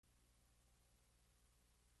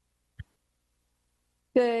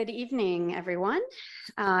Good evening, everyone,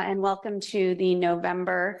 and welcome to the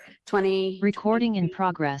November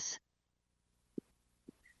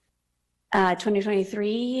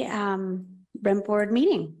 2023 Rent Board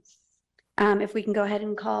meeting. If we can go ahead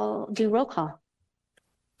and do roll call.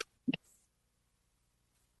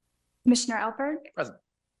 Commissioner Alpert? Present.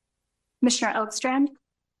 Commissioner Elkstrand?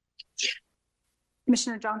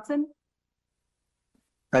 Commissioner Johnson?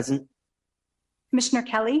 Present. Commissioner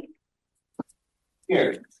Kelly?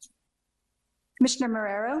 Here. Commissioner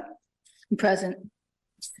Marrero? Present.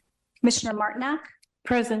 Commissioner Martinak?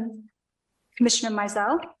 Present. Commissioner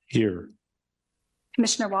Mizell? Here.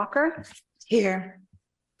 Commissioner Walker? Here.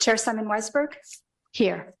 Chair Simon Weisberg?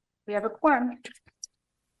 Here. We have a quorum.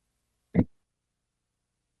 All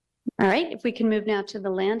right, if we can move now to the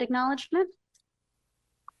land acknowledgement.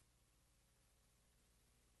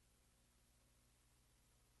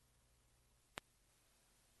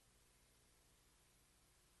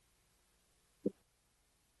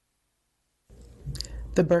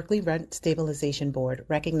 The Berkeley Rent Stabilization Board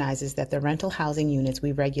recognizes that the rental housing units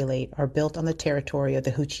we regulate are built on the territory of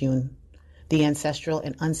the Huichin, the ancestral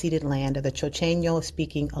and unceded land of the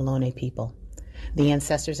Chochenyo-speaking Ohlone people, the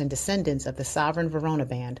ancestors and descendants of the sovereign Verona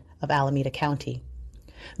Band of Alameda County.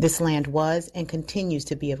 This land was and continues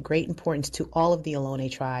to be of great importance to all of the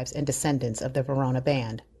Ohlone tribes and descendants of the Verona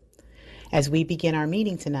Band. As we begin our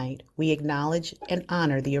meeting tonight, we acknowledge and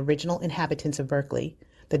honor the original inhabitants of Berkeley,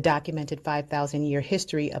 the documented 5,000-year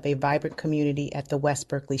history of a vibrant community at the West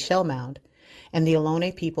Berkeley Shell Mound, and the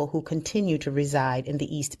Ohlone people who continue to reside in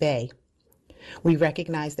the East Bay. We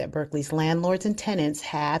recognize that Berkeley's landlords and tenants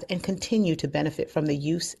have and continue to benefit from the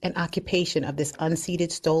use and occupation of this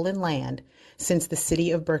unceded stolen land since the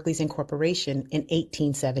City of Berkeley's incorporation in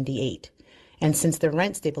 1878, and since the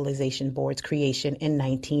Rent Stabilization Board's creation in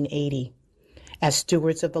 1980. As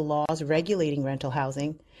stewards of the laws regulating rental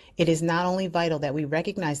housing, it is not only vital that we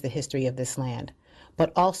recognize the history of this land,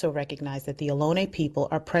 but also recognize that the Ohlone people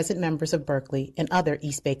are present members of Berkeley and other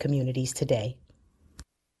East Bay communities today.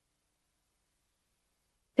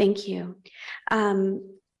 Thank you. We're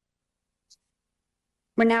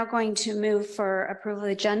now going to move for approval of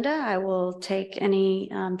the agenda. I will take any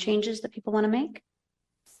changes that people want to make.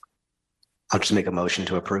 I'll just make a motion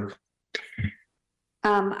to approve.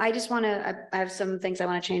 I just want to, I have some things I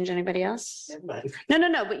want to change. Anybody else? No,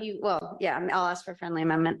 but I'll ask for a friendly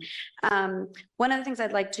amendment. One of the things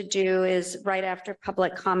I'd like to do is right after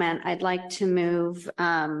public comment, I'd like to move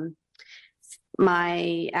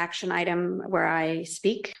my action item where I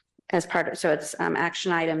speak as part of, so it's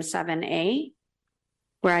action item 7A,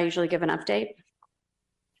 where I usually give an update.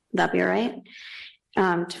 That'd be all right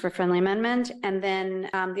for friendly amendment. And then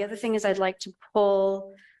the other thing is I'd like to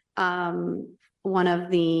pull one of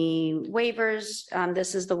the waivers.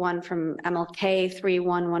 This is the one from MLK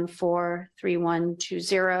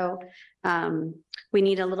 3114-3120. We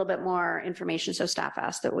need a little bit more information, so staff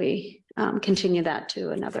asked that we continue that to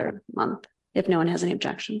another month if no one has any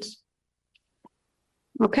objections.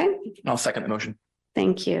 Okay. I'll second the motion.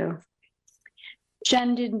 Thank you.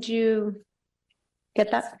 Jen, did you get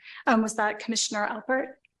that? Was that Commissioner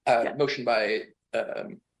Alpert? Motion by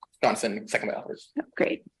Johnson, second by Alpert. Oh,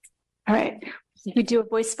 great. All right. We do a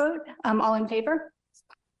voice vote. All in favor?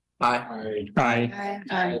 Aye. Aye.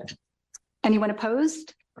 Aye. Anyone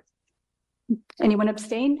opposed? Anyone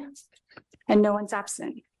abstain? And no one's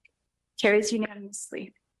absent. Carries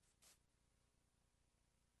unanimously.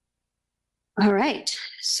 All right.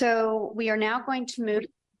 So we are now going to move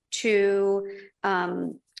to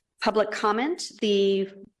public comment. We're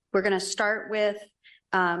going to start with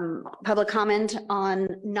public comment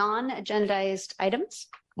on non-agendized items.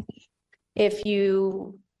 If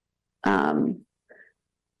you, do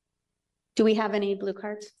we have any blue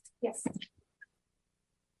cards? Yes.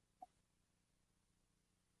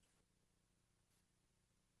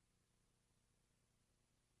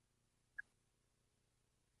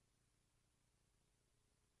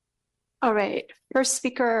 All right, first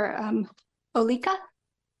speaker, Olika.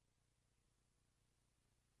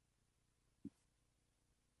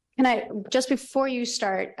 Can I, just before you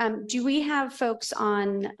start, do we have folks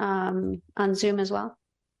on Zoom as well?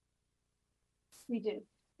 We do.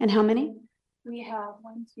 And how many? We have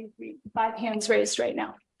 5 hands raised right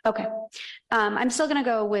now. Okay. I'm still going to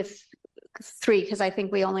go with 3 because I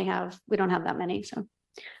think we don't have that many. So,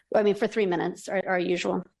 I mean, for 3 minutes, our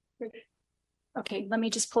usual. Okay, let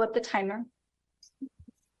me just pull up the timer.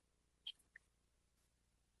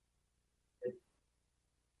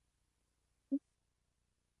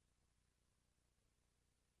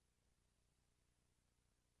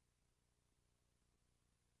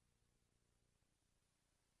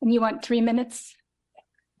 And you want 3 minutes?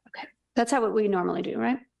 That's how we normally do,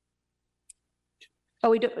 right? Oh,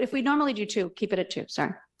 we do, if we normally do two, keep it at two,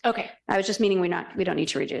 sorry. Okay, I was just meaning we don't need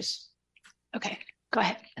to reduce. okay, go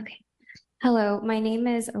ahead. Okay. Hello, my name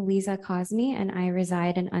is Eliza Cosme, and I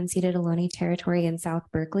reside in unceded Ohlone territory in South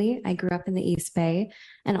Berkeley. I grew up in the East Bay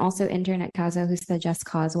and also interned at Casa Justa Just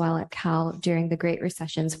Cause while at Cal during the Great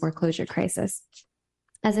Recession's foreclosure crisis.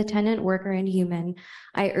 As a tenant, worker, and human,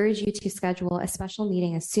 I urge you to schedule a special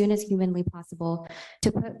meeting as soon as humanly possible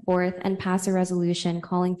to put forth and pass a resolution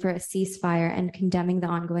calling for a ceasefire and condemning the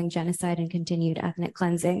ongoing genocide and continued ethnic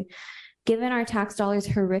cleansing. Given our tax dollars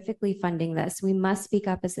horrifically funding this, we must speak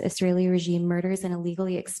up as the Israeli regime murders and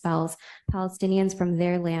illegally expels Palestinians from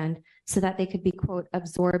their land so that they could be, quote,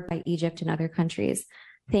 absorbed by Egypt and other countries.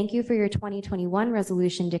 Thank you for your 2021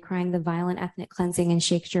 resolution decrying the violent ethnic cleansing in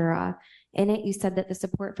Sheikh Jarrah. In it, you said that the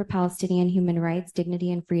support for Palestinian human rights,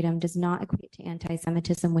 dignity, and freedom does not equate to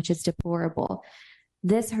anti-Semitism, which is deplorable.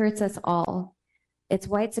 This hurts us all. It's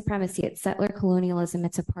white supremacy, it's settler colonialism,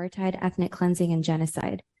 it's apartheid, ethnic cleansing, and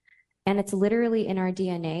genocide. And it's literally in our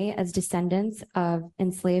DNA as descendants of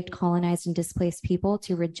enslaved, colonized, and displaced people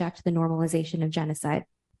to reject the normalization of genocide.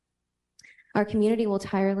 Our community will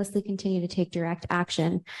tirelessly continue to take direct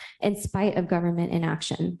action in spite of government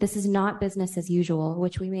inaction. This is not business as usual,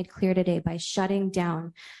 which we made clear today by shutting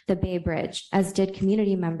down the Bay Bridge, as did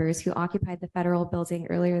community members who occupied the federal building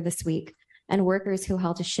earlier this week and workers who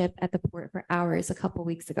held a ship at the port for hours a couple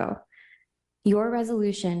weeks ago. Your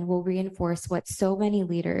resolution will reinforce what so many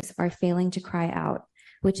leaders are failing to cry out,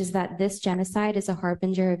 which is that this genocide is a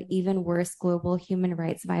harbinger of even worse global human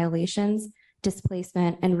rights violations,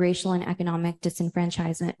 displacement, and racial and economic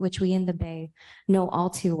disenfranchisement, which we in the Bay know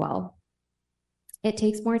all too well. It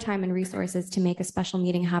takes more time and resources to make a special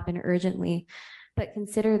meeting happen urgently, but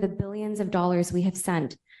consider the billions of dollars we have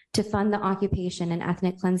sent to fund the occupation and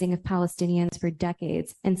ethnic cleansing of Palestinians for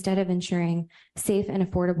decades, instead of ensuring safe and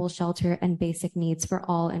affordable shelter and basic needs for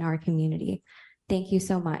all in our community. Thank you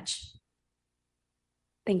so much.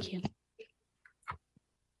 Thank you.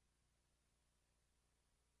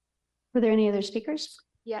 Were there any other speakers?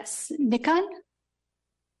 Yes, Nikon?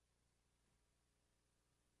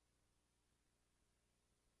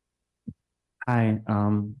 Hi,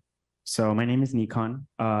 so my name is Nikon,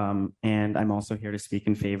 and I'm also here to speak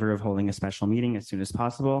in favor of holding a special meeting as soon as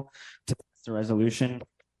possible to pass a resolution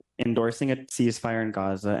endorsing a ceasefire in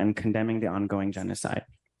Gaza and condemning the ongoing genocide.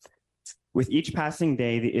 With each passing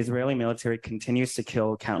day, the Israeli military continues to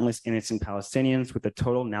kill countless innocent Palestinians, with a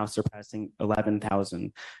total now surpassing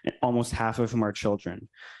 11,000, and almost half of whom are children,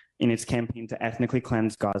 in its campaign to ethnically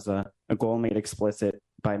cleanse Gaza, a goal made explicit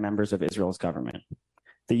by members of Israel's government.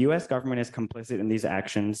 The US government is complicit in these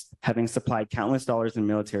actions, having supplied countless dollars in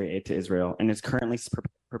military aid to Israel, and is currently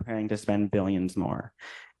preparing to spend billions more.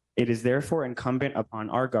 It is therefore incumbent upon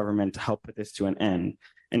our government to help put this to an end,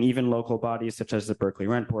 and even local bodies such as the Berkeley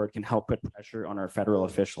Rent Board can help put pressure on our federal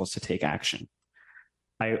officials to take action.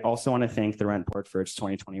 I also want to thank the Rent Board for its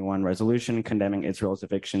 2021 resolution condemning Israel's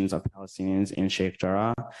evictions of Palestinians in Sheikh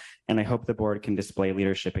Jarrah, and I hope the board can display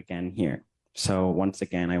leadership again here. So once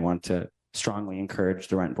again, I want to strongly encourage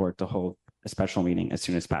the Rent Board to hold a special meeting as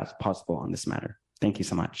soon as possible on this matter. Thank you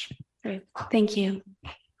so much. Great. Thank you.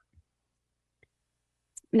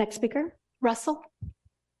 Next speaker. Russell?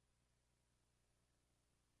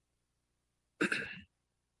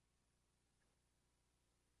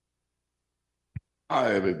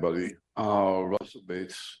 Hi, everybody. Russell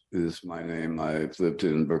Bates is my name. I've lived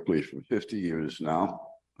in Berkeley for 50 years now.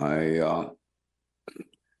 I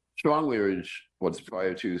strongly urge what the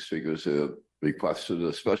prior two speakers have requested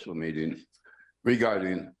a special meeting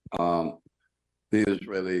regarding the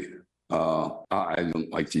Israeli, I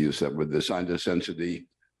don't like to use that word, the Zionist entity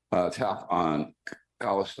attack on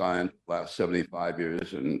Palestine last 75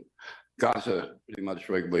 years and Gaza pretty much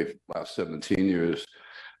regularly last 17 years.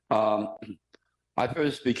 I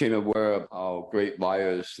first became aware of how great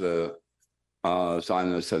liars the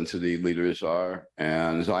Zionist entity leaders are,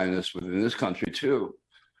 and Zionists within this country too,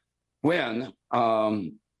 when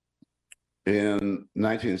in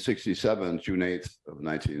 1967, June 8th of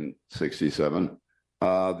 1967, the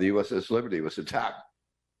USS Liberty was attacked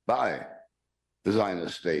by the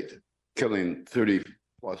Zionist state, killing 30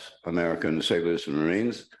 plus American sailors and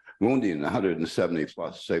Marines, wounding 170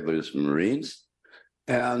 plus sailors and Marines.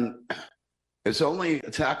 And it's only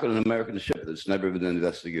attack on an American ship that's never been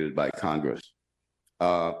investigated by Congress.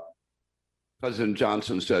 President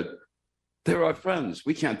Johnson said, they're our friends.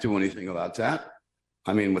 We can't do anything about that.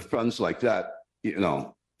 I mean, with friends like that, you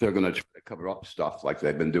know, they're going to try to cover up stuff like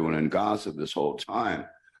they've been doing in Gaza this whole time,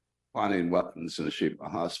 finding weapons in the Shifa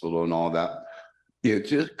hospital and all that. You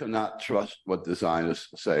just cannot trust what the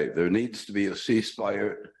Zionists say. There needs to be a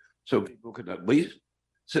ceasefire so people can at least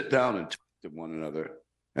sit down and talk to one another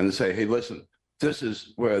and say, hey, listen, this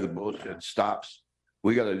is where the bullshit stops.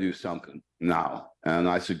 We got to do something now. And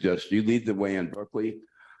I suggest you lead the way in Berkeley.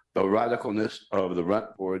 The radicalness of the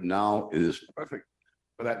rent board now is perfect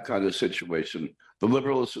for that kind of situation. The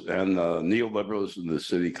liberals and the neoliberals in the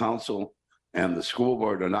city council and the school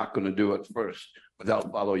board are not going to do it first, but they'll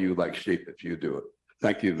follow you like sheep if you do it.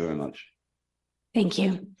 Thank you very much. Thank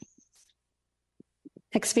you.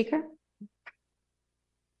 Next speaker.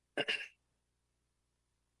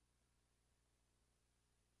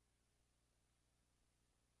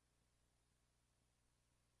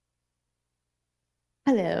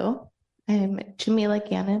 Hello, I'm Jamila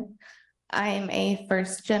Gannon. I'm a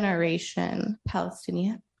first generation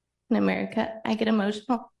Palestinian in America. I get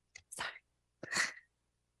emotional. Sorry.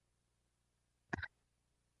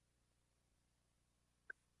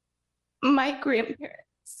 My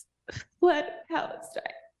grandparents fled Palestine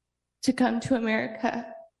to come to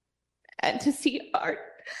America and to see our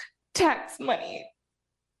tax money,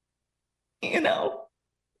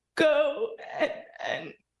 go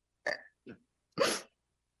and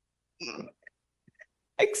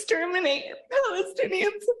exterminate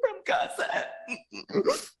Palestinians from Gaza.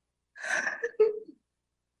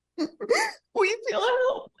 We feel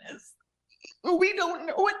helpless. We don't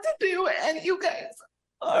know what to do, and you guys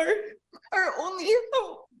are our only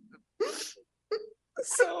hope.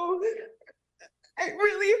 So I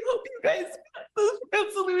really hope you guys pass this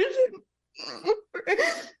resolution for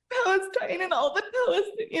Palestine and all the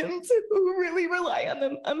Palestinians who really rely on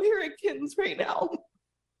the Americans right now.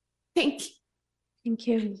 Thank you. Thank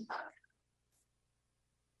you.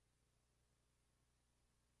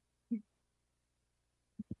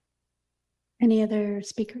 Any other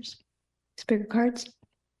speakers? Speaker cards?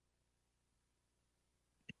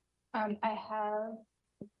 I have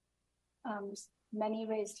many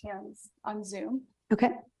raised hands on Zoom.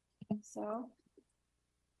 Okay. So.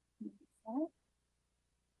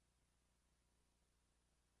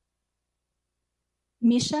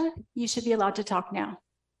 Misha, you should be allowed to talk now.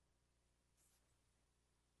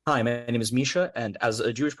 Hi, my name is Misha, and as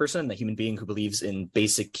a Jewish person and a human being who believes in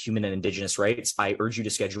basic human and indigenous rights, I urge you to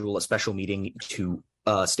schedule a special meeting to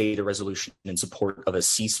state a resolution in support of a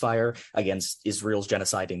ceasefire against Israel's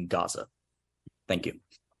genocide in Gaza. Thank you.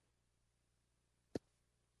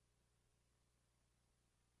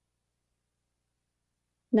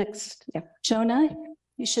 Next, yeah. Jonah,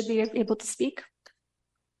 you should be able to speak.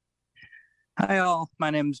 Hi all, my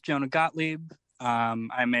name is Jonah Gottlieb.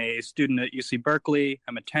 I'm a student at UC Berkeley.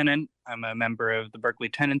 I'm a tenant. I'm a member of the Berkeley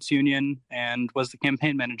Tenants Union and was the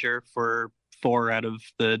campaign manager for 4 out of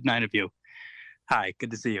the 9 of you. Hi, good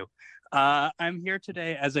to see you. I'm here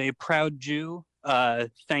today as a proud Jew,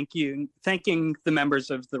 thanking the members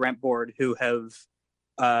of the Rent Board who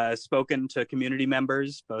have spoken to community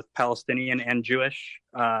members, both Palestinian and Jewish,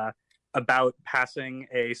 about passing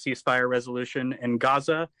a ceasefire resolution in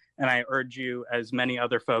Gaza. And I urge you, as many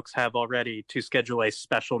other folks have already, to schedule a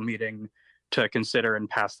special meeting to consider and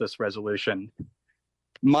pass this resolution.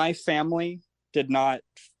 My family did not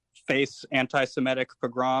face anti-Semitic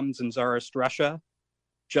pogroms in Tsarist Russia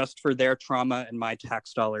just for their trauma and my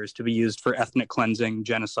tax dollars to be used for ethnic cleansing,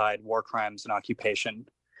 genocide, war crimes, and occupation.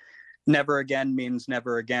 Never again means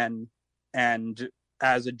never again. And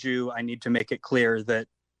as a Jew, I need to make it clear that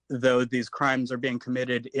though these crimes are being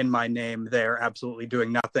committed in my name, they are absolutely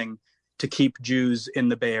doing nothing to keep Jews in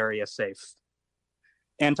the Bay Area safe.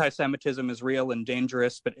 Anti-Semitism is real and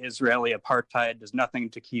dangerous, but Israeli apartheid does nothing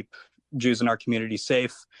to keep Jews in our community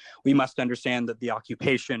safe. We must understand that the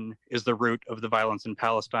occupation is the root of the violence in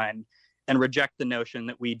Palestine and reject the notion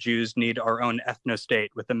that we Jews need our own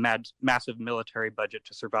ethno-state with a massive military budget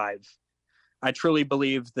to survive. I truly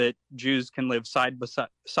believe that Jews can live side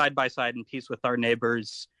by side in peace with our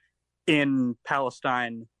neighbors in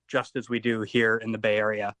Palestine, just as we do here in the Bay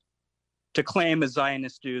Area. To claim, as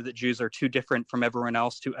Zionists do, that Jews are too different from everyone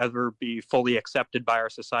else to ever be fully accepted by our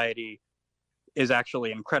society is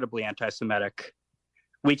actually incredibly anti-Semitic.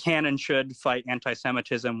 We can and should fight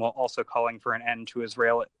anti-Semitism while also calling for an end to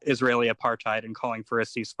Israeli apartheid and calling for a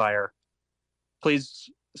ceasefire. Please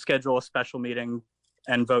schedule a special meeting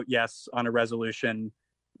and vote yes on a resolution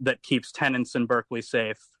that keeps tenants in Berkeley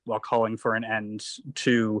safe while calling for an end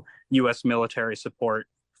to U.S. military support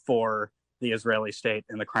for the Israeli state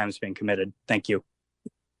and the crimes being committed. Thank you.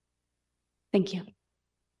 Thank you.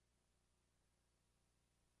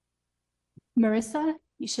 Marissa,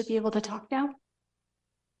 you should be able to talk now.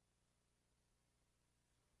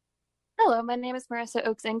 Hello, my name is Marissa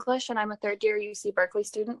Oaks English, and I'm a third year UC Berkeley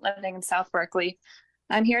student living in South Berkeley.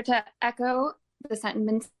 I'm here to echo the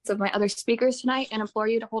sentiments of my other speakers tonight and implore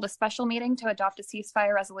you to hold a special meeting to adopt a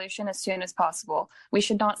ceasefire resolution as soon as possible. We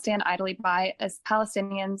should not stand idly by as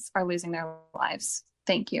Palestinians are losing their lives.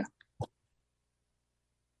 Thank you.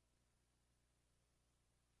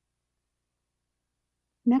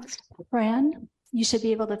 Next, Fran, you should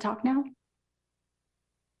be able to talk now.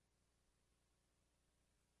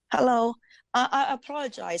 Hello, I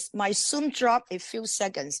apologize. My Zoom dropped a few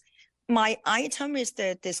seconds. My item is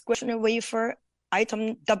the discretionary waiver,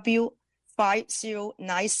 item W5097,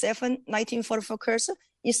 1944 cursor.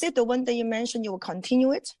 Is it the one that you mentioned you will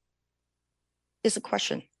continue it? It's a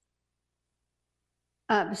question.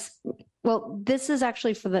 Well, this is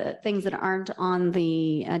actually for the things that aren't on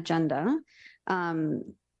the agenda.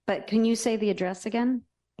 But can you say the address again?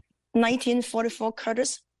 1944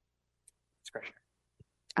 Curtis.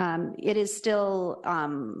 It is still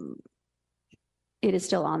on the On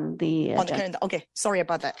the agenda. calendar. Okay, sorry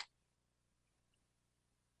about that.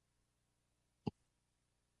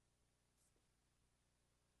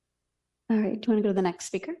 All right, do you want to go to the next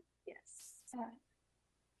speaker? Yes.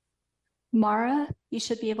 Mara, you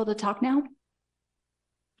should be able to talk now.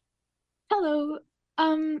 Hello,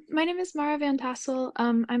 my name is Mara Van Tassel.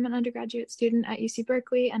 I'm an undergraduate student at UC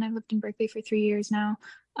Berkeley, and I've lived in Berkeley for 3 years now.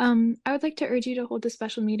 I would like to urge you to hold a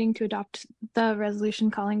special meeting to adopt the resolution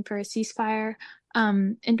calling for a ceasefire,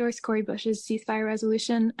 endorse Cori Bush's ceasefire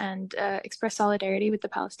resolution, and express solidarity with the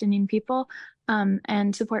Palestinian people,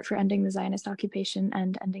 and support for ending the Zionist occupation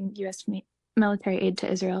and ending U.S. military aid to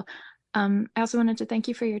Israel. I also wanted to thank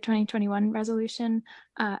you for your 2021 resolution,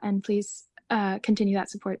 and please continue that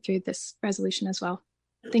support through this resolution as well.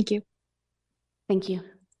 Thank you. Thank you.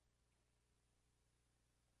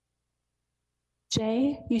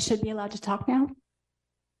 Jay, you should be allowed to talk now.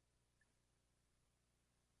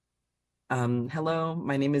 Hello,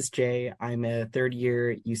 my name is Jay. I'm a third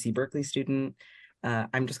year UC Berkeley student.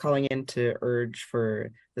 I'm just calling in to urge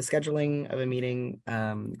for the scheduling of a meeting,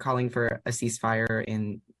 calling for a ceasefire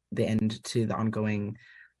in the end to the ongoing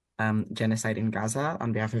genocide in Gaza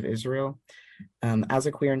on behalf of Israel. As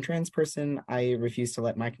a queer and trans person, I refuse to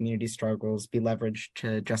let my community struggles be leveraged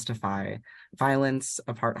to justify violence,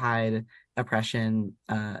 apartheid, oppression,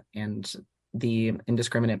 and the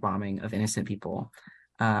indiscriminate bombing of innocent people.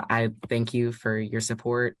 I thank you for your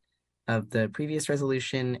support of the previous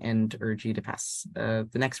resolution and urge you to pass the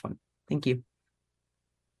next one. Thank you.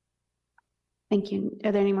 Thank you.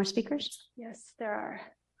 Are there any more speakers? Yes, there are.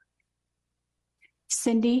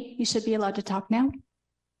 Cindy, you should be allowed to talk now.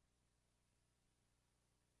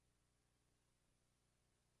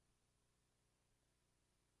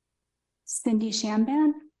 Cindy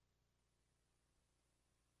Shamban.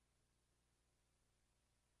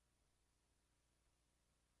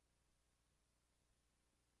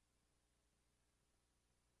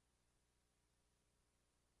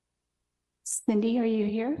 Cindy, are you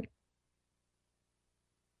here?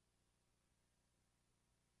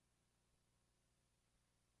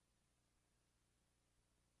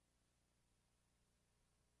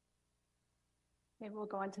 Maybe we'll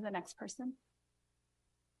go on to the next person.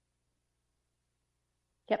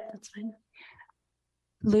 Yep, that's fine.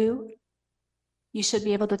 Lou, you should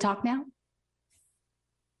be able to talk now.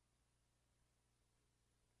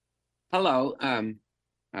 Hello,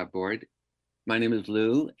 board. My name is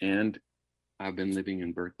Lou, and I've been living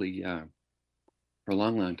in Berkeley for a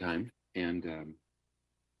long, long time. And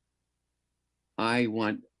I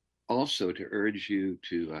want also to urge you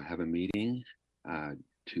to have a meeting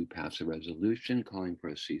to pass a resolution calling for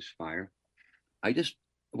a ceasefire. I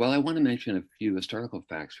want to mention a few historical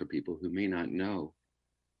facts for people who may not know,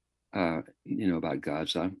 about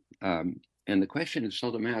Gaza. And the question is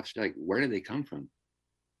seldom asked, like, where do they come from?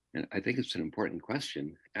 And I think it's an important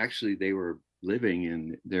question. Actually, they were living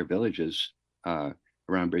in their villages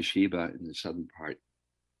around Beersheba in the southern part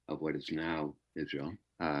of what is now Israel,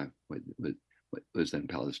 what was then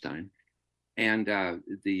Palestine. And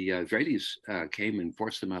the Israelis came and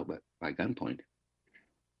forced them out by gunpoint.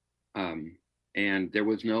 And there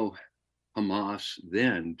was no Hamas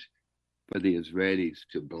then for the Israelis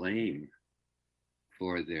to blame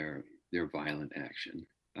for their violent action.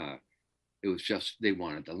 It was just they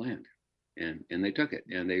wanted the land, and they took it,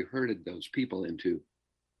 and they herded those people into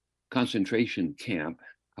concentration camp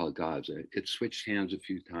called Gaza. It switched hands a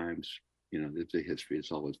few times. The history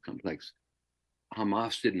is always complex.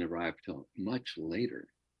 Hamas didn't arrive till much later.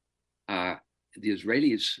 The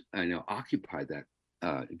Israelis, occupied that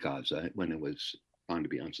Gaza when it was found to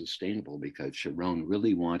be unsustainable because Sharon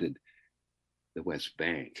really wanted the West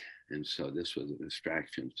Bank, and so this was a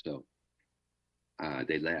distraction. So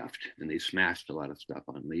they left and they smashed a lot of stuff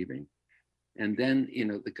on leaving. And then,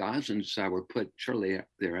 the Gazans were put shortly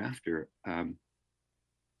thereafter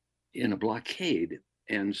in a blockade.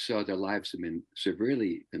 And so their lives have been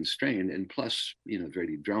severely constrained. And plus,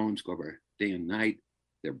 Israeli drones go over day and night.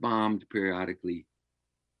 They're bombed periodically.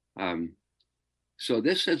 So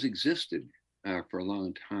this has existed for a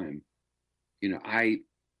long time. I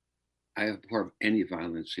abhor any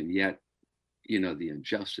violence, and yet, the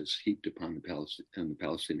injustice heaped upon the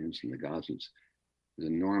Palestinians and the Gazans is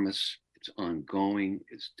enormous. It's ongoing.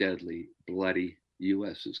 It's deadly, bloody. The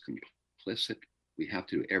U.S. is complicit. We have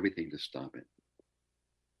to do everything to stop it.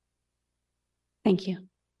 Thank you.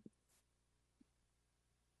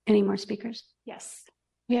 Any more speakers? Yes,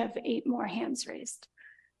 we have 8 more hands raised.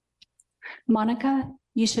 Monica,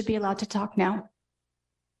 you should be allowed to talk now.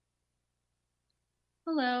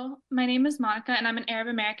 Hello, my name is Monica, and I'm an Arab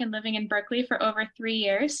American living in Berkeley for over 3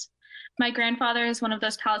 years. My grandfather is one of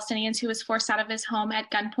those Palestinians who was forced out of his home at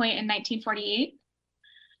gunpoint in 1948.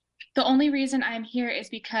 The only reason I'm here is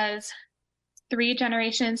because 3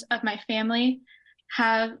 generations of my family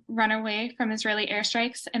have run away from Israeli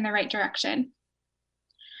airstrikes in the right direction.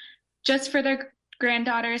 Just for their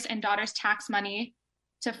granddaughters and daughters' tax money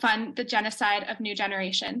to fund the genocide of new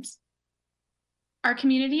generations. Our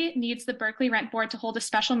community needs the Berkeley Rent Board to hold a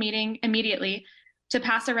special meeting immediately to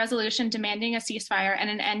pass a resolution demanding a ceasefire and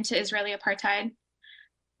an end to Israeli apartheid.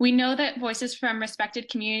 We know that voices from respected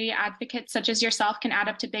community advocates such as yourself can add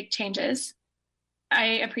up to big changes. I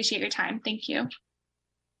appreciate your time. Thank you.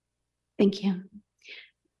 Thank you.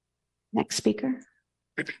 Next speaker.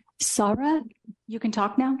 Sarah, you can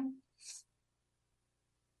talk now.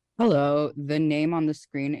 Hello, the name on the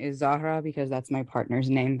screen is Zahra because that's my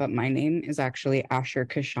partner's name, but my name is actually Asher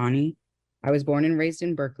Kashani. I was born and raised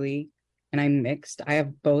in Berkeley, and I'm mixed. I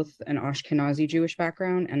have both an Ashkenazi Jewish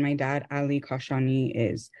background, and my dad, Ali Kashani,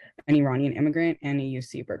 is an Iranian immigrant and a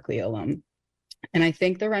UC Berkeley alum. And I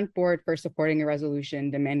thank the Rent Board for supporting a resolution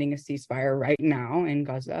demanding a ceasefire right now in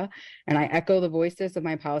Gaza. And I echo the voices of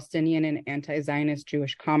my Palestinian and anti-Zionist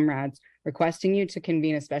Jewish comrades requesting you to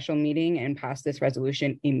convene a special meeting and pass this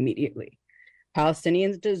resolution immediately.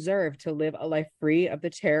 Palestinians deserve to live a life free of the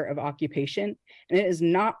terror of occupation, and it is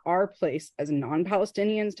not our place as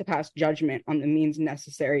non-Palestinians to pass judgment on the means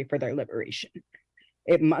necessary for their liberation.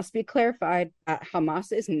 It must be clarified that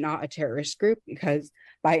Hamas is not a terrorist group because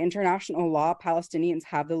by international law, Palestinians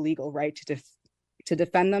have the legal right to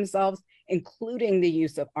defend themselves, including the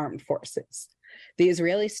use of armed forces. The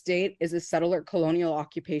Israeli state is a settler colonial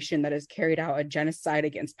occupation that has carried out a genocide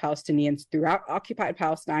against Palestinians throughout occupied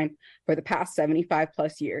Palestine for the past 75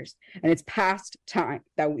 plus years. And it's past time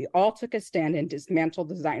that we all took a stand and dismantled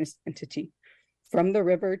the Zionist entity. From the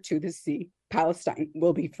river to the sea, Palestine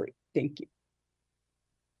will be free. Thank you.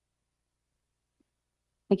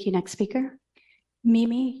 Thank you. Next speaker.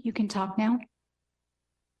 Mimi, you can talk now.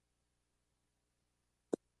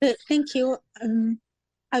 Thank you.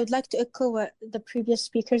 I would like to echo what the previous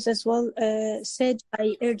speakers as well said.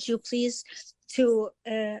 I urge you, please, to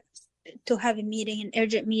have a meeting, an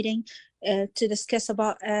urgent meeting, to discuss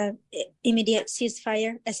about immediate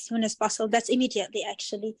ceasefire as soon as possible. That's immediately,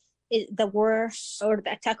 actually. The war or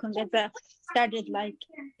the attack on Gaza started like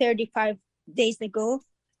 35 days ago.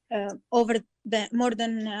 Over more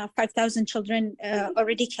than 5,000 children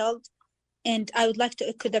already killed. And I would like to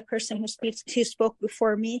echo the person who spoke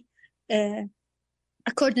before me.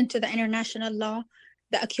 According to the international law,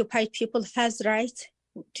 the occupied people has the right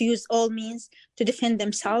to use all means to defend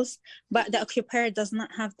themselves, but the occupier does not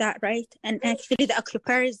have that right. And actually, the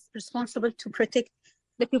occupier is responsible to protect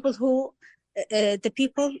the people who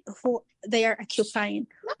they are occupying.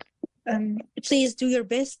 Please do your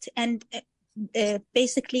best and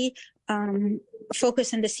basically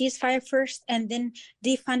focus on the ceasefire first and then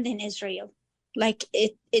defunding Israel. Like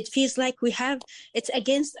it feels like it's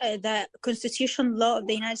against the constitutional law of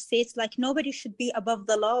the United States. Like nobody should be above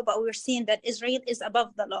the law, but we're seeing that Israel is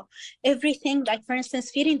above the law. Everything, like for instance,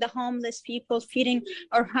 feeding the homeless people, feeding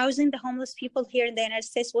or housing the homeless people here in the United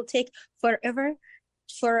States will take forever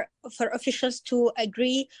for officials to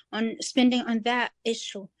agree on spending on that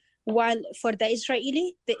issue. While for the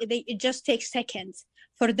Israeli, it just takes seconds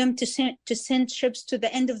for them to send ships to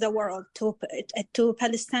the end of the world, to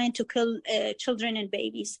Palestine, to kill children and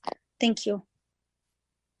babies. Thank you.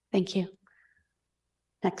 Thank you.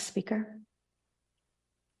 Next speaker.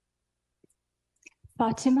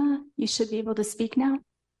 Fatima, you should be able to speak now.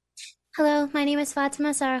 Hello, my name is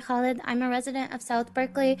Fatima Sarah Khalid. I'm a resident of South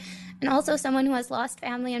Berkeley and also someone who has lost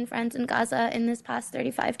family and friends in Gaza in this past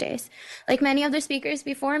 35 days. Like many other speakers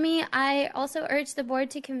before me, I also urge the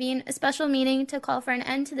board to convene a special meeting to call for an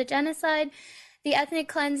end to the genocide the ethnic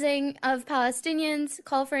cleansing of Palestinians,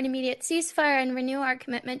 call for an immediate ceasefire, and renew our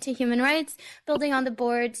commitment to human rights, building on the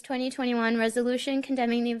board's 2021 resolution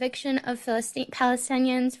condemning the eviction of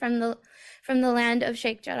Palestinians from the land of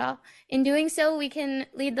Sheikh Jarrah. In doing so, we can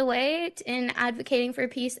lead the way in advocating for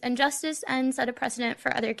peace and justice and set a precedent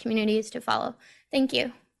for other communities to follow. Thank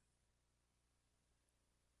you.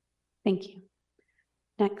 Thank you.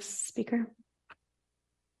 Next speaker.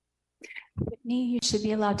 Whitney, you should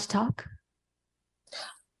be allowed to talk.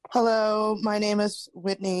 Hello, my name is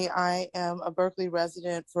Whitney. I am a Berkeley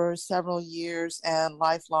resident for several years and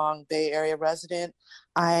lifelong Bay Area resident.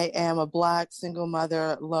 I am a Black single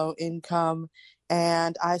mother, low income,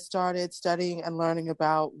 and I started studying and learning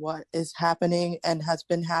about what is happening and has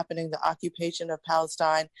been happening, the occupation of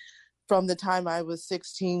Palestine, from the time I was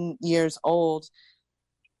 16 years old.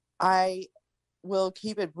 I will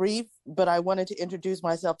keep it brief, but I wanted to introduce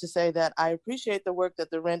myself to say that I appreciate the work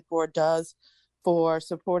that the Rent Board does for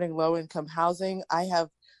supporting low-income housing. I have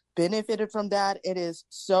benefited from that. It is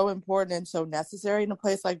so important and so necessary in a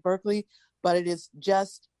place like Berkeley, but it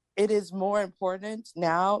is more important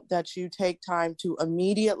now that you take time to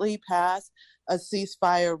immediately pass a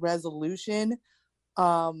ceasefire resolution,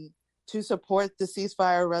 to support the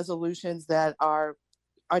ceasefire resolutions that are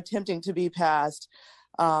attempting to be passed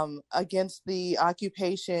against the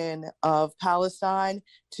occupation of Palestine,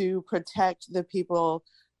 to protect the people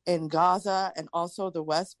in Gaza and also the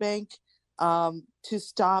West Bank, to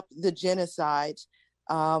stop the genocide.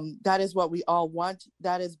 That is what we all want.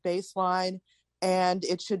 That is baseline, and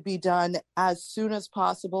it should be done as soon as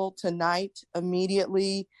possible, tonight,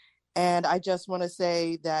 immediately. And I just want to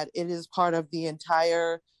say that it is part of the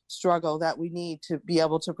entire struggle that we need to be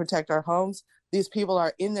able to protect our homes. These people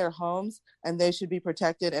are in their homes and they should be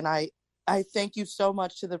protected. And I thank you so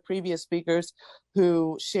much to the previous speakers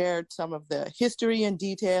who shared some of the history in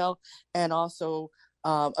detail and also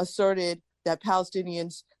asserted that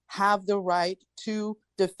Palestinians have the right to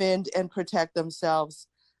defend and protect themselves.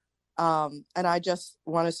 And I just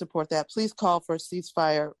want to support that. Please call for a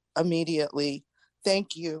ceasefire immediately.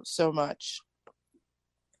 Thank you so much.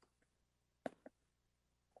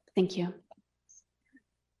 Thank you.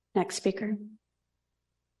 Next speaker.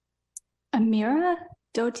 Amira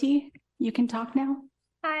Doty, you can talk now.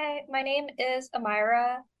 Hi, my name is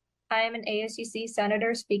Amira. I am an ASUC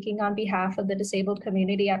senator speaking on behalf of the disabled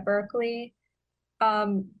community at Berkeley.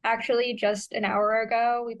 Actually, just an hour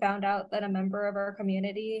ago, we found out that a member of our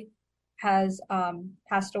community has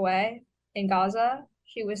passed away in Gaza.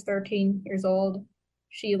 She was 13 years old.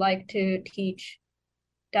 She liked to teach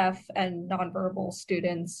deaf and nonverbal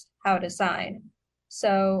students how to sign.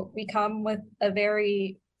 So we come with a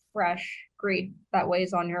very fresh grief that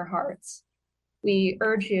weighs on your hearts. We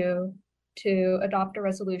urge you to adopt a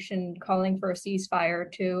resolution calling for a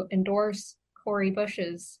ceasefire, to endorse Cori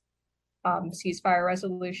Bush's ceasefire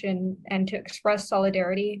resolution, and to express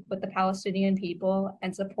solidarity with the Palestinian people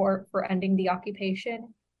and support for ending the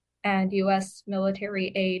occupation and U.S.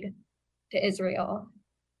 military aid to Israel.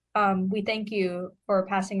 We thank you for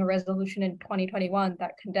passing a resolution in 2021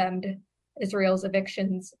 that condemned Israel's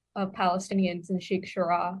evictions of Palestinians in Sheikh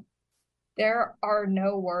Jarrah. There are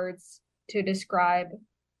no words to describe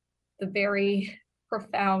the very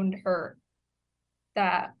profound hurt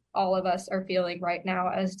that all of us are feeling right now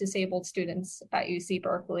as disabled students at UC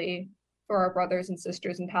Berkeley for our brothers and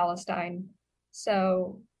sisters in Palestine.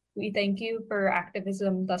 So we thank you for your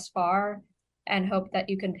activism thus far and hope that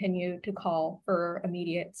you continue to call for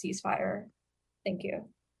immediate ceasefire. Thank you.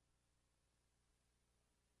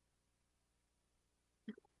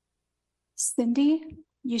 Cindy,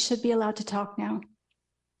 you should be allowed to talk now.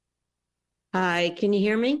 Hi, can you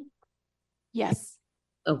hear me? Yes.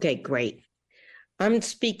 Okay, great. I'm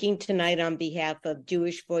speaking tonight on behalf of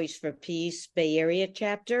Jewish Voice for Peace Bay Area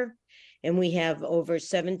chapter, and we have over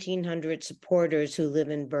 1,700 supporters who live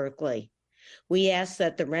in Berkeley. We ask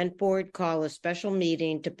that the Rent Board call a special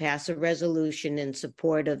meeting to pass a resolution in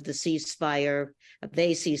support of the ceasefire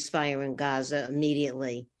in Gaza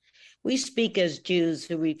immediately. We speak as Jews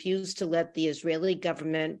who refuse to let the Israeli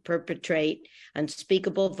government perpetrate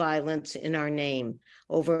unspeakable violence in our name.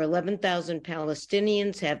 Over 11,000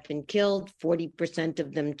 Palestinians have been killed, 40%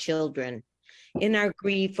 of them children. In our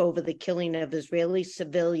grief over the killing of Israeli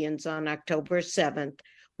civilians on October 7th,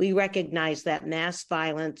 we recognize that mass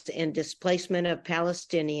violence and displacement of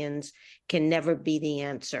Palestinians can never be the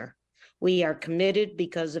answer. We are committed,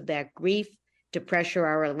 because of that grief, to pressure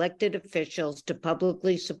our elected officials to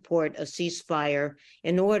publicly support a ceasefire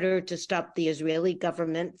in order to stop the Israeli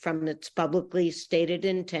government from its publicly stated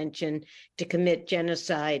intention to commit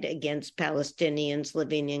genocide against Palestinians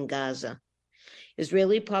living in Gaza.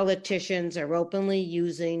 Israeli politicians are openly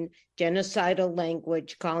using genocidal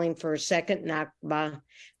language, calling for a second Nakba,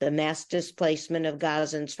 the mass displacement of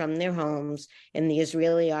Gazans from their homes, and the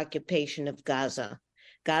Israeli occupation of Gaza.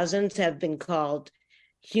 Gazans have been called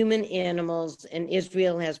human animals, and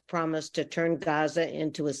Israel has promised to turn Gaza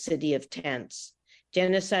into a city of tents.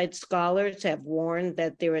 Genocide scholars have warned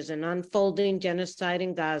that there is an unfolding genocide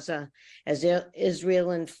in Gaza as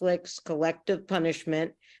Israel inflicts collective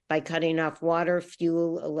punishment by cutting off water,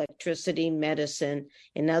 fuel, electricity, medicine,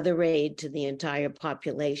 and other aid to the entire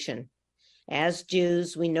population. As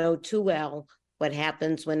Jews, we know too well what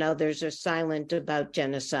happens when others are silent about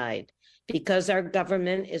genocide. Because our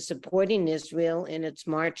government is supporting Israel in its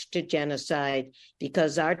march to genocide,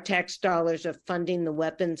 because our tax dollars are funding the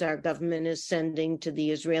weapons our government is sending to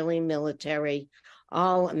the Israeli military,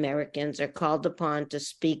 all Americans are called upon to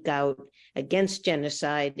speak out against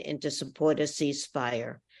genocide and to support a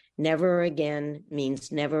ceasefire. Never again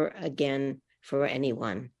means never again for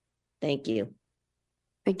anyone. Thank you.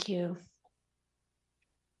 Thank you.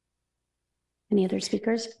 Any other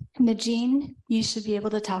speakers? Najeen, you should be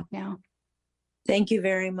able to talk now. Thank you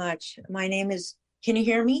very much. My name is, can you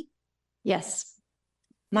hear me? Yes.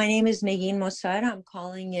 My name is Negin Mossad. I'm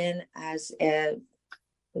calling in as a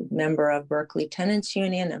member of Berkeley Tenants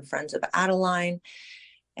Union and Friends of Adeline.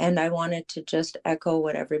 And I wanted to just echo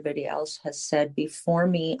what everybody else has said before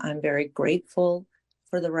me. I'm very grateful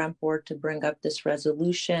for the rent board to bring up this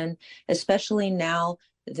resolution, especially now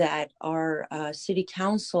that our city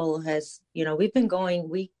council has, we've been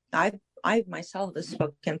going, I myself have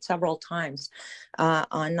spoken several times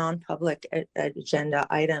on non-public agenda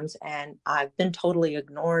items, and I've been totally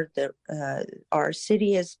ignored. That our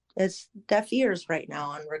city is deaf ears right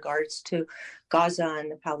now in regards to Gaza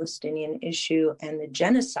and the Palestinian issue and the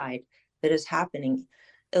genocide that is happening.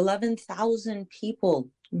 11,000 people,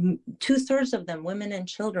 2/3 of them women and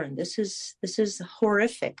children. This is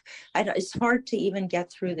horrific. It's hard to even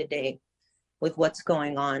get through the day with what's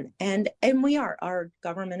going on. And our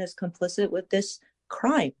government is complicit with this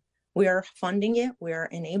crime. We are funding it, we are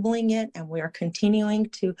enabling it, and we are continuing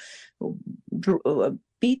to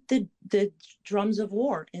beat the drums of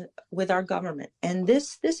war with our government. And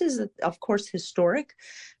this is, of course, historic,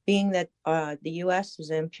 being that the U.S.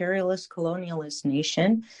 is an imperialist, colonialist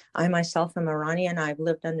nation. I myself am Iranian. I've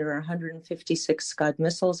lived under 156 Scud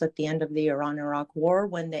missiles at the end of the Iran-Iraq war,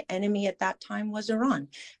 when the enemy at that time was Iran,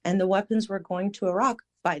 and the weapons were going to Iraq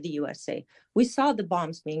by the USA. We saw the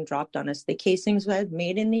bombs being dropped on us. The casings were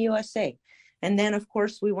made in the USA. And then, of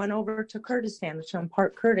course, we went over to Kurdistan, which I'm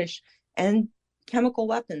part Kurdish, and chemical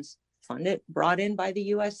weapons brought in by the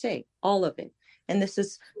USA, all of it. And this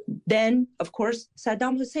is then, of course,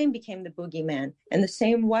 Saddam Hussein became the boogeyman, and the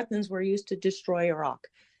same weapons were used to destroy Iraq.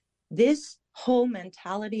 This whole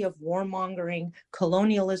mentality of warmongering,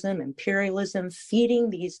 colonialism, imperialism, feeding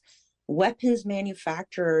these weapons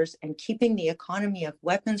manufacturers and keeping the economy of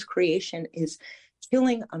weapons creation is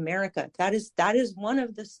killing America. That is one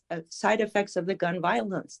of the side effects of the gun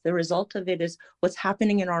violence. The result of it is what's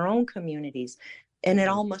happening in our own communities, and it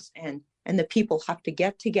all must end. And the people have to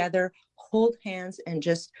get together, hold hands, and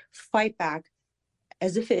just fight back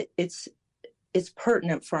as if it's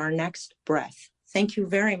pertinent for our next breath. Thank you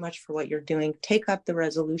very much for what you're doing. Take up the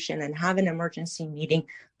resolution and have an emergency meeting.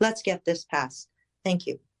 Let's get this passed. Thank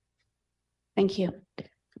you. Thank you.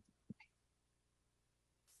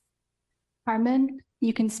 Carmen,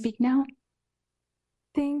 you can speak now.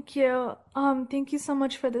 Thank you. Thank you so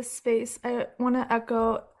much for this space. I want to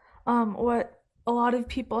echo what a lot of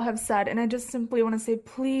people have said, and I just simply want to say,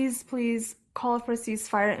 please, please call for a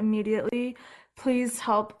ceasefire immediately. Please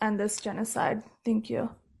help end this genocide. Thank you.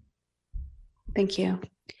 Thank you.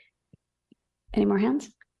 Any more hands?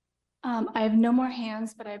 I have no more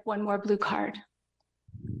hands, but I have one more blue card.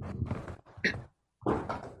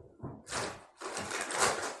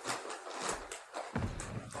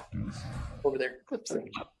 Over there. Oops.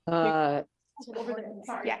 Uh, Over there.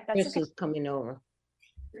 Sorry. Yeah, that's Chris okay. is coming over.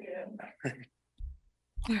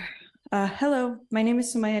 Hello, my name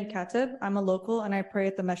is Sumaya Katib. I'm a local and I pray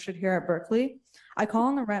at the masjid here at Berkeley. I call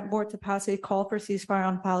on the rent board to pass a call for ceasefire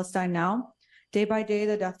on Palestine now. Day by day,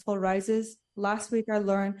 the death toll rises. Last week, I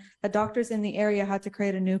learned that doctors in the area had to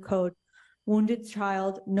create a new code. Wounded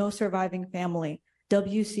child, no surviving family.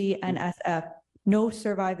 WCNSF, no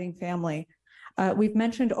surviving family. We've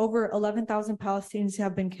mentioned over 11,000 Palestinians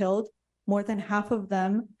have been killed, more than half of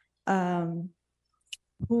them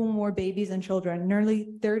whom were babies and children.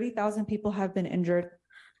 Nearly 30,000 people have been injured.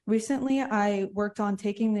 Recently, I worked on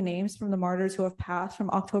taking the names from the martyrs who have passed from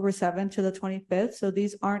October 7th to the 25th. So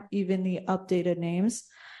these aren't even the updated names.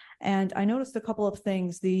 And I noticed a couple of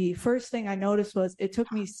things. The first thing I noticed was it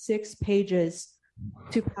took me 6 pages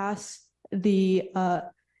to pass the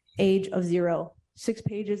age of 0, 6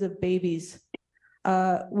 pages of babies.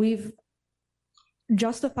 We've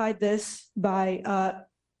justified this by,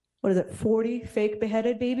 40 fake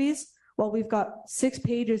beheaded babies? Well, we've got 6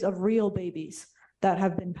 pages of real babies that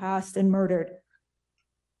have been passed and murdered.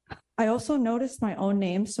 I also noticed my own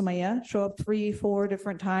name, Sumaya, show up 3, 4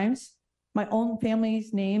 different times. My own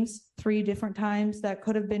family's names 3 different times. That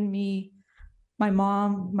could have been me, my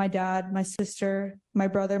mom, my dad, my sister, my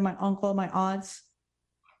brother, my uncle, my aunts.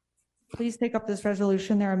 Please take up this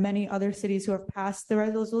resolution. There are many other cities who have passed the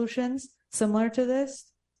resolutions similar to this.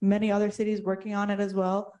 Many other cities working on it as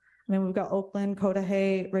well. I mean, we've got Oakland,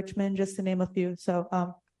 Cotahay, Richmond, just to name a few. So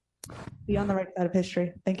be on the right side of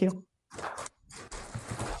history. Thank you.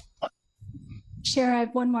 Chair, I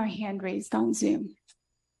have one more hand raised on Zoom.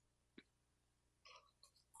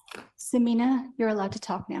 Samina, you're allowed to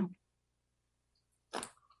talk now.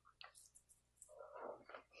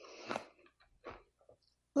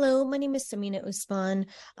 Hello, my name is Samina Usman.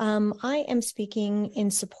 I am speaking in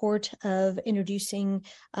support of introducing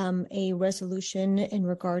a resolution in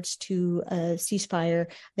regards to a ceasefire.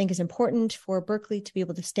 I think it's important for Berkeley to be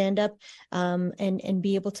able to stand up and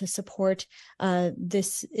be able to support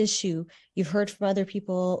this issue. You've heard from other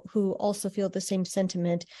people who also feel the same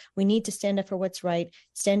sentiment. We need to stand up for what's right,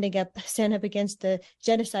 stand up against the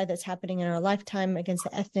genocide that's happening in our lifetime, against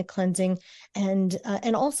the ethnic cleansing, and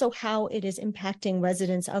also how it is impacting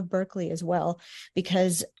residents of Berkeley as well,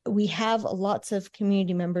 because we have lots of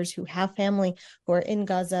community members who have family who are in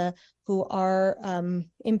Gaza, who are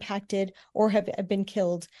impacted or have been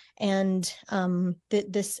killed, and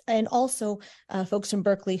and also folks in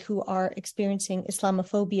Berkeley who are experiencing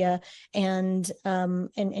Islamophobia and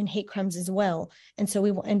hate crimes as well, and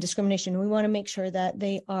so and discrimination. We want to make sure that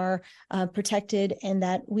they are protected, and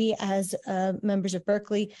that we as members of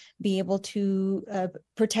Berkeley be able to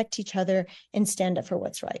protect each other and stand up for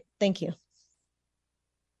what's right. Thank you.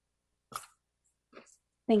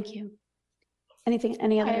 Thank you.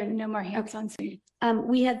 Any other? I have no more hands on Zoom.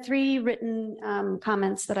 We had 3 written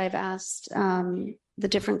comments that I've asked my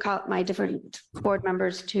different board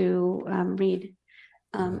members to read.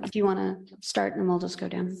 If you want to start, and we'll just go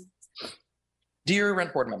down. Dear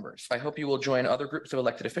Rent Board members, I hope you will join other groups of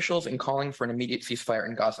elected officials in calling for an immediate ceasefire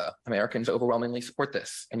in Gaza. Americans overwhelmingly support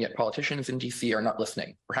this, and yet politicians in DC are not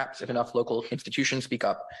listening. Perhaps if enough local institutions speak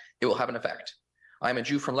up, it will have an effect. I am a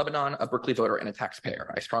Jew from Lebanon, a Berkeley voter, and a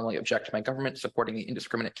taxpayer. I strongly object to my government supporting the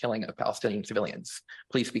indiscriminate killing of Palestinian civilians.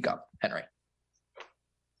 Please speak up. Henry.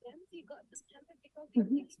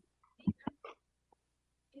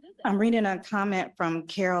 I'm reading a comment from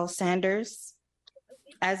Carol Sanders.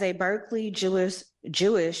 As a Berkeley Jewish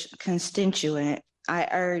constituent, I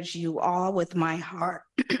urge you all with my heart,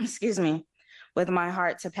 with my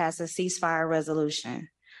heart to pass a ceasefire resolution.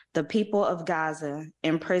 The people of Gaza,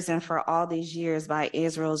 imprisoned for all these years by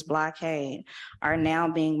Israel's blockade, are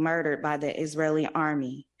now being murdered by the Israeli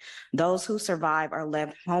army. Those who survive are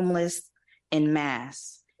left homeless en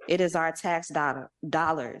masse. It is our tax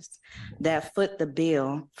dollars that foot the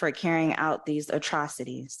bill for carrying out these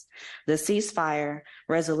atrocities. The ceasefire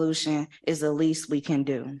resolution is the least we can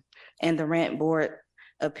do, and the Rent Board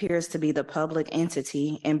appears to be the public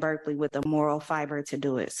entity in Berkeley with the moral fiber to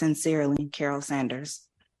do it. Sincerely, Carol Sanders.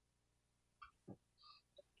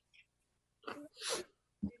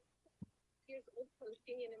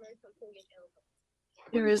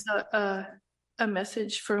 There is a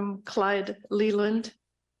message from Clyde Leland.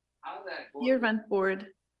 Dear Rent Board,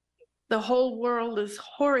 the whole world is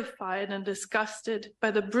horrified and disgusted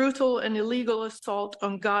by the brutal and illegal assault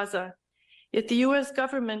on Gaza. Yet the US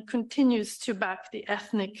government continues to back the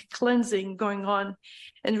ethnic cleansing going on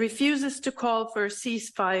and refuses to call for a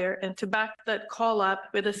ceasefire and to back that call up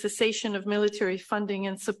with a cessation of military funding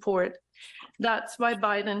and support. That's why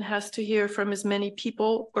Biden has to hear from as many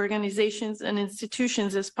people, organizations, and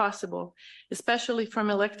institutions as possible, especially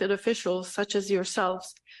from elected officials such as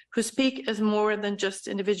yourselves, who speak as more than just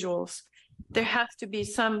individuals. There has to be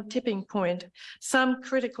some tipping point, some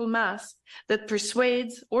critical mass that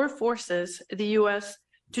persuades or forces the US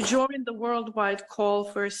to join the worldwide call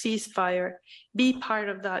for a ceasefire. Be part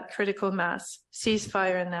of that critical mass.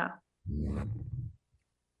 Ceasefire now.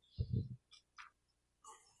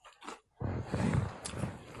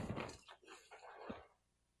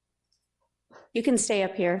 You can stay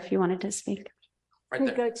up here if you wanted to speak. Can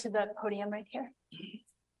we go to the podium right here?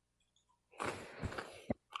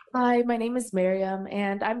 Hi, my name is Miriam,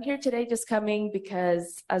 and I'm here today just coming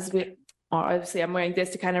because obviously I'm wearing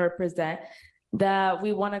this to kind of represent that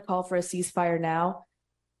we want to call for a ceasefire now.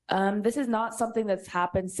 This is not something that's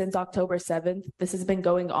happened since October 7th. This has been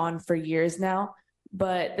going on for years now,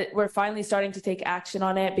 but we're finally starting to take action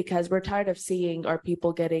on it because we're tired of seeing our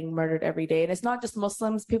people getting murdered every day. And it's not just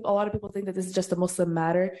Muslims. A lot of people think that this is just a Muslim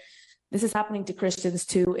matter. This is happening to Christians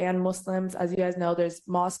too, and Muslims. As you guys know, there's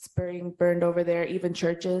mosques being burned over there, even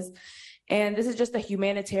churches. And this is just a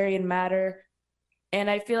humanitarian matter. And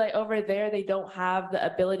I feel like over there, they don't have the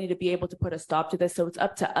ability to be able to put a stop to this. So it's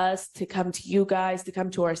up to us to come to you guys, to come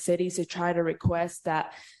to our cities, to try to request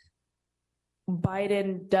that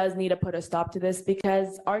Biden does need to put a stop to this,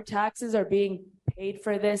 because our taxes are being paid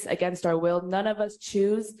for this against our will. None of us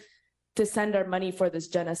choose to send our money for this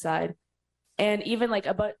genocide. And even like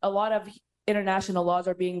a lot of international laws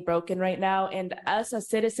are being broken right now. And us as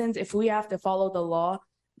citizens, if we have to follow the law,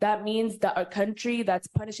 that means that our country that's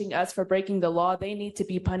punishing us for breaking the law, they need to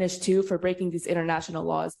be punished too for breaking these international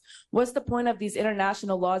laws. What's the point of these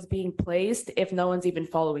international laws being placed if no one's even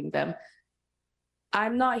following them?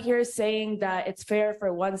 I'm not here saying that it's fair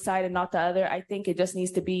for one side and not the other. I think it just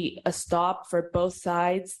needs to be a stop for both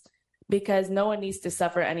sides, because no one needs to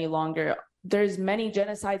suffer any longer. There's many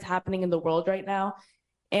genocides happening in the world right now.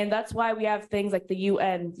 And that's why we have things like the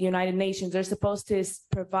UN, the United Nations. They're supposed to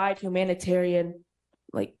provide humanitarian,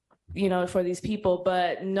 for these people,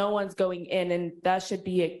 but no one's going in, and that should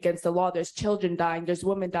be against the law. There's children dying, there's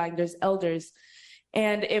women dying, there's elders.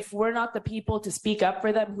 And if we're not the people to speak up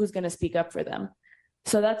for them, who's going to speak up for them?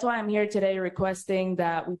 So that's why I'm here today requesting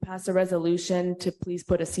that we pass a resolution to please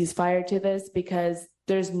put a ceasefire to this, because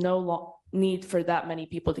there's no need for that many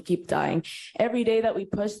people to keep dying. Every day that we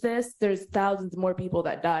push this, there's thousands more people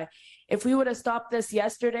that die. If we would have stopped this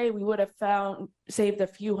yesterday, we would have saved a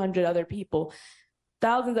few hundred other people.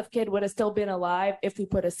 Thousands of kids would have still been alive if we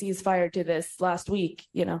put a ceasefire to this last week,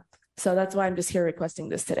 So that's why I'm just here requesting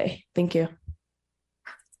this today. Thank you.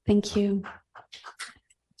 Thank you.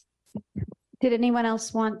 Did anyone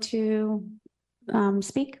else want to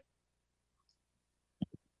speak?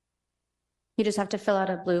 You just have to fill out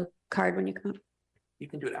a blue card when you come up. You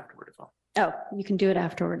can do it afterward as well. Oh, you can do it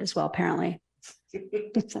afterward as well, apparently.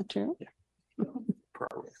 Is that true? Yeah.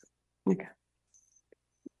 Probably. Okay.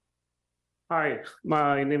 Hi,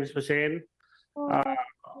 my name is Hussein.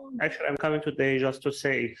 Actually, I'm coming today just to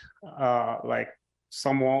say,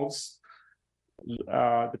 some words.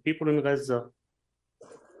 The people in Gaza,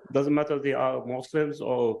 doesn't matter they are Muslims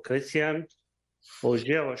or Christian or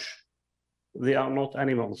Jewish, they are not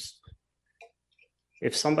animals.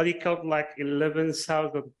 If somebody killed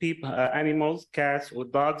 11,000 people, animals, cats or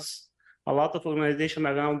dogs, a lot of organizations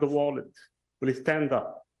around the world will stand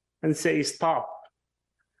up and say, stop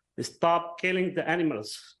killing the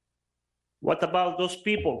animals. What about those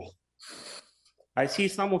people? I see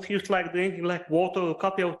some of you drinking water or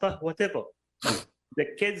coffee or whatever. The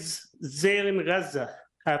kids there in Gaza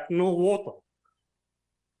have no water,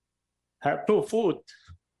 have no food.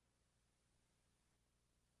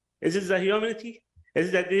 Is it the humanity?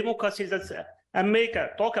 Is it the democracy that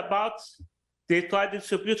America talk about? They try to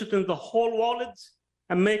distribute it in the whole world.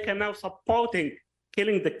 America now supporting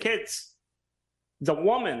killing the kids, the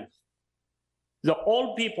women, the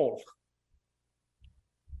old people.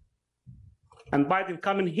 And Biden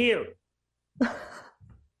coming here.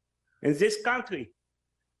 In this country,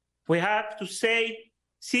 we have to say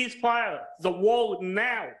ceasefire, the war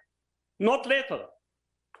now, not later.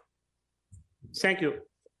 Thank you.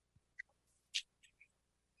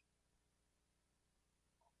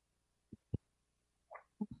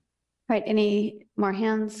 Right, any more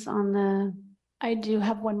hands on the? I do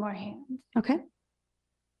have one more hand. Okay.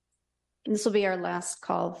 And this will be our last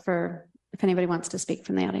call for if anybody wants to speak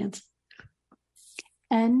from the audience.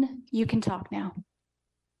 And you can talk now.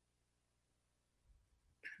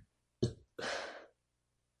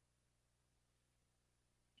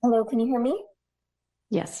 Hello, can you hear me?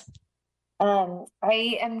 Yes.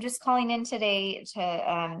 I am just calling in today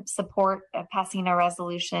to support passing a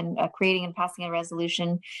resolution, creating and passing a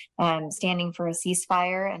resolution standing for a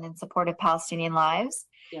ceasefire and in support of Palestinian lives.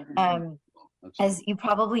 As you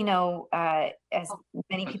probably know, as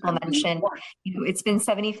many people mentioned, it's been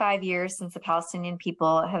 75 years since the Palestinian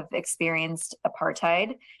people have experienced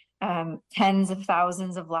apartheid. Tens of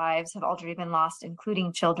thousands of lives have already been lost,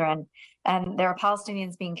 including children. And there are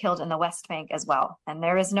Palestinians being killed in the West Bank as well. And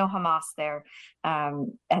there is no Hamas there.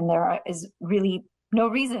 And there is really no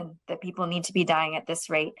reason that people need to be dying at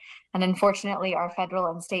this rate. And unfortunately, our federal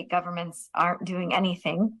and state governments aren't doing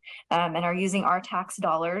anything and are using our tax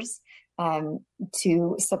dollars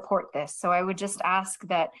to support this. So I would just ask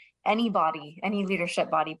that anybody, any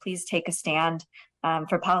leadership body, please take a stand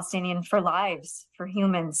for Palestinian, for lives, for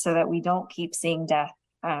humans, so that we don't keep seeing death.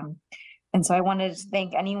 And so I wanted to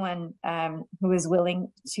thank anyone who is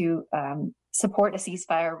willing to support a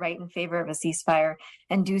ceasefire, write in favor of a ceasefire,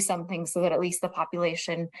 and do something so that at least the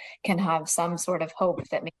population can have some sort of hope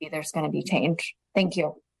that maybe there's going to be change. Thank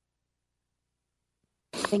you.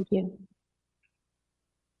 Thank you.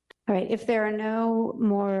 All right, if there are no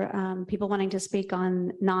more people wanting to speak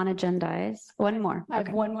on non-agendized, one more. I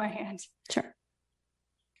have one more hand. Sure.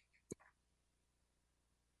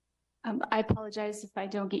 I apologize if I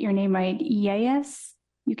don't get your name right. Yes,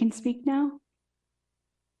 you can speak now.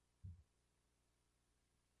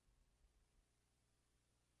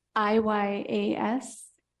 IYAS.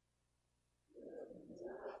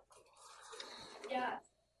 Yeah.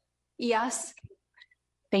 Yes.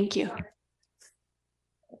 Thank you.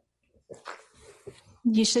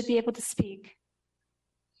 You should be able to speak.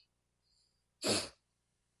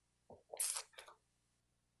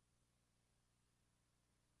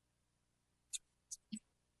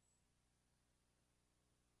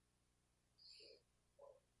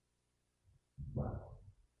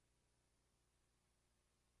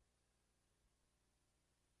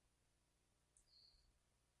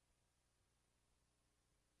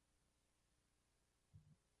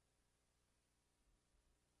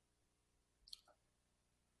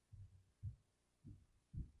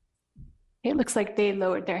 It looks like they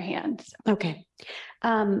lowered their hand. Okay.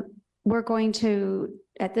 We're going to,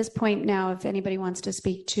 at this point now, if anybody wants to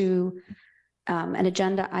speak to an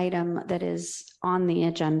agenda item that is on the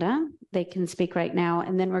agenda, they can speak right now.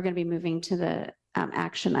 And then we're going to be moving to the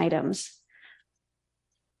action items.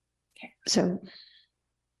 Okay. So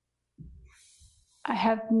I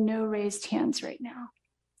have no raised hands right now.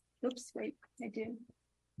 Oops, wait, I do.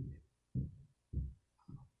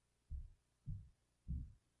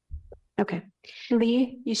 Okay.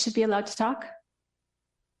 Lee, you should be allowed to talk.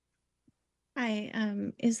 Hi,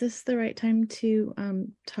 is this the right time to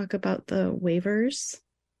talk about the waivers?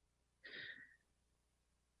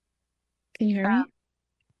 Can you hear me?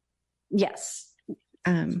 Yes.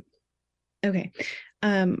 Okay.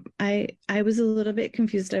 I was a little bit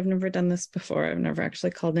confused. I've never done this before. I've never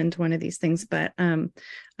actually called into one of these things, but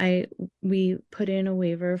we put in a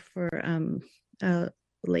waiver for a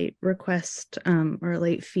late request or a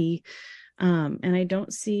late fee. And I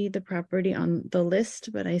don't see the property on the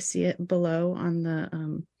list, but I see it below on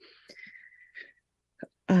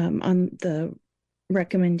the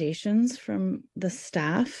recommendations from the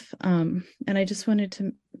staff. And I just wanted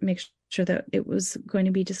to make sure that it was going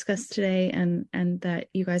to be discussed today and that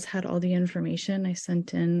you guys had all the information. I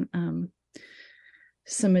sent in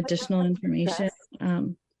some additional information.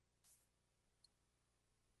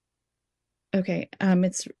 Okay,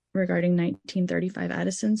 it's regarding 1935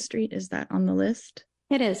 Addison Street. Is that on the list?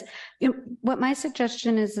 It is. What my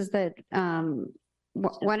suggestion is that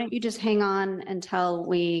why don't you just hang on until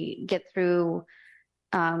we get through,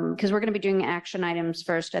 because we're going to be doing action items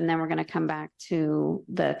first, and then we're going to come back to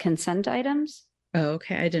the consent items. Oh,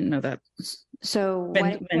 okay. I didn't know that. So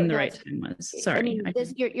when the right time was. Sorry. I mean,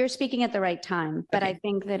 you're speaking at the right time, but Okay. I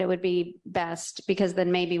think that it would be best because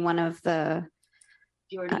then maybe one of the,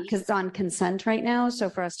 because it's on consent right now. So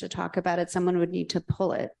for us to talk about it, someone would need to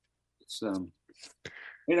pull it. It's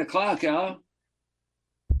 8 o'clock, Al.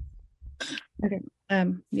 Okay.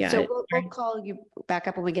 Yeah. So we'll call you back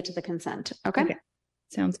up when we get to the consent. Okay.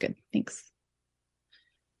 Sounds good. Thanks.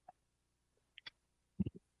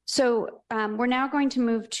 So we're now going to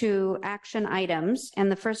move to action items.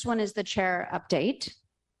 And the first one is the chair update.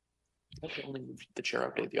 Okay, only move the chair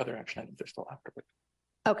update. The other action items are still afterward.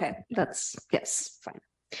 Okay, yes, fine.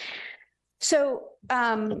 So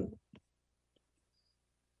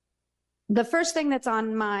the first thing that's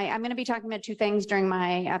on I'm going to be talking about two things during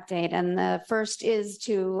my update. And the first is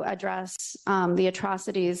to address the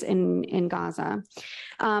atrocities in Gaza.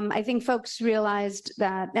 I think folks realized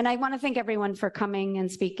that, and I want to thank everyone for coming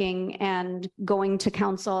and speaking and going to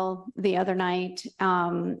council the other night.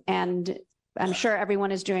 And I'm sure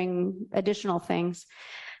everyone is doing additional things.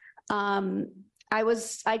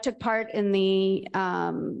 I took part in the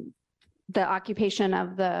occupation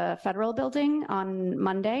of the federal building on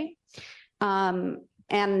Monday. And,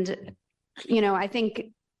 I think,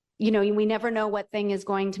 we never know what thing is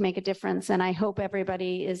going to make a difference. And I hope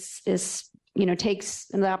everybody takes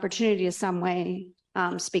the opportunity to some way,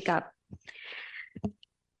 speak up.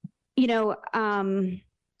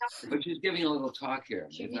 But she's giving a little talk here.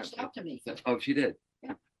 She reached out to me. Oh, she did?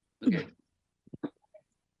 Yeah. Okay.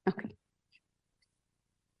 Okay.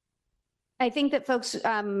 I think that folks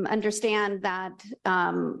understand that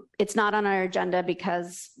it's not on our agenda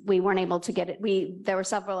because we weren't able to get it. There were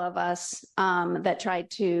several of us that tried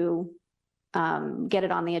to get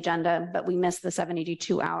it on the agenda, but we missed the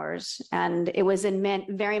 72 hours. And it was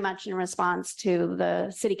very much in response to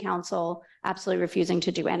the city council absolutely refusing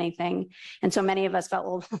to do anything. And so many of us felt,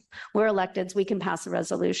 well, we're electeds, we can pass a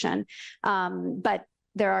resolution. But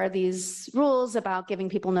there are these rules about giving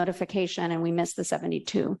people notification, and we missed the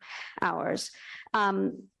 72 hours.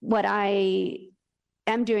 What I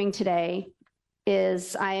am doing today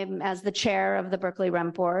is I'm, as the chair of the Berkeley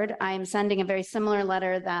Rent Board, I am sending a very similar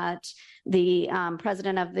letter that the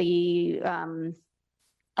president of the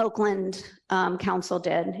Oakland Council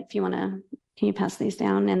did. If you want to, can you pass these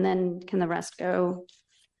down? And then can the rest go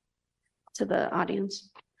to the audience?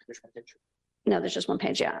 No, there's just one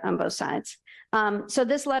page, yeah, on both sides. So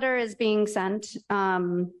this letter is being sent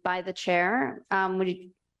by the chair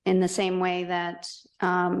in the same way that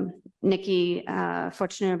Nikki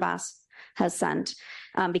Fortune-Abbas has sent,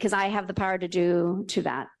 because I have the power to do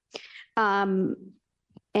that.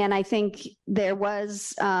 And I think there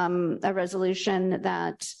was a resolution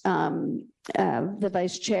that the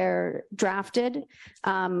vice chair drafted.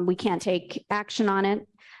 We can't take action on it.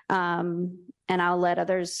 And I'll let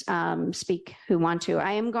others speak who want to.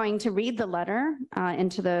 I am going to read the letter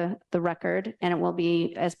into the record, and it will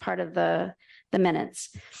be as part of the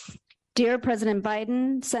minutes. Dear President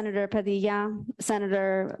Biden, Senator Padilla,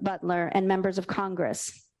 Senator Butler, and members of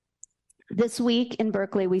Congress, this week in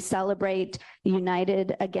Berkeley, we celebrate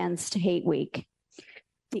United Against Hate Week.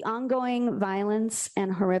 The ongoing violence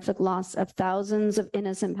and horrific loss of thousands of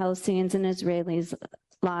innocent Palestinians and Israelis'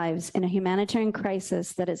 lives in a humanitarian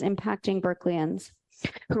crisis that is impacting Berkeleyans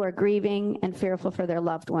who are grieving and fearful for their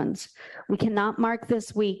loved ones. We cannot mark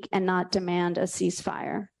this week and not demand a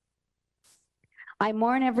ceasefire. I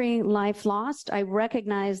mourn every life lost. I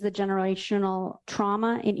recognize the generational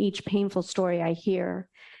trauma in each painful story I hear,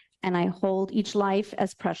 and I hold each life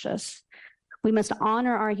as precious. We must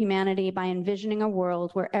honor our humanity by envisioning a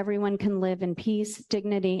world where everyone can live in peace,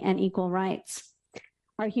 dignity, and equal rights.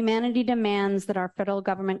 Our humanity demands that our federal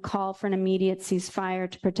government call for an immediate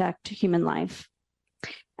ceasefire to protect human life.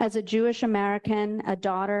 As a Jewish American, a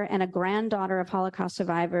daughter and a granddaughter of Holocaust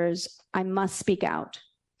survivors, I must speak out.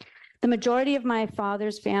 The majority of my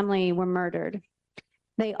father's family were murdered.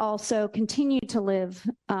 They also continued to live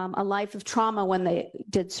a life of trauma when they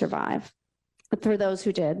did survive, but for those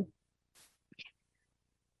who did.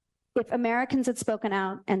 If Americans had spoken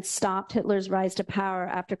out and stopped Hitler's rise to power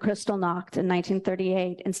after Kristallnacht in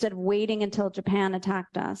 1938, instead of waiting until Japan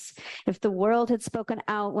attacked us, if the world had spoken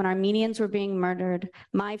out when Armenians were being murdered,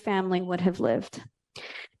 my family would have lived.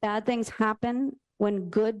 Bad things happen when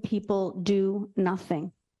good people do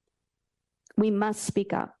nothing. We must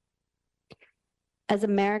speak up. As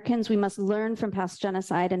Americans, we must learn from past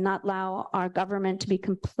genocide and not allow our government to be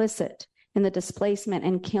complicit in the displacement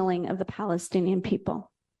and killing of the Palestinian people.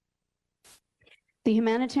 The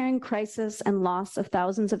humanitarian crisis and loss of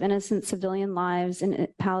thousands of innocent civilian lives in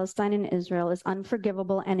Palestine and Israel is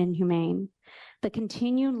unforgivable and inhumane. The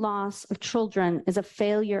continued loss of children is a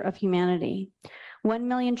failure of humanity. 1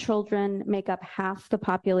 million children make up half the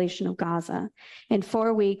population of Gaza. In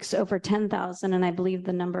 4 weeks, over 10,000, and I believe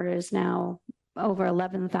the number is now over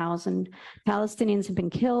 11,000 Palestinians have been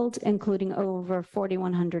killed, including over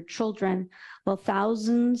 4,100 children, while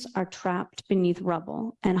thousands are trapped beneath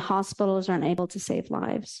rubble and hospitals are unable to save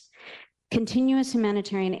lives. Continuous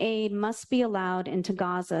humanitarian aid must be allowed into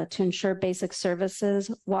Gaza to ensure basic services,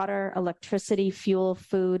 water, electricity, fuel,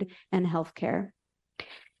 food, and healthcare.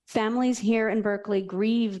 Families here in Berkeley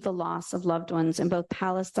grieve the loss of loved ones in both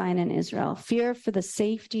Palestine and Israel, fear for the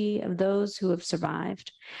safety of those who have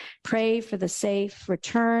survived, pray for the safe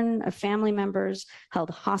return of family members held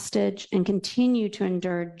hostage, and continue to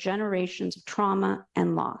endure generations of trauma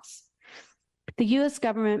and loss. The U.S.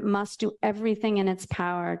 government must do everything in its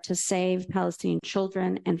power to save Palestinian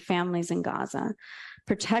children and families in Gaza,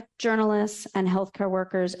 protect journalists and healthcare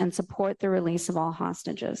workers, and support the release of all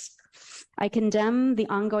hostages. I condemn the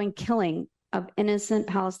ongoing killing of innocent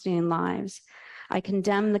Palestinian lives. I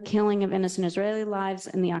condemn the killing of innocent Israeli lives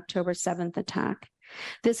in the October 7th attack.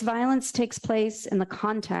 This violence takes place in the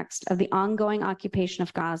context of the ongoing occupation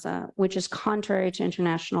of Gaza, which is contrary to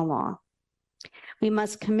international law. We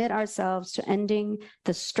must commit ourselves to ending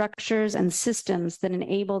the structures and systems that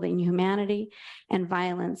enable the inhumanity and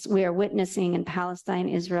violence we are witnessing in Palestine,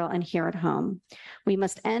 Israel, and here at home. We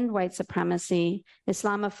must end white supremacy,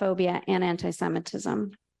 Islamophobia, and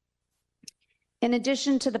anti-Semitism. In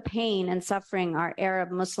addition to the pain and suffering our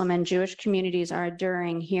Arab, Muslim, and Jewish communities are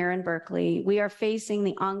enduring here in Berkeley, we are facing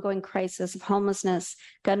the ongoing crisis of homelessness,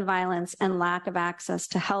 gun violence, and lack of access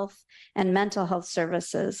to health and mental health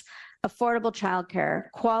services, affordable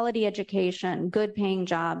childcare, quality education, good paying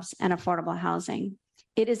jobs, and affordable housing.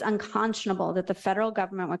 It is unconscionable that the federal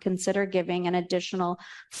government would consider giving an additional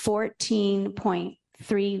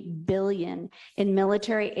 $14.3 billion in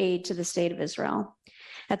military aid to the state of Israel.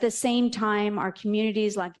 At the same time, our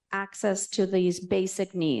communities lack access to these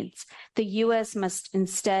basic needs. The U.S. must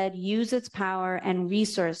instead use its power and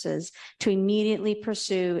resources to immediately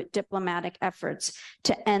pursue diplomatic efforts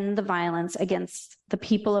to end the violence against the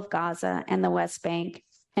people of Gaza and the West Bank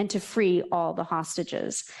and to free all the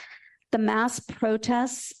hostages. The mass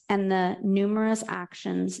protests and the numerous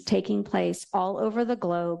actions taking place all over the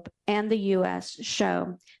globe and the U.S.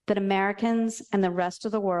 show that Americans and the rest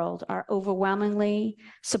of the world are overwhelmingly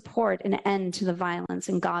support an end to the violence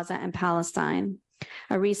in Gaza and Palestine.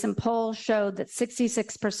 A recent poll showed that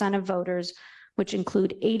 66% of voters, which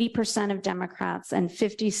include 80% of Democrats and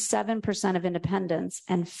 57% of independents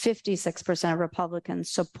and 56% of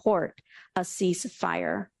Republicans, support a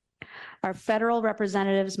ceasefire. Our federal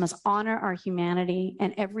representatives must honor our humanity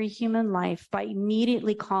and every human life by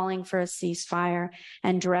immediately calling for a ceasefire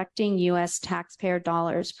and directing U.S. taxpayer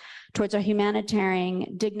dollars towards a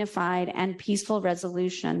humanitarian, dignified, and peaceful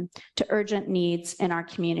resolution to urgent needs in our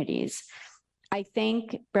communities. I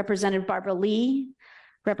thank Representative Barbara Lee,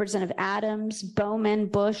 Representative Adams, Bowman,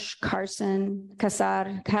 Bush, Carson,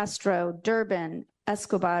 Casar, Castro, Durbin,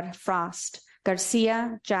 Escobar, Frost,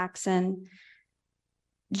 Garcia, Jackson,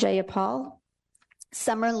 Jayapal,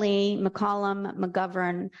 Summerlee, McCollum,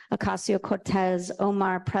 McGovern, Ocasio-Cortez,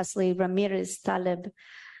 Omar, Presley, Ramirez, Talib,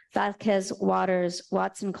 Vasquez, Waters,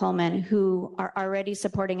 Watson, Coleman, who are already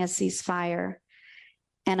supporting a ceasefire.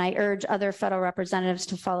 And I urge other federal representatives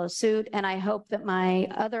to follow suit. And I hope that my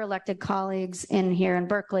other elected colleagues here in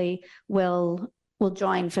Berkeley will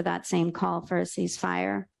join for that same call for a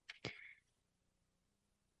ceasefire.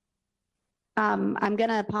 I'm going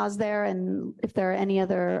to pause there, and if there are any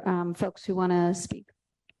other folks who want to speak.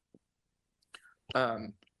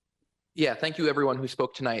 Yeah, thank you everyone who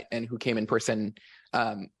spoke tonight and who came in person.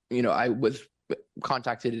 I was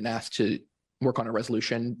contacted and asked to work on a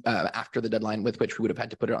resolution after the deadline with which we would have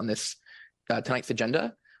had to put it on this tonight's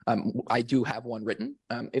agenda. I do have one written.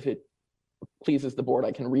 If it pleases the board,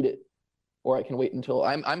 I can read it, or I can wait until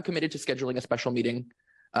I'm committed to scheduling a special meeting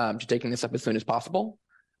to taking this up as soon as possible.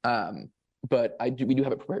 But we do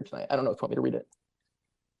have it prepared tonight. I don't know if you want me to read it.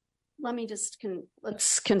 Let me just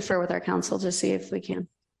let's confer with our council to see if we can.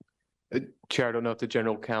 Chair, I don't know if the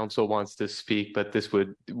general counsel wants to speak, but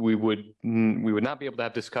we would not be able to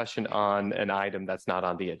have discussion on an item that's not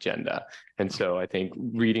on the agenda. And so I think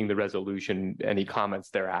reading the resolution, any comments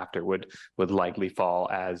thereafter would likely fall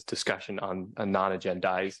as discussion on a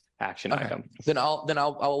non-agendized action item. Then I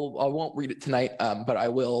won't read it tonight, but I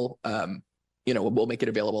will. We'll make it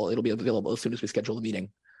available. It'll be available as soon as we schedule the meeting.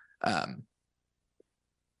 Yeah,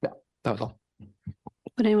 that was all.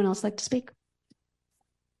 Would anyone else like to speak?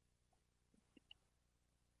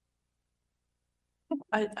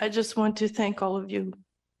 I just want to thank all of you.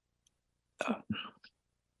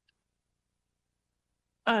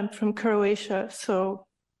 I'm from Croatia, so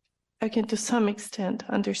I can to some extent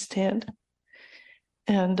understand.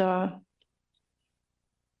 And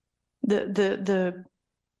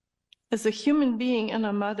as a human being and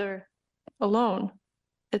a mother alone,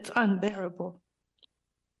 it's unbearable,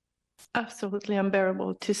 absolutely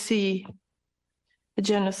unbearable to see a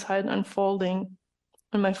genocide unfolding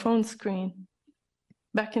on my phone screen.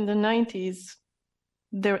 Back in the 90s,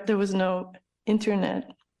 there was no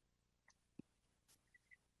internet.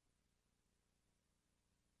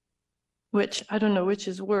 Which I don't know which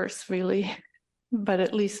is worse, really, but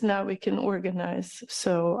at least now we can organize.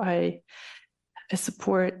 So I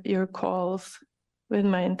support your calls with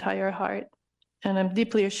my entire heart. And I'm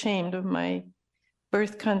deeply ashamed of my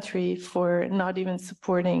birth country for not even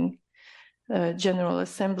supporting a General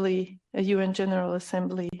Assembly, a UN General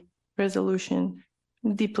Assembly resolution.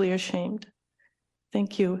 I'm deeply ashamed.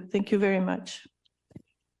 Thank you. Thank you very much.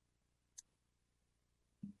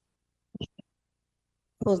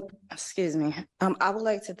 Well, excuse me. I would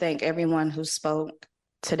like to thank everyone who spoke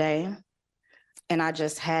today. And I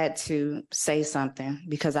just had to say something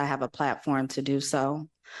because I have a platform to do so.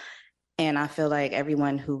 And I feel like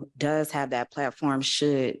everyone who does have that platform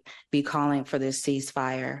should be calling for this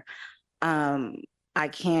ceasefire. I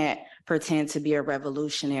can't pretend to be a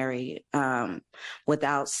revolutionary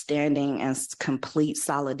without standing in complete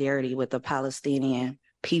solidarity with the Palestinian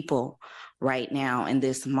people right now in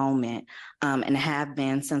this moment, and have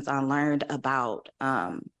been since I learned about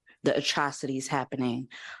the atrocities happening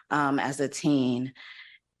as a teen.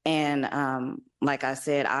 And like I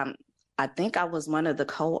said, I think I was one of the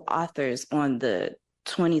co-authors on the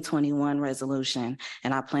 2021 resolution,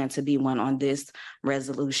 and I plan to be one on this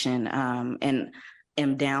resolution, and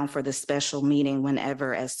am down for the special meeting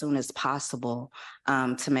whenever, as soon as possible,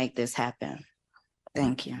 to make this happen.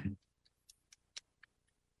 Thank you.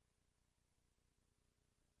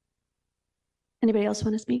 Anybody else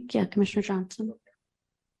want to speak? Yeah, Commissioner Johnson.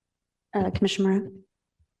 Commissioner Moran.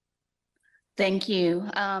 Thank you.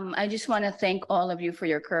 I just want to thank all of you for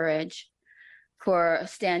your courage, for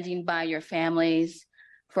standing by your families,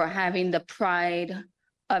 for having the pride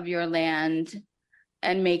of your land,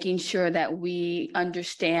 and making sure that we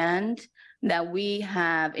understand that we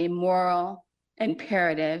have a moral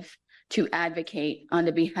imperative to advocate on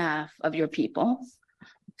the behalf of your people.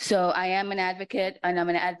 So I am an advocate, and I'm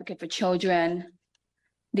an advocate for children.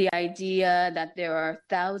 The idea that there are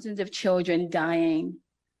thousands of children dying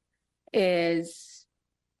is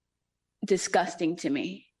disgusting to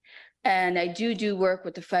me. And I do work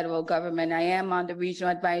with the federal government. I am on the Regional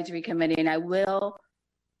Advisory Committee, and I will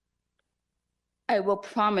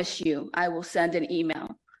promise you, I will send an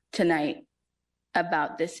email tonight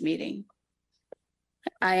about this meeting.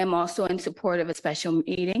 I am also in support of a special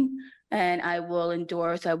meeting, and I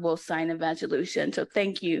will sign a resolution. So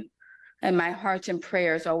thank you. And my hearts and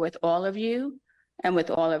prayers are with all of you and with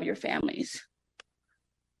all of your families.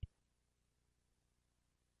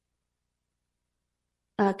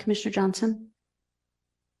 Commissioner Johnson.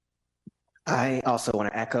 I also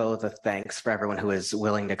want to echo the thanks for everyone who is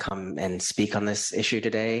willing to come and speak on this issue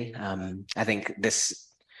today. I think this,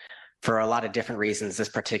 for a lot of different reasons, this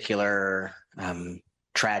particular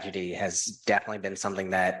tragedy has definitely been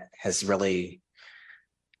something that has really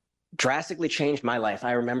drastically changed my life.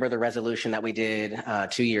 I remember the resolution that we did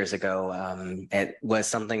 2 years ago. It was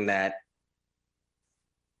something that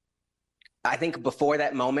I think before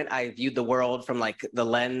that moment, I viewed the world from like the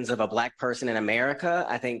lens of a Black person in America.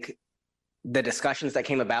 I think the discussions that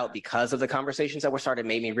came about because of the conversations that were started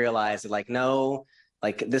made me realize that like, no,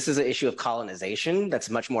 like this is an issue of colonization that's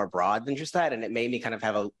much more broad than just that. And it made me kind of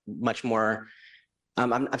have a much more,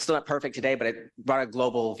 I'm still not perfect today, but it brought a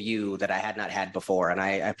global view that I had not had before. And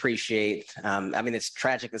I appreciate, I mean, it's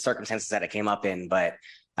tragic the circumstances that it came up in, but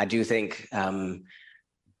I do think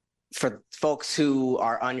for folks who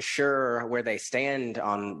are unsure where they stand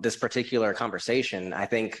on this particular conversation, I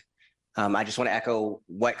think I just want to echo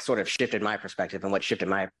what sort of shifted my perspective and what shifted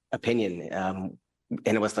my opinion. And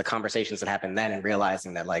it was the conversations that happened then and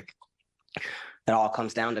realizing that like, it all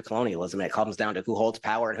comes down to colonialism. It comes down to who holds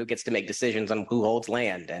power and who gets to make decisions on who holds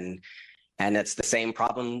land. And it's the same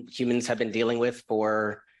problem humans have been dealing with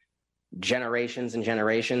for generations and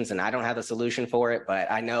generations. And I don't have the solution for it, but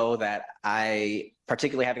I know that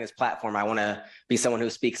particularly having this platform, I want to be someone who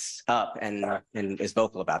speaks up and is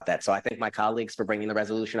vocal about that. So I thank my colleagues for bringing the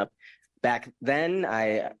resolution up back then.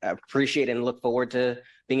 I appreciate and look forward to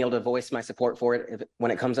being able to voice my support for it when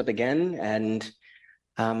it comes up again. And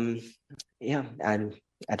yeah, I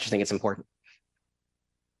just think it's important.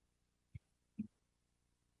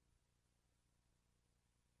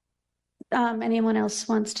 Anyone else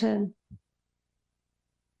wants to?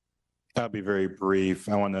 I'll be very brief.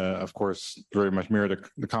 I want to, of course, very much mirror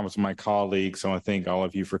the comments of my colleagues. I want to thank all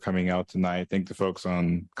of you for coming out tonight. Thank the folks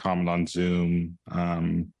on comment on Zoom.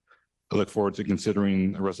 I look forward to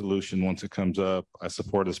considering a resolution once it comes up. I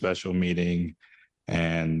support a special meeting.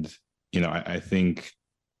 And, I think,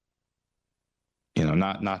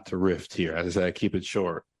 not to rift here, as I said, I keep it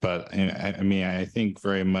short, but I mean, I think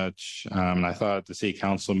very much, and I thought at the city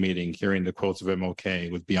council meeting, hearing the quotes of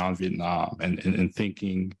MLK with Beyond Vietnam and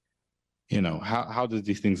thinking, how do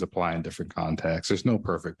these things apply in different contexts? There's no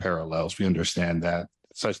perfect parallels. We understand that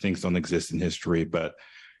such things don't exist in history, but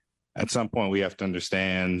at some point we have to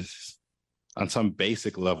understand on some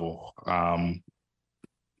basic level,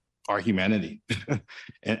 our humanity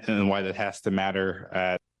and why that has to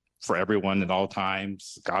matter for everyone at all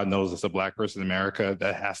times. God knows as a Black person in America,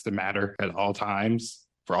 that has to matter at all times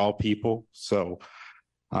for all people. So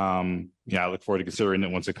I look forward to considering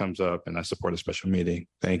it once it comes up, and I support a special meeting.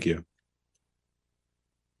 Thank you.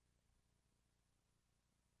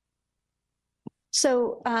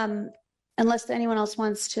 So unless anyone else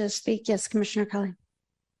wants to speak, yes, Commissioner Kelly.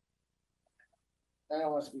 I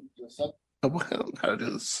don't want to speak to the how to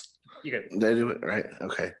do this. They do it right.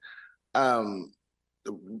 Okay.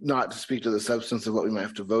 Not to speak to the substance of what we might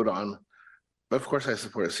have to vote on, but of course I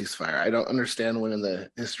support a ceasefire. I don't understand when in the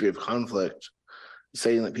history of conflict,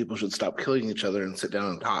 saying that people should stop killing each other and sit down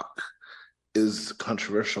and talk is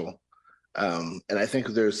controversial. And I think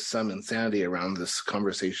there's some insanity around this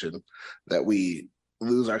conversation that we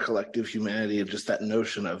lose our collective humanity and just that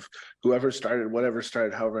notion of whoever started, whatever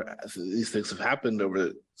started, however these things have happened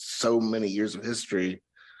over so many years of history,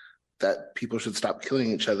 that people should stop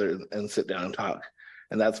killing each other and sit down and talk.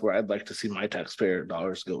 And that's where I'd like to see my taxpayer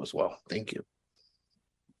dollars go as well. Thank you.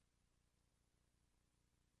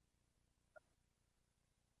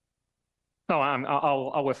 No,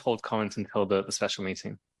 I'll withhold comments until the special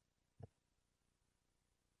meeting.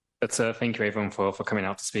 But thank you everyone for coming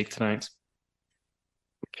out to speak tonight.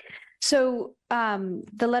 So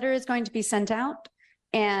the letter is going to be sent out,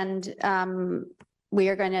 and we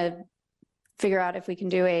are going to figure out if we can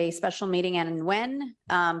do a special meeting and when.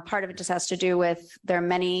 Part of it just has to do with there are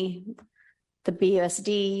many, the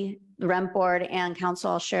BUSD, the rent board, and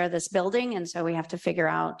council all share this building, and so we have to figure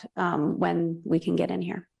out when we can get in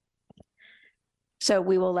here. So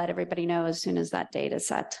we will let everybody know as soon as that date is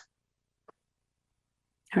set.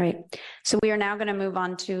 All right, so we are now going to move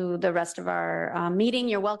on to the rest of our meeting.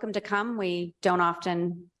 You're welcome to come. We don't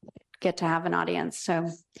often get to have an audience, so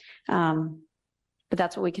but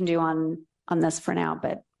that's what we can do on this for now,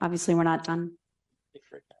 but obviously we're not done.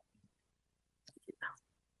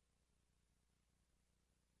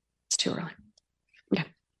 It's too early. Okay.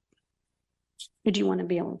 Did you want to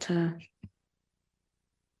be able to?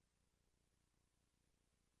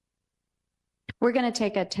 We're going to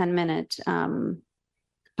take a 10-minute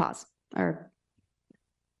pause, or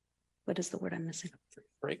what is the word I'm missing?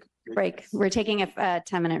 Break. Break. We're taking a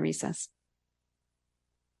 10-minute recess.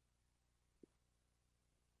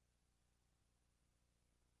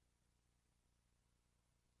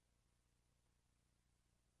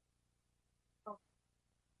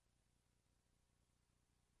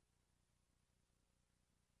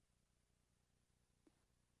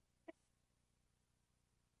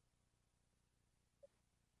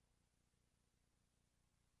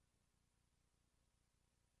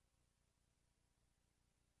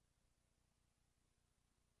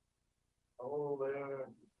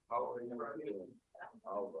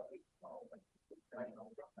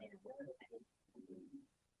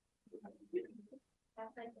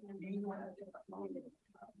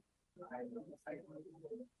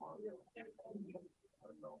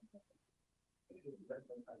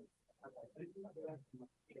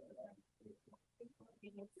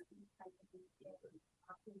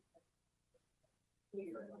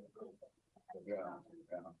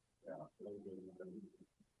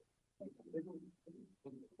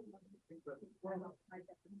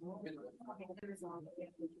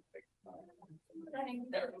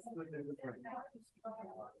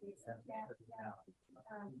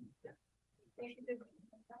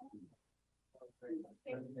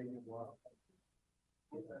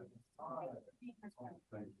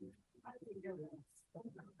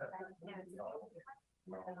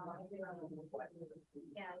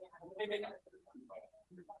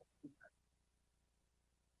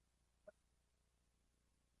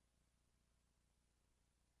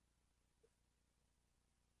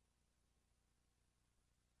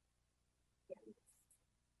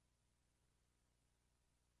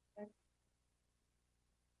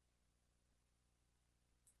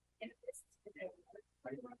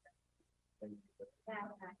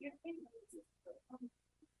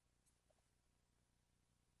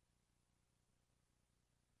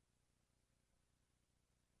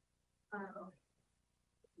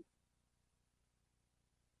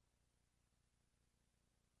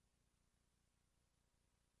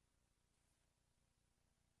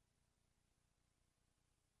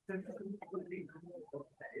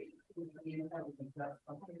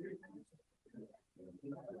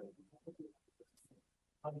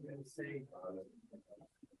 I'm going to say.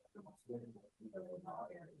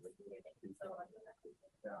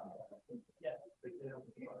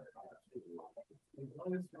 As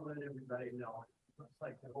long as you let everybody know, it looks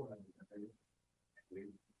like they're holding it.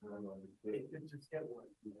 They could just get one.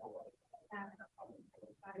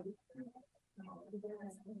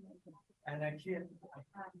 And I can't,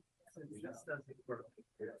 it just doesn't work.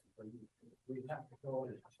 We have to go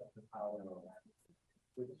and shut the power on.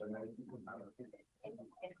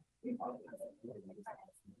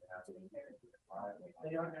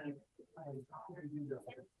 They are going to do that.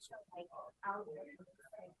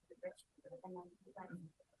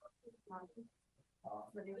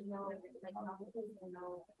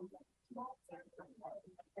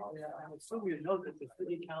 So we know that the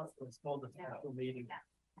city council has called a special meeting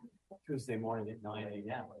Tuesday morning at 9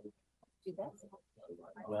 a.m.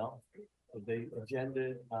 Well, the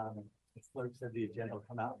agenda, the clerk said the agenda will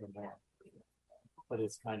come out in the morning, but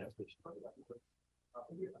it's kind of fishy.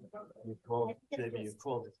 You called, maybe you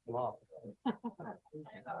called it bluff.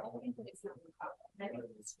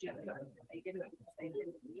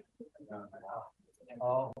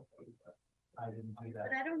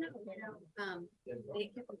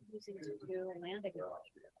 to land ago.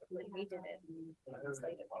 When we did it.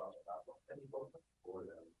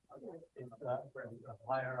 It's a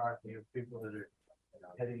hierarchy of people that are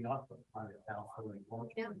heading up on the council.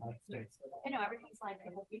 Yeah. I know, everything's like,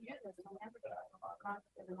 if you do this, don't ever get across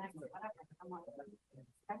to the next, whatever. I'm like,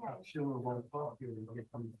 okay. I'm sure we'll want to talk to you when you get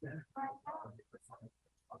from there.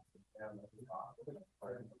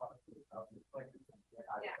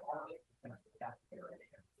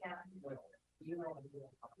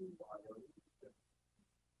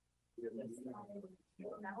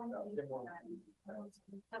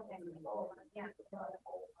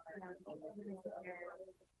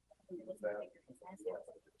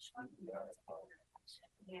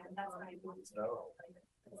 Yeah, that's what I want to know.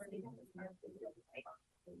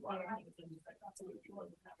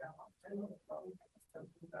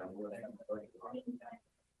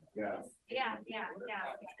 Yeah.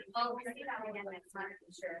 Oh, we're gonna do that again next month,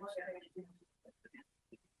 sure.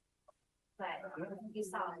 But you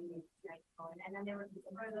saw, right, and then there were.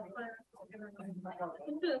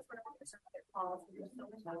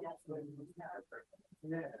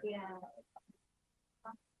 Yeah.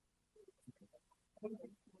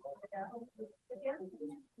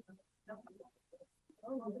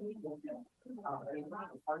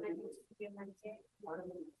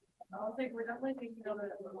 I don't think we're definitely thinking of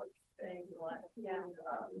it as a thing, yeah.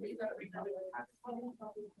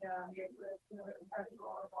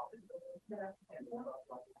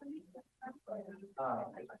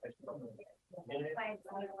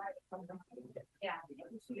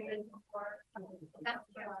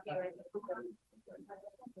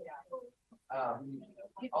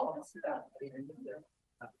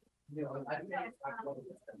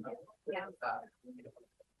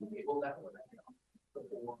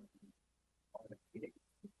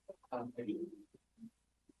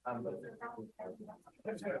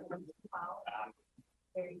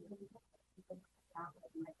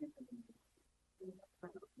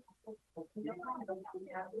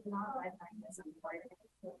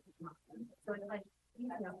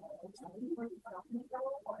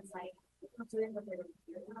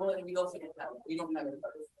 Well, and we also don't have, the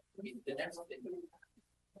next thing.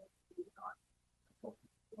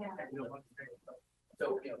 Yeah. So,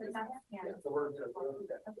 so we're,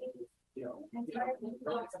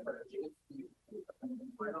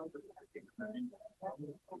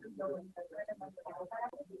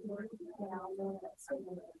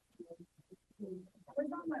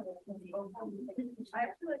 I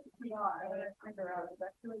actually like to see I figure out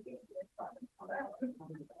actually we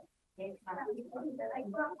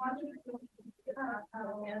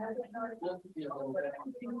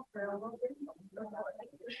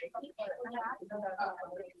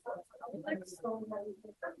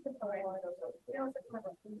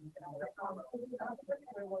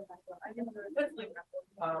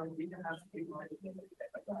can have people.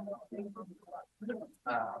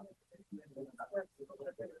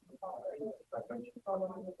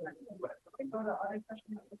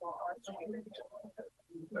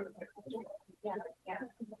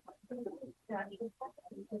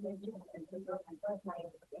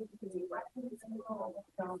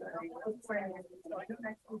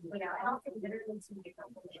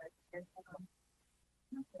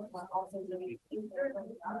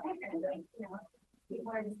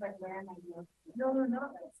 People are just like, where am I going? No.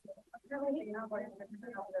 Really, you know, but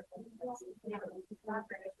yeah.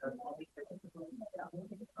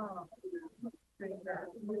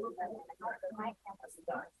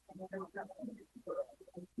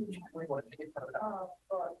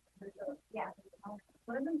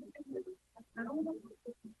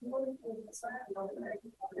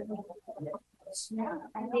 Yeah,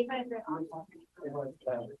 I think yeah. I just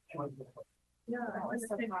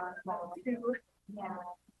yeah.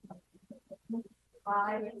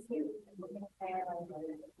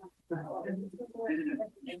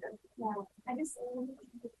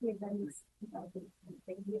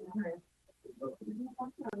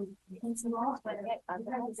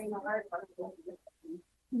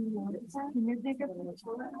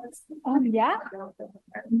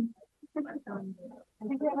 I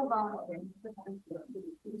think we have a long.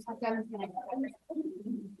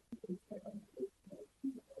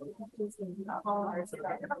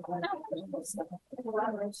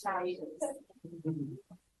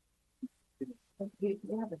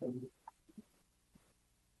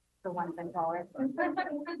 The one thing dollar.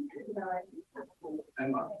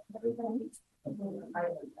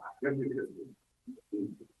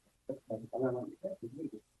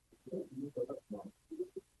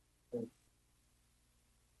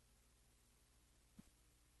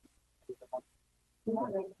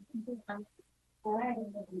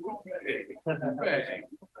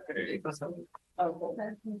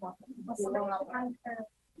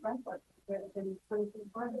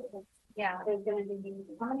 Yeah, there's gonna be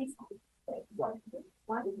how many? One.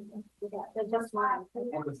 There's just one.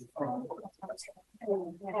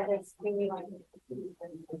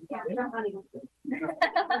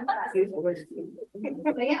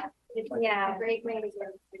 Yeah. Yeah, great way to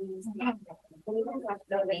get.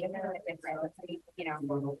 You know,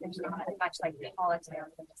 much like politics.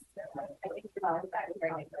 I think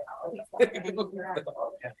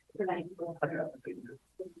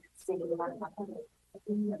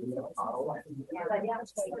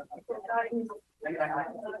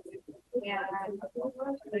yeah,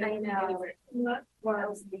 I know.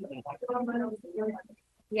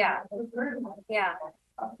 Yeah, yeah.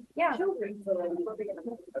 Yeah.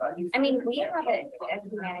 I mean, we have a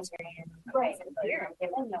humanitarian crisis here,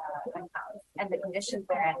 given the house and the conditions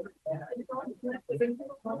they're in.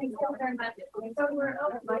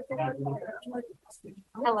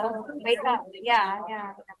 Hello, wake up. Yeah,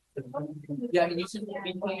 yeah. Yeah, I mean, you should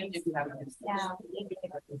be clean if you have.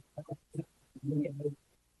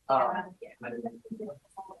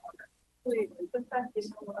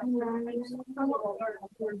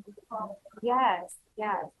 Yes,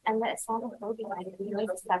 yes. And the Islamophobia, like, he was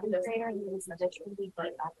a seventh grader and he was literally beat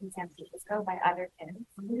up in San Francisco by other kids.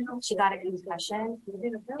 She got a concussion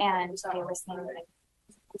and they were saying like,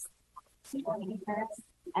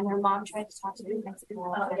 and her mom tried to talk to the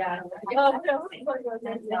principal.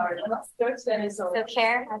 So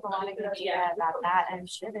CARE has a lot of good data about that, and I'm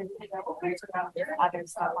sure there's other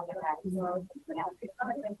stuff on the ground.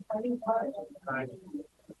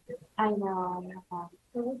 I know. Yeah.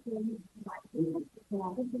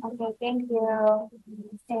 Okay, thank you.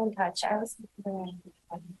 Stay in touch. I was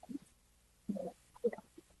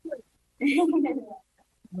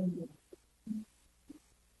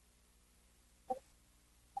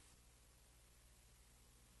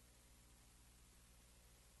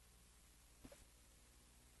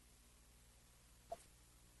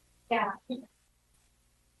yeah.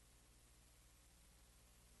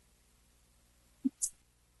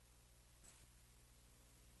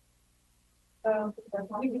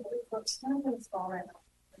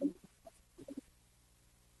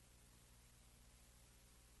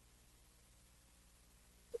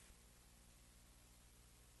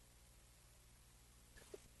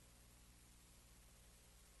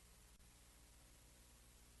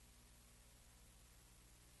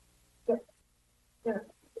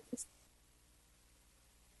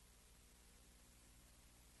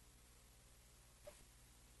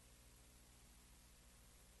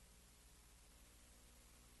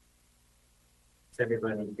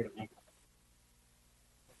 Everybody getting.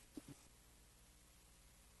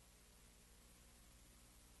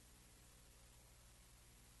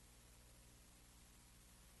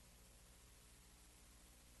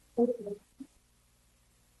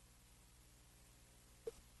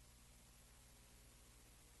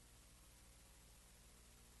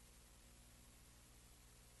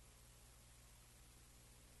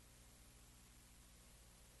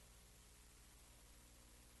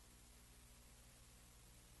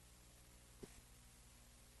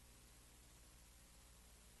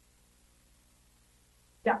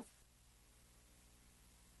 Yeah.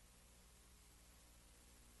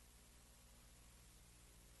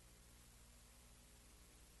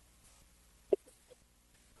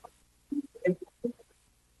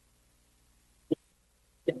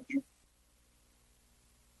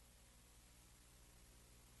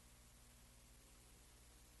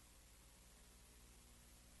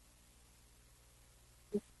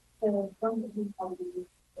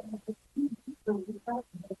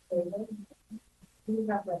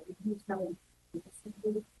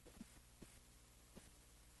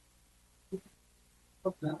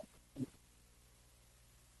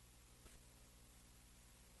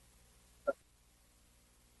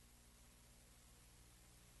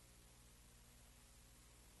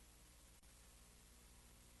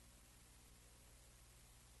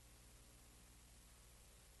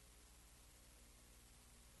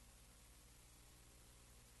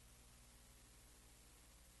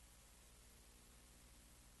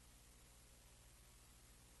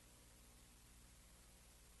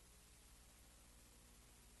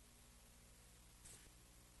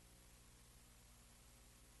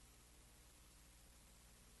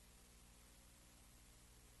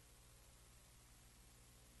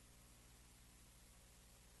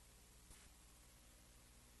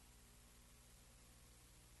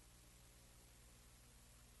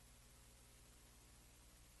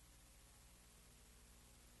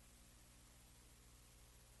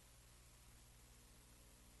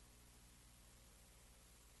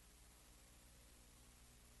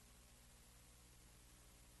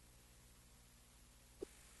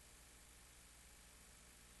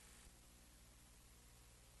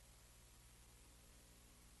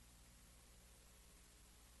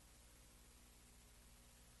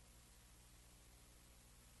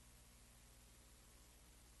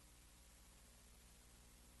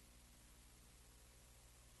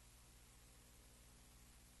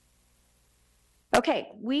 Okay,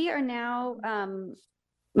 we are now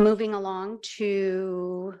moving along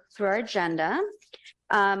through our agenda.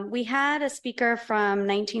 We had a speaker from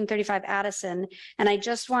 1935 Addison, and I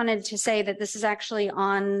just wanted to say that this is actually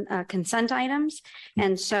on consent items.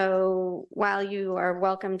 And so while you are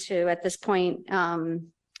welcome to, at this point,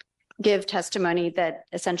 give testimony that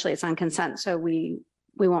essentially it's on consent, so we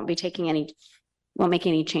won't be taking any, won't make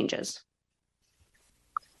any changes.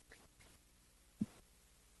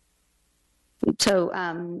 So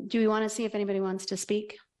do we want to see if anybody wants to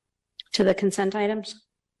speak to the consent items?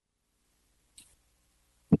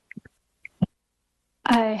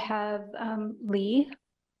 I have Lee.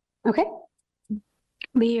 Okay.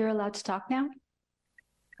 Lee, you're allowed to talk now.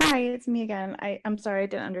 Hi, it's me again. I'm sorry, I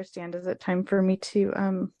didn't understand. Is it time for me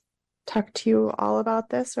to talk to you all about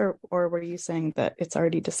this, or were you saying that it's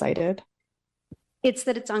already decided? It's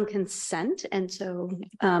that it's on consent, and so,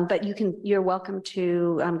 but you're welcome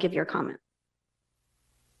to give your comment.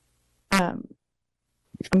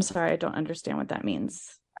 I'm sorry, I don't understand what that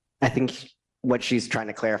means. I think what she's trying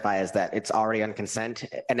to clarify is that it's already on consent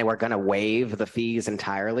and then we're going to waive the fees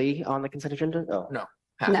entirely on the consent agenda? Oh, no.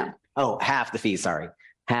 No. Oh, half the fees, sorry.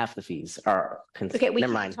 Half the fees are Okay, we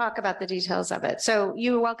never can mind. talk about the details of it. So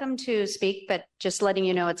you're welcome to speak, but just letting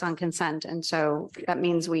you know it's on consent. And so that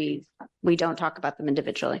means we don't talk about them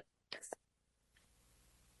individually.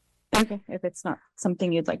 Okay, if it's not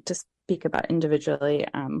something you'd like to speak about individually,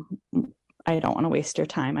 I don't want to waste your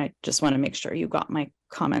time. I just want to make sure you got my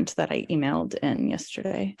comment that I emailed in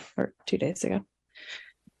yesterday or 2 days ago.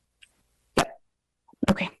 Yep.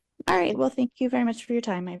 Okay. All right. Well, thank you very much for your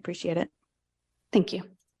time. I appreciate it. Thank you.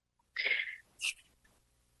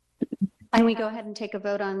 Can we go ahead and take a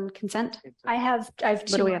vote on consent? I have What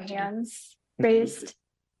do two we more have to do? hands raised.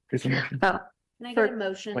 Oh, can I get a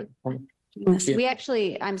motion? Yes, we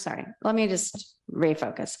actually, I'm sorry, let me just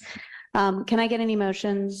refocus. Can I get any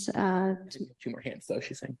motions? 2 more hands, though,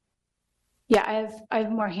 she's saying. Yeah, I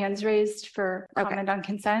have more hands raised for comment on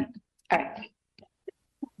consent. All right.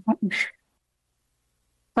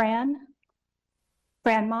 Fran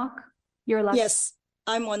Mock, you're allowed. Yes,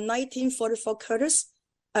 I'm on 1944 Curtis.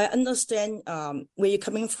 I understand where you're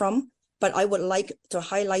coming from, but I would like to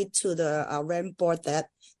highlight to the REM board that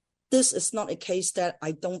this is not a case that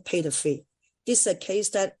I don't pay the fee. This is a case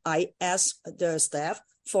that I ask the staff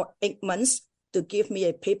for 8 months to give me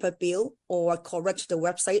a paper bill or correct the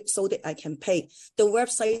website so that I can pay. The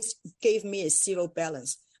website gave me a zero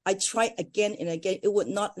balance. I tried again and again. It would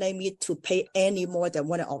not let me to pay any more than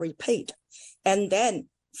what I already paid. And then,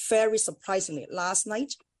 very surprisingly, last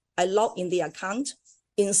night, I logged in the account.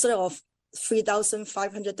 Instead of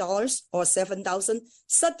 $3,500 or $7,000,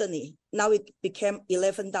 suddenly now it became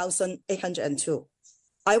 $11,802.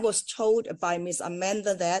 I was told by Ms.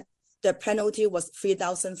 Amanda that the penalty was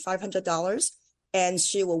 $3,500 and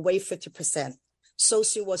she will waive 50%. So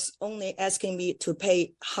she was only asking me to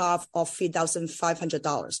pay half of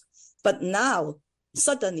 $3,500. But now,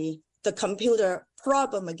 suddenly, the computer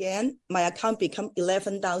problem again, my account become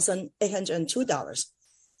 $11,802.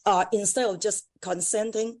 Instead of just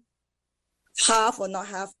consenting half or not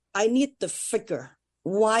half, I need the figure.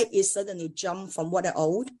 Why it suddenly jumped from what I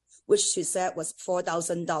owed, which she said was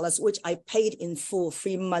 $4,000, which I paid in full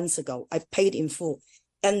 3 months ago. I paid in full.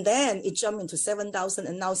 And then it jumped into $7,000,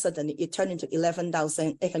 and now suddenly it turned into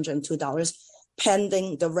 $11,802,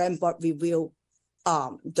 pending the REM board review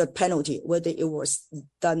the penalty, whether it was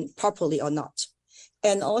done properly or not.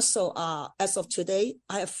 And also, as of today,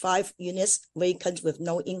 I have 5 units vacant with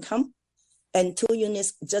no income, and 2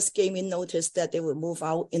 units just gave me notice that they will move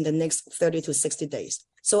out in the next 30 to 60 days.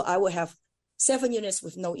 So I will have 7 units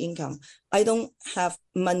with no income. I don't have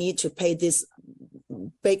money to pay this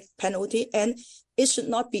big penalty, and it should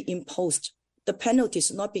not be imposed. The penalty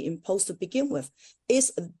should not be imposed to begin with.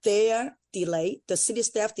 It's their delay, the city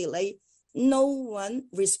staff delay. No one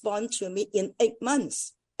respond to me in 8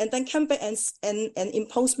 months. And then come back and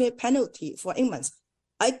impose me a penalty for 8 months.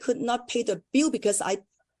 I could not pay the bill because I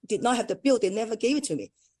did not have the bill. They never gave it to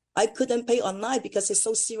me. I couldn't pay online because it's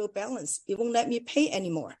so zero balance. It won't let me pay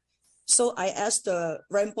anymore. So I asked the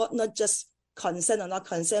REM board not just consent or not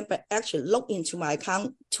consent, but actually look into my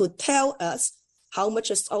account to tell us how much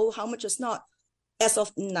is owed, how much is not. As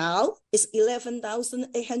of now, it's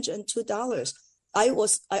 $11,802. I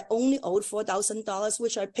only owed $4,000,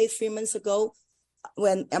 which I paid 3 months ago.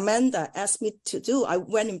 When Amanda asked me to do, I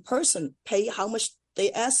went in person, pay how much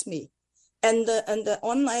they asked me. And the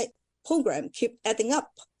online program keep adding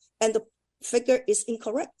up and the figure is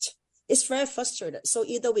incorrect. It's very frustrating. So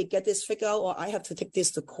either we get this figure out or I have to take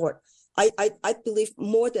this to court. I believe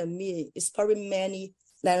more than me, it's probably many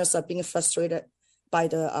landlords are being frustrated by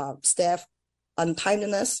the staff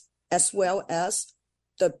untimeliness, as well as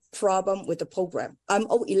the problem with the program. I'm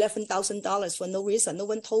owed $11,000 for no reason. No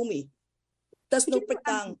one told me. There's no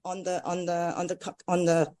breakdown on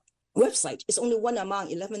the website. It's only one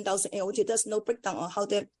amount, 11,000 AOT. There's no breakdown on how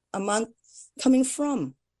the amount coming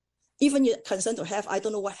from. Even your consent to have, I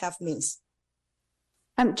don't know what have means.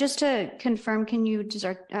 Just to confirm, can you just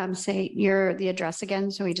say the address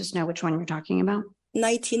again so we just know which one you're talking about?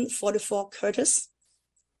 1944 Curtis.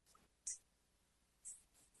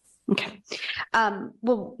 Okay.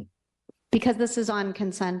 Well, because this is on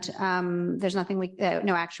consent, there's nothing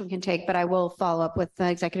no action we can take, but I will follow up with the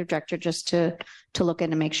executive director just to look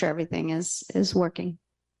in and make sure everything is working.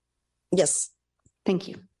 Yes. Thank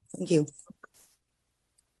you. Thank you.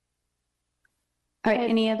 All right.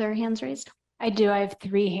 Any other hands raised? I do. I have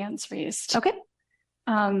 3 hands raised. Okay.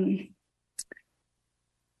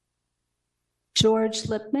 George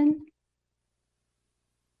Lipman.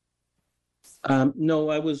 No,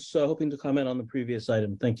 I was hoping to comment on the previous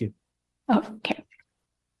item. Thank you. Oh, okay.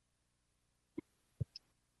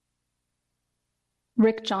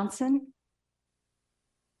 Rick Johnson.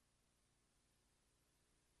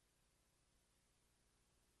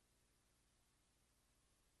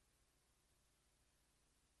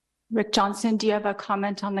 Rick Johnson, do you have a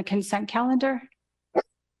comment on the consent calendar?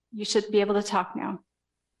 You should be able to talk now.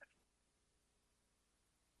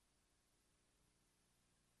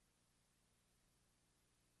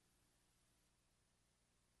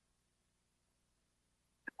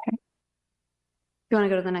 Okay. You want to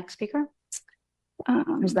go to the next speaker?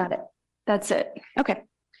 Or is that it? That's it. Okay.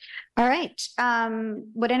 All right.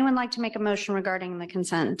 Would anyone like to make a motion regarding the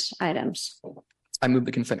consent items? I move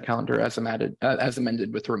the consent calendar as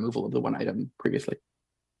amended with the removal of the one item previously.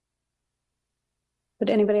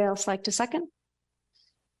 Would anybody else like to second?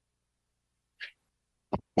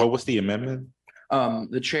 What was the amendment?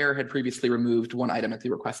 The chair had previously removed one item at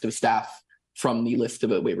the request of staff from the list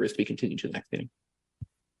of waivers to be continued to the next meeting.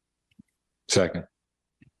 Second.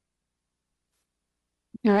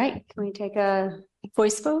 All right. Can we take a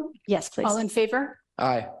voice vote? Yes, please. All in favor?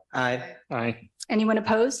 Aye. Aye. Aye. Anyone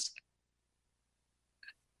opposed?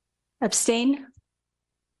 Abstain?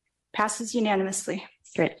 Passes unanimously.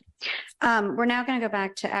 Great. We're now going to go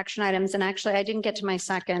back to action items. And actually, I didn't get to my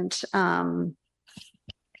second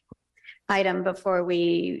item before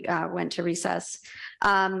we went to recess.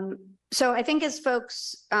 So I think as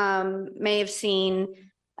folks may have seen,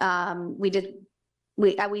 we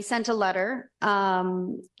sent a letter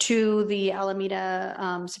to the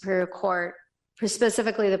Alameda Superior Court,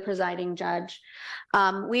 specifically the presiding judge.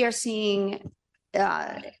 We are seeing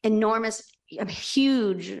enormous,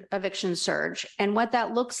 huge eviction surge. And what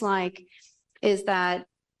that looks like is that,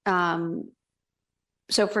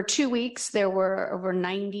 so for 2 weeks, there were over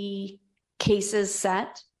 90 cases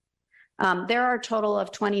set. There are a total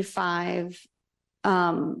of 25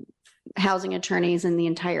 housing attorneys in the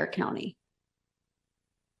entire county.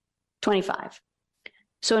 25.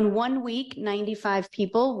 So in 1 week, 95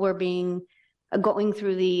 people were going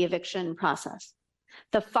through the eviction process.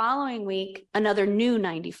 The following week, another new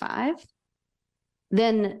 95.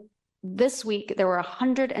 Then this week, there were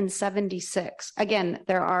 176. Again,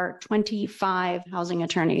 there are 25 housing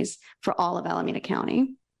attorneys for all of Alameda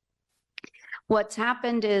County. What's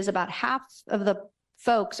happened is about half of the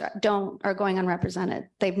folks are going unrepresented.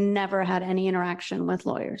 They've never had any interaction with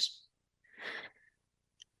lawyers.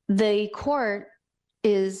 The court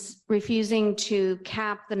is refusing to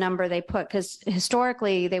cap the number they put because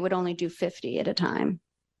historically they would only do 50 at a time.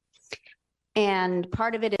 And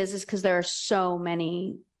part of it is because there are so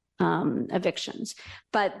many evictions,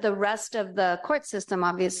 but the rest of the court system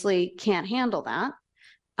obviously can't handle that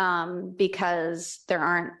because there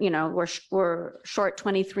aren't, we're short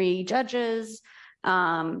 23 judges.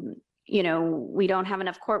 We don't have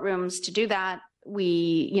enough courtrooms to do that.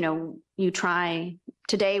 You try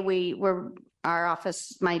today, our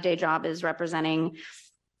office, my day job is representing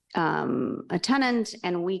a tenant,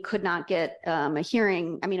 and we could not get a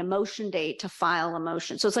motion date to file a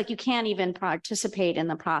motion. So it's like you can't even participate in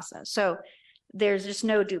the process. So there's just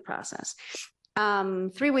no due process.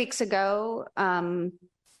 3 weeks ago,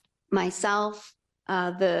 myself,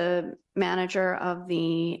 the manager of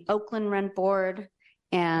the Oakland Rent Board,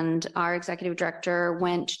 and our executive director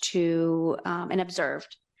went to and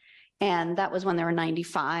observed. And that was when there were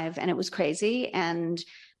 95, and it was crazy. And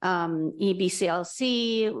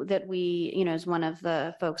EBCLC, that we, is one of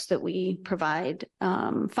the folks that we provide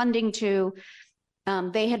funding to,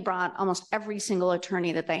 they had brought almost every single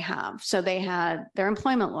attorney that they have. So they had their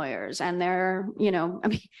employment lawyers and their,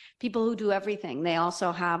 people who do everything. They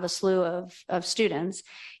also have a slew of students,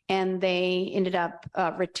 and they ended up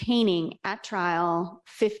retaining at trial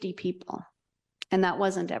 50 people. And that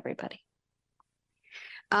wasn't everybody.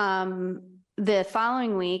 The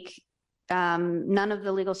following week, none of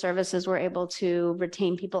the legal services were able to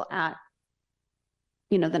retain people at,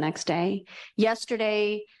 the next day.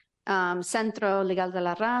 Yesterday, Centro Legal de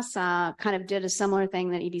la Raza kind of did a similar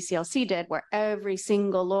thing that EBCLC did, where every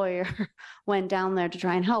single lawyer went down there to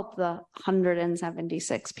try and help the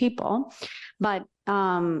 176 people, but,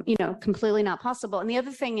 completely not possible. And the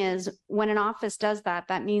other thing is, when an office does that,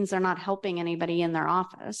 that means they're not helping anybody in their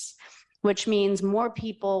office, which means more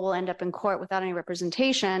people will end up in court without any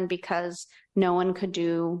representation because no one could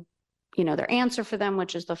do, their answer for them,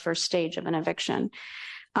 which is the first stage of an eviction.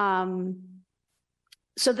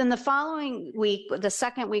 So then the following week, the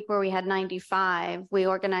second week where we had 95, we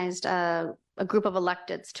organized a group of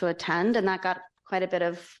electeds to attend, and that got quite a bit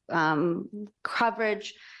of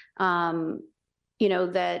coverage. That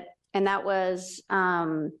was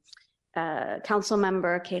Council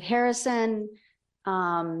Member Kate Harrison,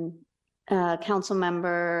 Council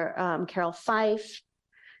Member Carol Fife,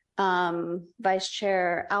 Vice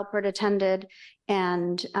Chair Alpert attended,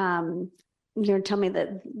 and you're going to tell me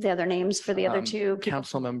the other names for the other two people.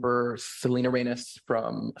 Councilmember Selena Reyes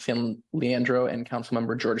from San Leandro and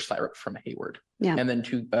Councilmember George Syrup from Hayward. Yeah. And then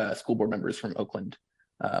two school board members from Oakland,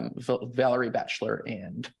 Valerie Batchelor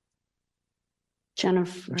and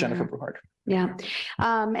Jennifer Bruhard. Yeah.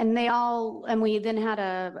 And we then had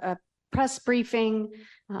a press briefing.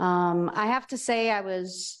 I have to say it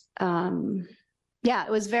was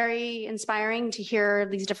very inspiring to hear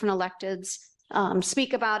these different electeds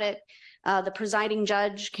speak about it. The presiding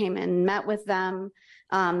judge came and met with them.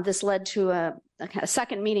 This led to a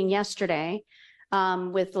second meeting yesterday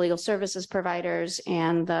with the legal services providers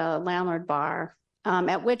and the landlord bar,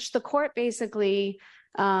 at which the court basically,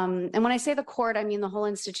 and when I say the court, I mean the whole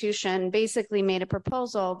institution, basically made a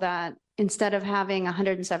proposal that instead of having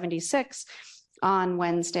 176 on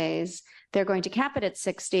Wednesdays, they're going to cap it at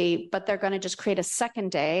 60, but they're going to just create a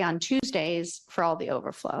second day on Tuesdays for all the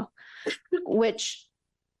overflow, which,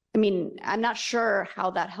 I'm not sure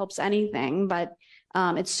how that helps anything, but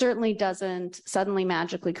it certainly doesn't suddenly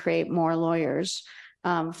magically create more lawyers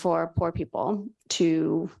for poor people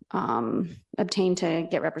to obtain to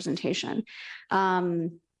get representation.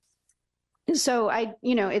 So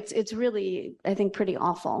it's really, I think, pretty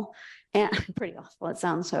awful. And pretty awful. It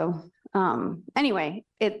sounds so. Anyway,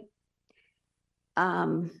 it's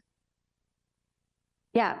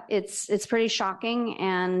pretty shocking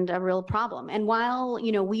and a real problem. And while,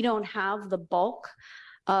 we don't have the bulk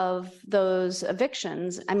of those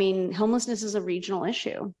evictions, homelessness is a regional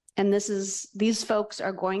issue. And these folks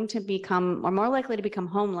are going to become, or more likely to become,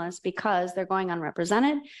 homeless because they're going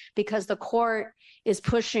unrepresented, because the court is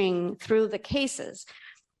pushing through the cases.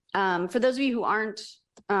 For those of you who aren't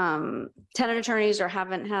tenant attorneys or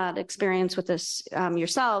haven't had experience with this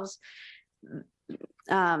yourselves,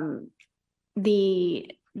 there's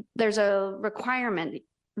a requirement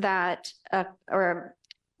that or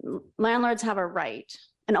landlords have a right,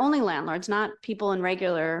 and only landlords, not people in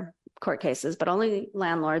regular court cases, but only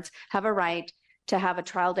landlords have a right to have a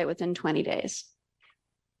trial date within 20 days.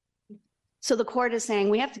 So the court is saying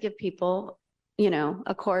we have to give people,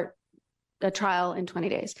 a trial in 20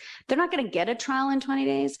 days. They're not going to get a trial in 20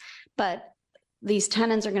 days, but these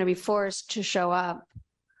tenants are going to be forced to show up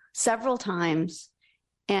several times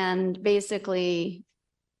and basically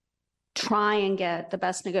try and get the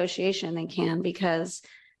best negotiation they can, because,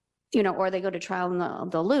 or they go to trial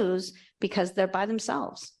and they'll lose because they're by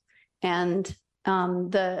themselves. And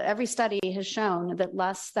every study has shown that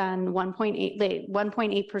less than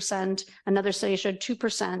 1.8%, another study showed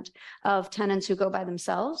 2% of tenants who go by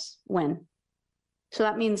themselves win. So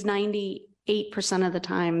that means 98% of the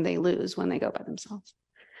time they lose when they go by themselves.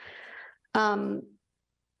 Our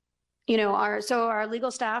legal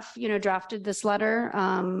staff, drafted this letter.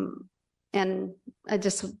 And I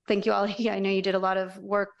just thank you all. I know you did a lot of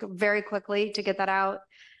work very quickly to get that out.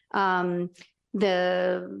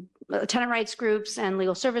 The tenant rights groups and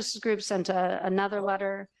legal services groups sent another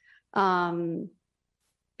letter. But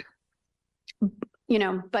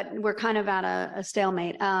we're kind of at a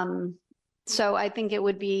stalemate. So I think it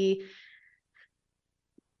would be,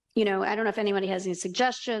 I don't know if anybody has any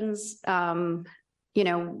suggestions.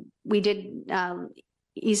 We did,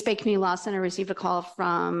 East Bay Community Law Center received a call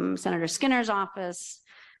from Senator Skinner's office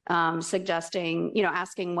suggesting,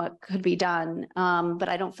 asking what could be done. But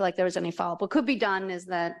I don't feel like there was any follow-up. What could be done is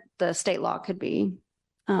that the state law could be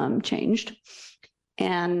changed.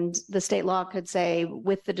 And the state law could say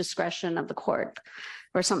with the discretion of the court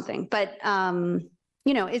or something. But,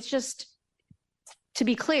 it's just, to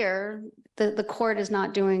be clear, the court is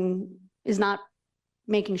not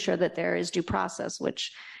making sure that there is due process,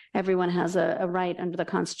 which everyone has a right under the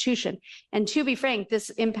Constitution. And to be frank, this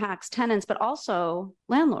impacts tenants, but also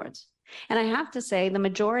landlords. And I have to say, the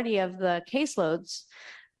majority of the caseloads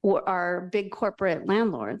are big corporate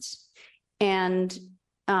landlords. And,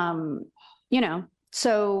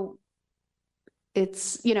 so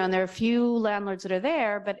it's, and there are a few landlords that are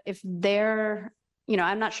there, but if they're,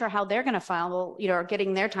 I'm not sure how they're going to file, or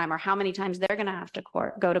getting their time, or how many times they're going to have to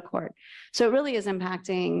go to court. So it really is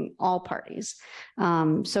impacting all parties.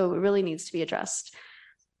 So it really needs to be addressed.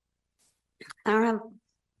 I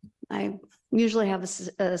usually have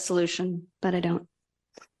a solution, but I don't.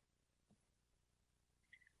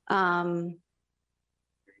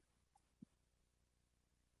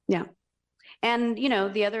 Yeah. And,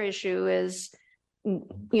 the other issue is,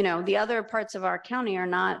 the other parts of our county are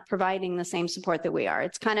not providing the same support that we are.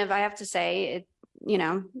 It's kind of, I have to say,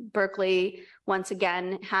 Berkeley, once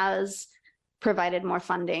again, has provided more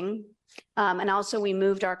funding. And also we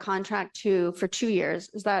moved our contract for 2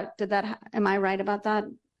 years. Am I right about that,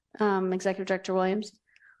 Executive Director Williams?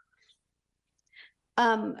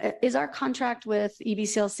 Is our contract with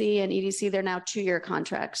EBCLC and EDC, they're now 2-year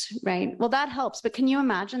contracts, right? Well, that helps, but can you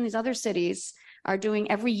imagine these other cities are doing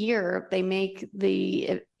every year, they make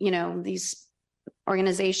these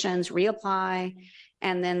organizations reapply,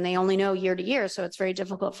 and then they only know year to year. So it's very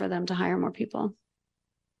difficult for them to hire more people.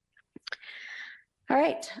 All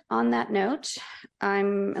right, on that note,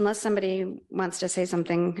 unless somebody wants to say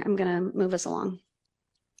something, I'm gonna move us along.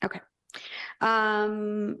 Okay.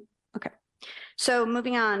 Okay. So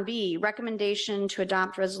moving on, B, recommendation to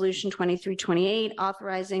adopt resolution 2328,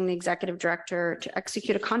 authorizing the executive director to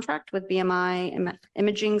execute a contract with BMI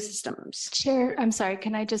Imaging Systems. Chair, I'm sorry,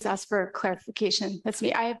 can I just ask for clarification? That's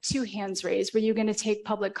me. I have 2 hands raised. Were you going to take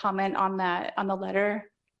public comment on the letter?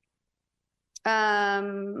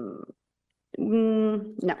 No.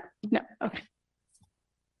 No, okay.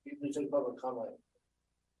 You take public comment.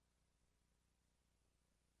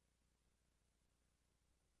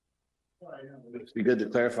 It'd be good to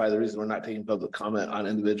clarify the reason we're not taking public comment on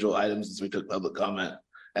individual items is we took public comment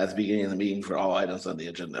at the beginning of the meeting for all items on the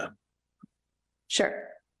agenda. Sure.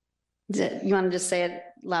 You want to just say it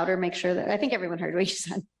louder, make sure that, I think everyone heard what you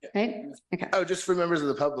said, right? Okay. Oh, just for members of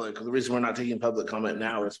the public, the reason we're not taking public comment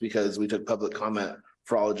now is because we took public comment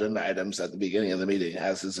for all agenda items at the beginning of the meeting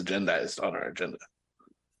as is agendized on our agenda.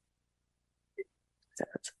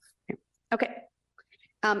 Okay.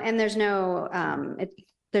 And there's no,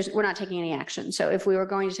 we're not taking any action. So if we were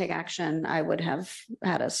going to take action, I would have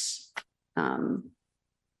had us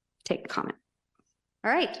take comment.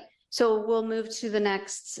 All right. So we'll move to the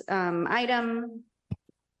next item.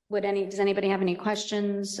 Does anybody have any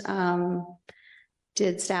questions?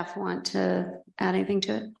 Did staff want to add anything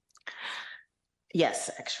to it? Yes,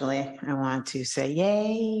 actually, I want to say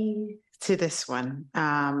yay to this one.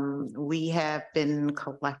 We have been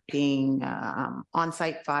collecting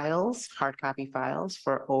on-site files, hard copy files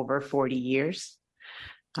for over 40 years.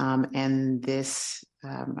 And this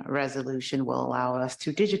resolution will allow us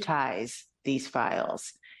to digitize these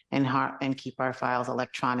files and keep our files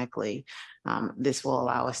electronically. This will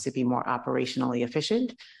allow us to be more operationally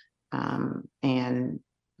efficient and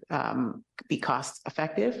be cost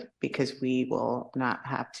effective because we will not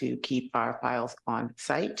have to keep our files on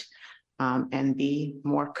site and be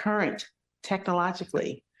more current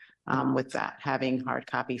technologically with that, having hard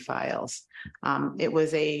copy files. It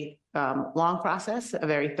was a long process, a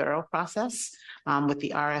very thorough process with the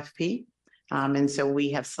RFP. And so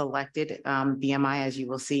we have selected BMI, as you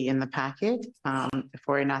will see in the packet,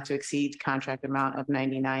 for a not to exceed contract amount of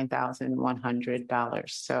 $99,100.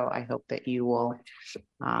 So I hope that you will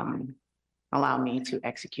allow me to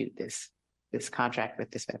execute this contract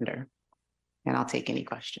with this vendor. And I'll take any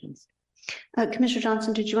questions. Commissioner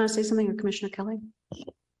Johnson, did you want to say something, or Commissioner Kelly?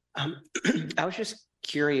 I was just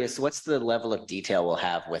curious, what's the level of detail we'll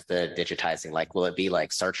have with the digitizing? Like, will it be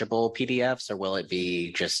like searchable PDFs, or will it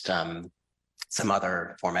be just some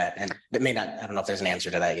other format? And it may not, I don't know if there's an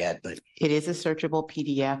answer to that yet, but it is a searchable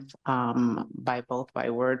PDF by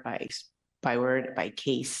word, by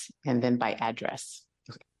case, and then by address.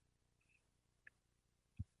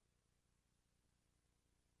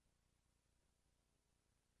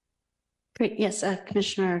 Great. Yes,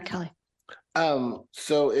 Commissioner Kelly. So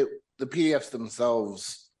the PDFs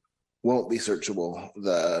themselves won't be searchable.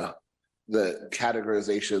 The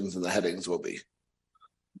categorizations and the headings will be.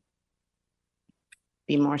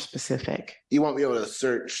 Be more specific. You won't be able to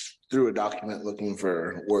search through a document looking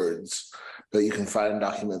for words, but you can find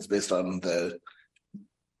documents based on the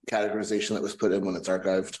categorization that was put in when it's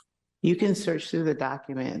archived. You can search through the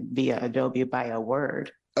document via Adobe by a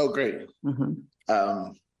word. Oh, great. Mhm.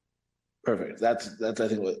 Perfect. That's I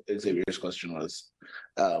think what Xavier's question was.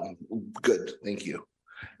 Good, thank you.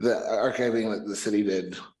 The archiving that the city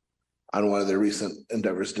did on one of their recent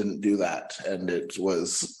endeavors didn't do that, and it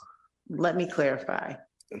was. Let me clarify.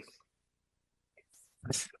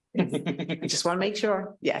 I just want to make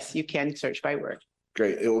sure. Yes, you can search by word.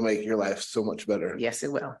 Great. It will make your life so much better. Yes,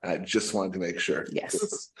 it will. I just wanted to make sure.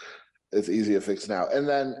 Yes. It's easy to fix now. And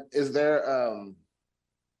then is there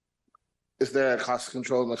a cost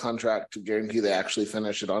control in the contract to guarantee they actually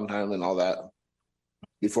finish it on time and all that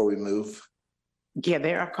before we move? Yeah,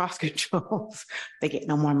 there are cost controls. They get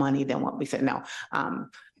no more money than what we said. No.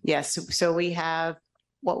 Yes. So we have,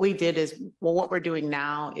 what we did is, well, what we're doing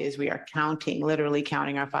now is we are literally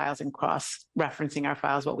counting our files and cross-referencing our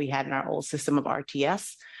files, what we had in our old system of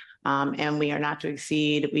RTS. And we are not to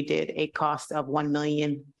exceed, we did a cost of 1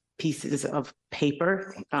 million pieces of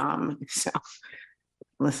paper. So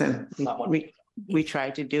listen, we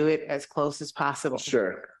tried to do it as close as possible.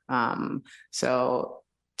 Sure. So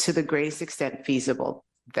to the greatest extent feasible,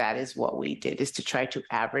 that is what we did, is to try to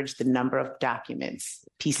average the number of documents,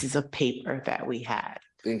 pieces of paper that we had.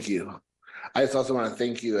 Thank you. I just also want to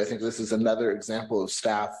thank you. I think this is another example of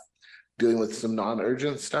staff dealing with some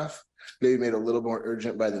non-urgent stuff, maybe made a little more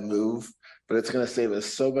urgent by the move, but it's going to save us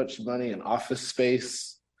so much money in office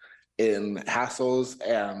space, in hassles,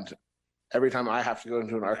 and every time I have to go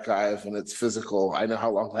into an archive and it's physical, I know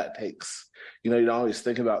how long that takes. You know, you don't always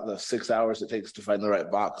think about the 6 hours it takes to find the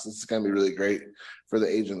right box. This is going to be really great for the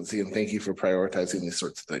agency, and thank you for prioritizing these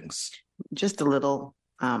sorts of things. Just a little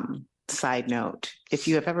side note, if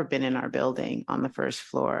you have ever been in our building on the first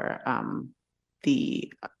floor,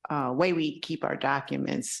 the way we keep our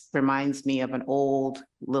documents reminds me of an old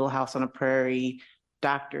Little House on the Prairie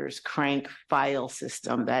doctor's crank file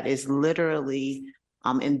system that is literally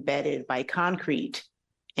embedded by concrete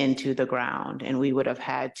into the ground. And we would have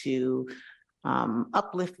had to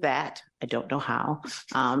uplift that, I don't know how,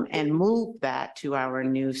 and move that to our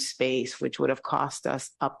new space, which would have cost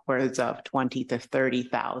us upwards of $20,000 to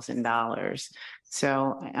 $30,000.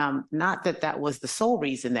 So not that that was the sole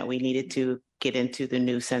reason that we needed to get into the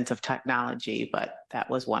new sense of technology, but that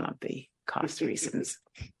was one of the cost reasons.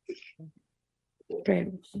 Great.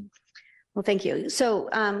 Well, thank you. So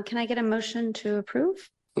can I get a motion to approve?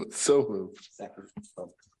 So moved.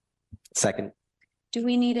 Second. Do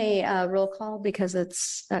we need a roll call because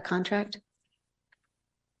it's a contract?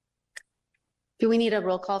 Do we need a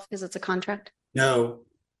roll call because it's a contract? No.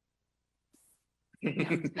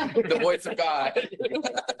 The voice of God.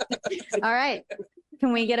 All right.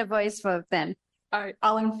 Can we get a voice vote then? All right,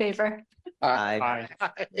 all in favor? Aye.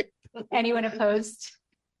 Anyone opposed?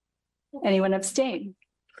 Anyone abstain?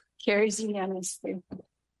 Carries unanimously.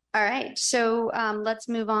 All right, so let's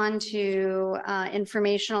move on to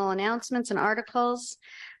informational announcements and articles.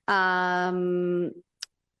 Do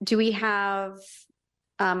we have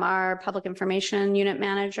our public information unit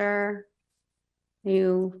manager?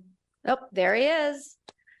 Oh, there he is.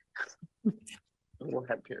 We'll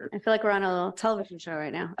have here. I feel like we're on a little television show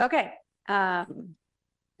right now. Okay,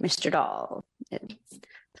 Mr. Dahl, the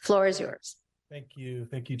floor is yours. Thank you,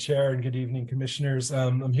 Chair, and good evening, Commissioners.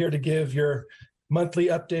 I'm here to give your monthly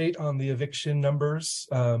update on the eviction numbers.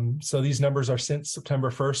 So these numbers are since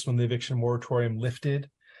September 1st when the eviction moratorium lifted.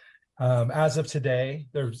 As of today,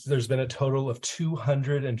 there's been a total of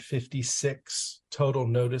 256 total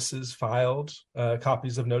notices filed,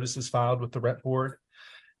 copies of notices filed with the Rent Board.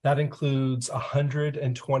 That includes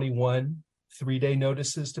 121 3-day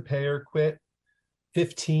notices to pay or quit,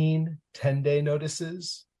 15 10-day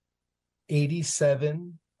notices,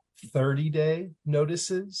 87 30-day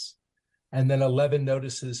notices, and then 11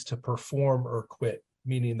 notices to perform or quit,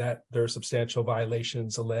 meaning that there are substantial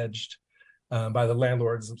violations alleged by the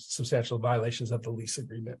landlords, substantial violations of the lease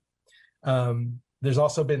agreement. There's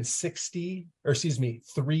also been 3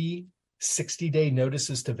 60-day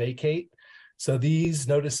notices to vacate. So these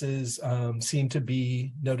notices seem to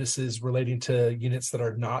be notices relating to units that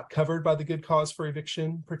are not covered by the good cause for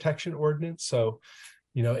eviction protection ordinance. So,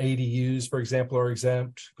 you know, ADUs, for example, are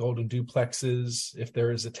exempt, golden duplexes, if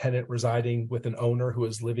there is a tenant residing with an owner who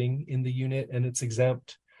is living in the unit and it's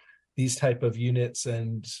exempt. These type of units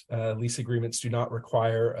and lease agreements do not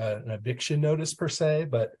require an eviction notice per se,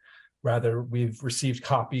 but Rather, we've received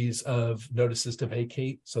copies of notices to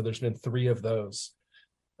vacate. So there's been 3 of those.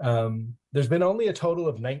 There's been only a total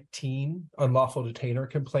of 19 unlawful detainer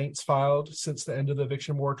complaints filed since the end of the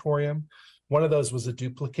eviction moratorium. One of those was a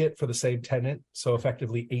duplicate for the same tenant, so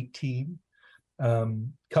effectively 18,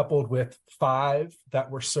 coupled with 5 that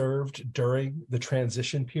were served during the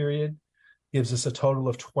transition period, gives us a total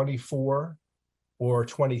of 24 or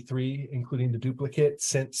 23, including the duplicate,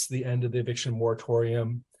 since the end of the eviction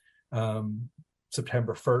moratorium,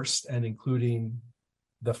 September 1st, and including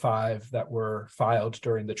the 5 that were filed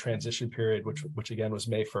during the transition period, which again was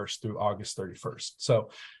May 1st through August 31st.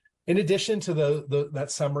 So in addition to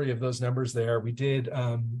that summary of those numbers there, we did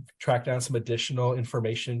track down some additional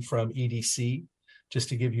information from EDC, just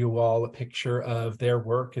to give you all a picture of their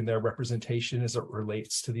work and their representation as it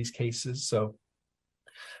relates to these cases. So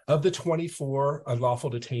of the 24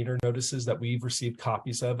 unlawful detainer notices that we've received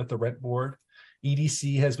copies of at the rent board,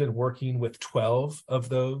 EDC has been working with 12 of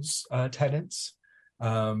those tenants.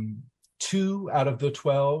 2 out of the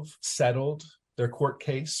 12 settled their court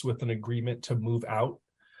case with an agreement to move out.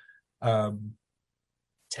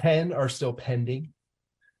 10 are still pending,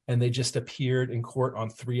 and they just appeared in court on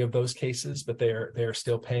 3 of those cases, but they're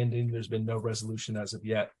still pending. There's been no resolution as of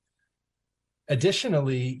yet.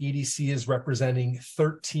 Additionally, EDC is representing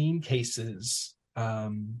 13 cases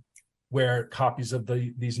where copies of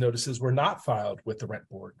these notices were not filed with the rent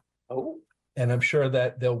board. Oh. And I'm sure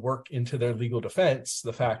that they'll work into their legal defense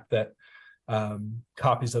the fact that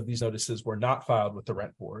copies of these notices were not filed with the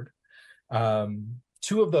rent board.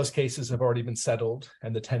 2 of those cases have already been settled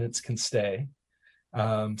and the tenants can stay.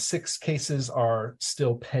 6 cases are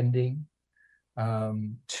still pending.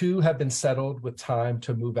 2 have been settled with time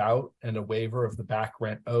to move out and a waiver of the back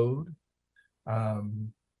rent owed.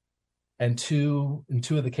 And in 2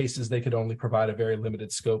 of the cases, they could only provide a very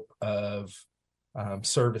limited scope of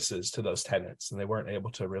services to those tenants, and they weren't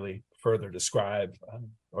able to really further describe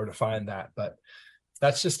or define that. But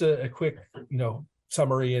that's just a quick,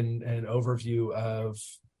 summary and overview of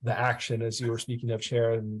the action, as you were speaking of,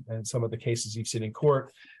 Chair, and some of the cases you've seen in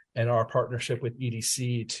court, and our partnership with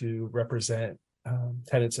EDC to represent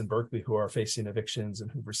tenants in Berkeley who are facing evictions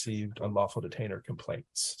and who've received unlawful detainer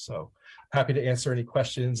complaints. So happy to answer any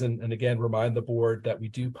questions, and again, remind the board that we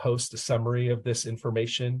do post a summary of this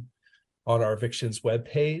information on our evictions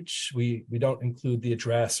webpage. We don't include the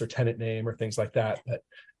address or tenant name or things like that, but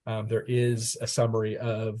there is a summary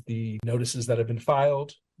of the notices that have been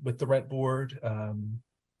filed with the rent board,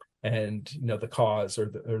 and the cause or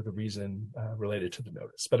the reason related to the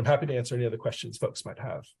notice. But I'm happy to answer any other questions folks might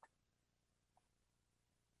have.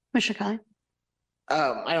 Mr. Kelly?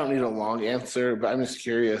 I don't need a long answer, but I'm just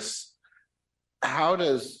curious.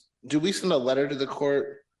 Do we send a letter to the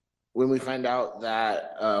court when we find out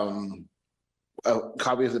that a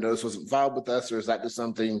copy of the notice wasn't filed with us, or is that just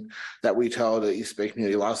something that we tell the East Bay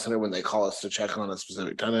Community Law Center when they call us to check on a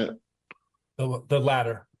specific tenant? The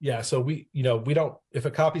latter. Yeah. So we don't, if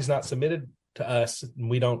a copy is not submitted to us,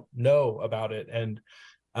 we don't know about it. And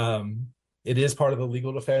it is part of the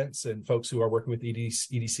legal defense, and folks who are working with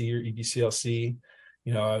EDC or EDCLC,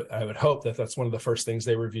 I would hope that that's one of the first things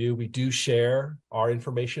they review. We do share our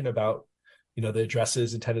information about, the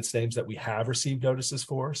addresses and tenants' names that we have received notices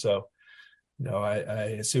for. So,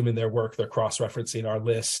 I assume in their work, they're cross-referencing our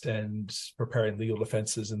list and preparing legal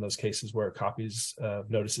defenses in those cases where copies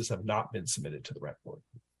of notices have not been submitted to the rent board.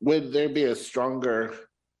 Would there be a stronger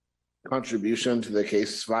contribution to the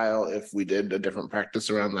case file if we did a different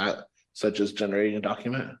practice around that, such as generating a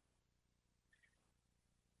document?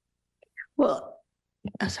 Well,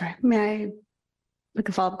 sorry, may I make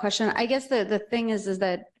a follow-up question? I guess the thing is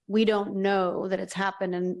that we don't know that it's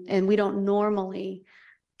happened, and we don't normally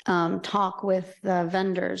talk with the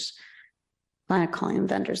vendors. I'm not calling them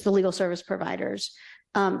vendors, the legal service providers.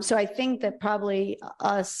 So I think that probably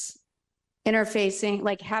us interfacing,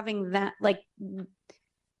 like having that,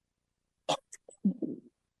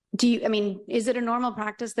 is it a normal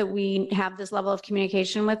practice that we have this level of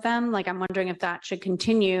communication with them? Like, I'm wondering if that should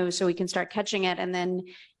continue so we can start catching it. And then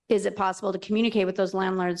is it possible to communicate with those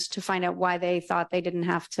landlords to find out why they thought they didn't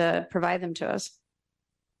have to provide them to us?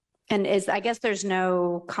 And I guess there's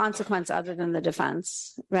no consequence other than the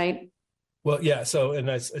defense, right? Well, yeah. So, and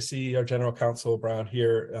I see our general counsel Brown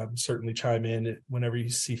here, certainly chime in whenever you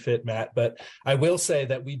see fit, Matt. But I will say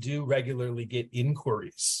that we do regularly get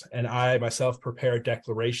inquiries, and I myself prepare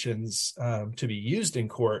declarations to be used in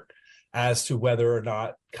court as to whether or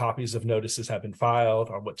not copies of notices have been filed,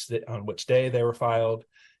 on which day they were filed,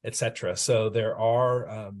 et cetera. So there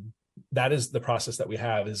are, that is the process that we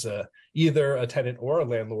have, is either a tenant or a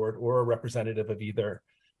landlord or a representative of either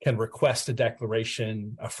can request a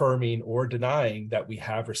declaration affirming or denying that we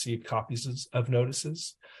have received copies of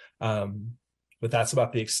notices. But that's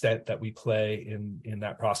about the extent that we play in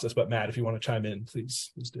that process. But Matt, if you want to chime in, please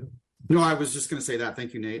do. No, I was just going to say that.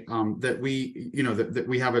 Thank you, Nate. That we, that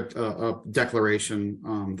we have a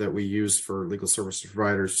declaration that we use for legal service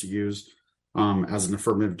providers to use as an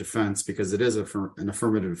affirmative defense, because it is an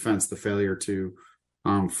affirmative defense, the failure to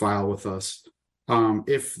file with us.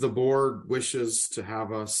 If the board wishes to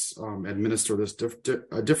have us administer this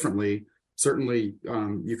differently, certainly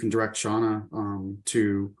you can direct Shauna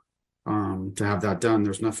to have that done.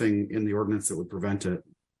 There's nothing in the ordinance that would prevent it.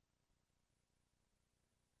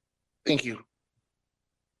 Thank you.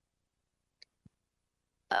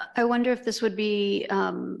 I wonder if this would be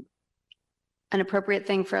an appropriate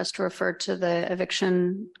thing for us to refer to the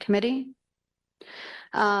eviction committee.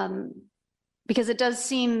 Because it does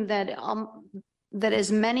seem that that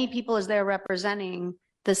as many people as they're representing,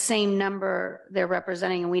 the same number they're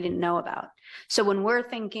representing and we didn't know about. So when we're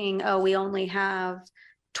thinking, oh, we only have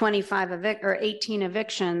 25 or 18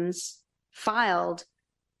 evictions filed,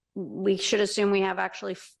 we should assume we have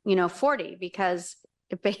actually, 40, because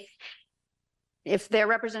if they're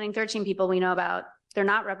representing 13 people we know about, they're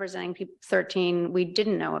not representing 13 we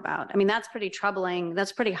didn't know about. I mean, that's pretty troubling.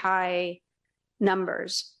 That's pretty high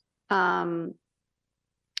numbers.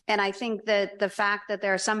 And I think that the fact that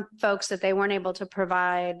there are some folks that they weren't able to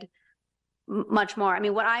provide much more. I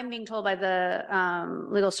mean, what I'm being told by the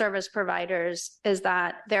legal service providers is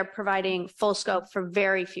that they're providing full scope for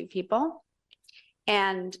very few people.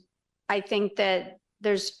 And I think that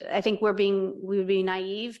we would be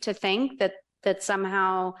naive to think that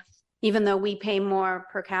somehow, even though we pay more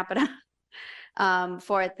per capita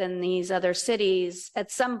for it than these other cities,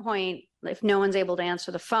 at some point, if no one's able to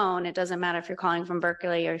answer the phone, it doesn't matter if you're calling from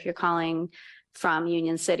Berkeley or if you're calling from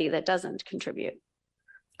Union City, that doesn't contribute.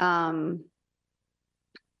 So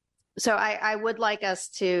I would like us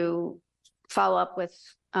to follow up with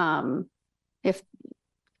I'm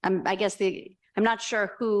not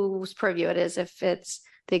sure whose purview it is, if it's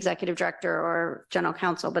the executive director or general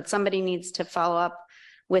counsel, but somebody needs to follow up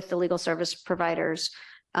with the legal service providers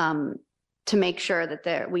to make sure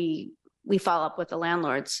that we follow up with the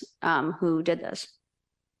landlords who did this.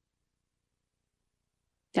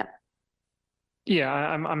 Yeah. Yeah,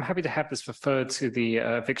 I'm happy to have this referred to the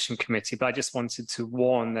eviction committee, but I just wanted to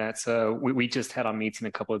warn that we just had our meeting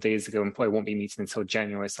a couple of days ago and probably won't be meeting until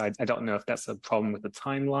January. So I don't know if that's a problem with the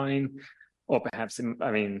timeline, or perhaps,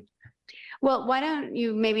 Well, why don't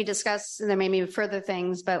you maybe discuss, there may be further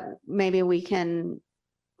things, but maybe we can,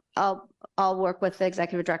 I'll work with the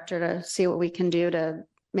executive director to see what we can do to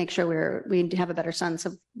make sure we have a better sense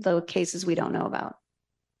of the cases we don't know about.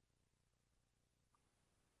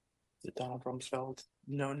 The Donald Rumsfeld,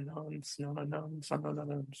 no knowns, no unknowns, no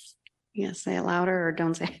unknowns. Yeah, say it louder or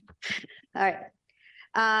don't say it. All right.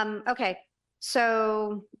 Okay.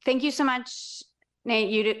 So thank you so much,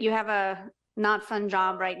 Nate. You have a not fun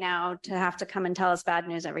job right now to have to come and tell us bad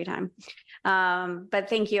news every time. But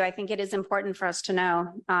thank you. I think it is important for us to know.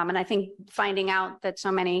 And I think finding out that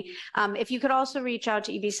so many, if you could also reach out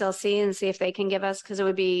to EBCLC and see if they can give us, because it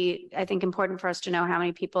would be, I think, important for us to know how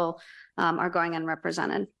many people are going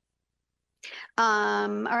unrepresented.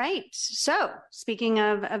 All right. So speaking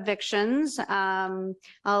of evictions,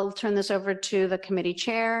 I'll turn this over to the committee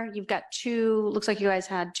chair. You've got looks like you guys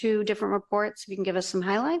had 2 different reports. If you can give us some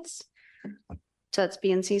highlights. So it's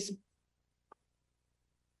B and C's.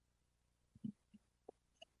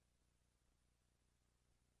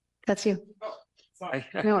 That's you. Sorry.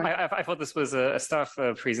 No I thought this was a staff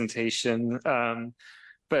presentation,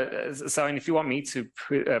 but so if you want me to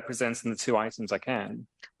present in the 2 items, I can.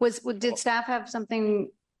 Did staff have something?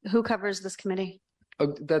 Who covers this committee?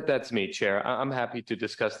 Oh, that's me, Chair. I'm happy to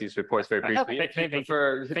discuss these reports very briefly. Okay. Thank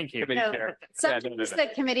you. Committee Chair. Sometimes the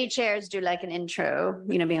committee chairs do like an intro,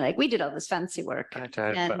 being like, we did all this fancy work.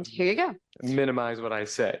 And here you go. Minimize what I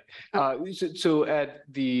say. So at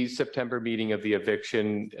the September meeting of the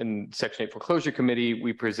Eviction and Section 8 Foreclosure Committee,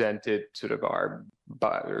 we presented sort of our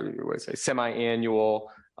semi-annual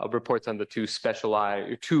reports on the 2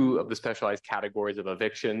 of the specialized categories of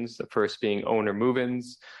evictions. The first being owner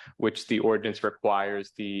move-ins, which the ordinance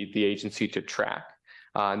requires the agency to track,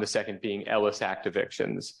 and the second being Ellis Act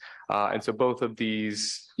evictions. And so both of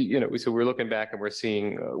these, so we're looking back and we're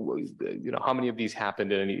seeing, how many of these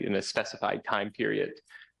happened in a specified time period.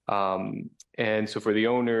 And so for the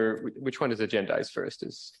owner, which one is agendized first?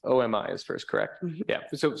 Is OMI is first, correct? Mm-hmm. Yeah.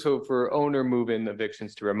 So for owner move-in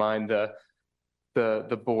evictions, to remind the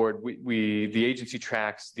the board, the agency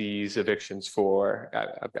tracks these evictions for,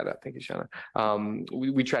 I've got it, thank you, Shauna.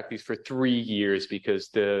 We track these for 3 years because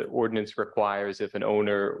the ordinance requires if an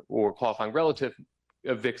owner or qualifying relative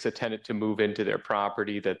evicts a tenant to move into their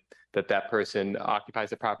property, that person occupies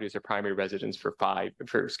the property as their primary residence for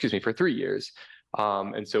 3 years.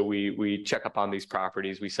 And so we check up on these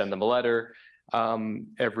properties. We send them a letter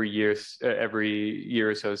every year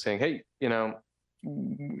or so saying, hey, you know,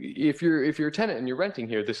 if you're a tenant and you're renting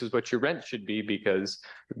here, this is what your rent should be because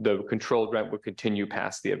the controlled rent would continue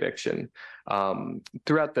past the eviction.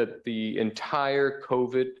 Throughout the entire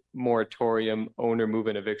COVID moratorium, owner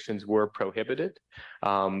move-in evictions were prohibited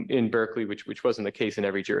in Berkeley, which wasn't the case in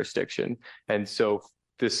every jurisdiction. And so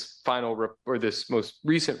this this most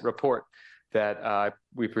recent report that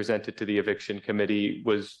we presented to the eviction committee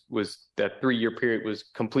was that 3-year period was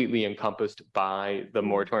completely encompassed by the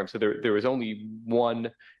moratorium. So there was only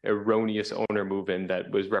one erroneous owner move-in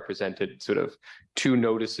that was represented sort of 2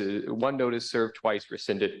 notices, 1 notice served twice,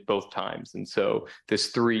 rescinded both times. And so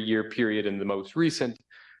this 3-year period in the most recent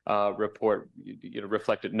report,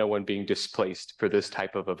 reflected no one being displaced for this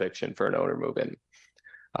type of eviction for an owner move-in.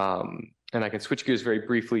 And I can switch gears very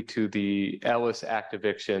briefly to the Ellis Act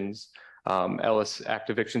evictions. Ellis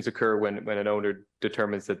Act evictions occur when an owner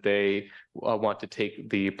determines that they want to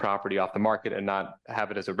take the property off the market and not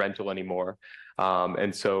have it as a rental anymore.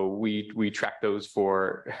 And so we track those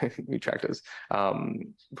for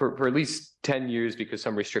for at least 10 years because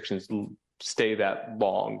some restrictions stay that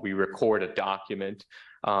long. We record a document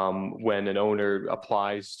when an owner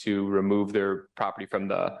applies to remove their property from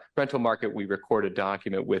the rental market. We record a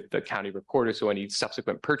document with the county recorder so any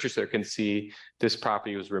subsequent purchaser can see this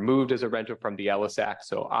property was removed as a rental from the Ellis Act.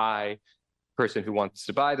 So person who wants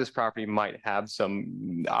to buy this property might have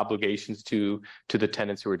some obligations to the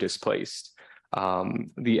tenants who are displaced.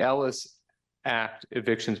 The Ellis Act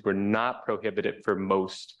evictions were not prohibited for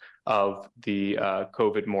most of the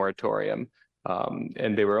COVID moratorium.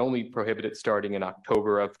 And they were only prohibited starting in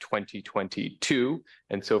October of 2022.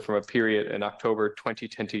 And so from a period in October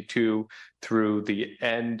 2022 through the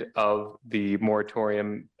end of the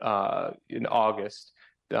moratorium in August,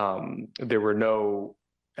 there were no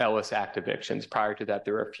Ellis Act evictions. Prior to that,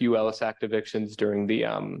 there were a few Ellis Act evictions during the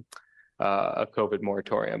COVID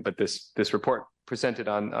moratorium. But this report presented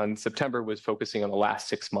on September was focusing on the last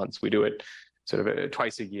 6 months. We do it sort of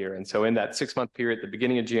twice a year. And so in that 6-month period, the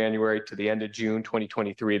beginning of January to the end of June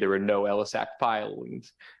 2023, there were no Ellis Act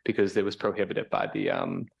filings because it was prohibited by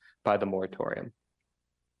the moratorium.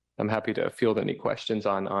 I'm happy to field any questions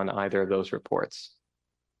on either of those reports.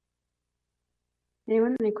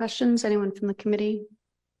 Anyone, any questions? Anyone from the committee?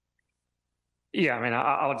 Yeah, I mean,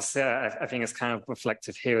 I'll just say I think it's kind of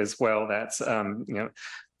reflective here as well that,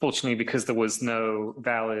 fortunately, because there was no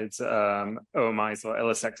valid OMIs or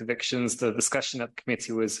Ellis Act evictions, the discussion at the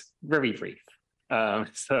committee was very brief.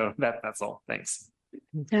 So that's all. Thanks.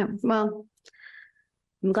 Yeah, well,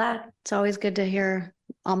 I'm glad. It's always good to hear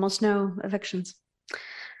almost no evictions.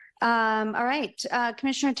 All right,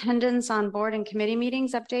 Commissioner attendance on board and committee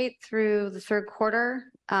meetings update through the 3rd quarter.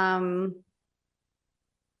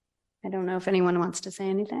 I don't know if anyone wants to say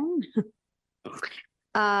anything.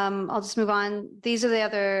 I'll just move on. These are the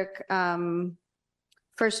other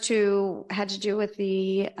first 2 had to do with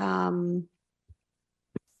the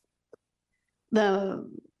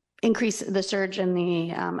increase, the surge in the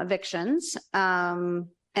evictions. And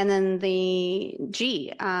then the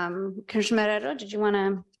Commissioner Marrero, did you want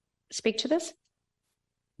to speak to this?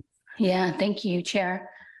 Yeah, thank you, Chair.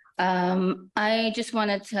 I just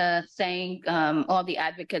wanted to thank all the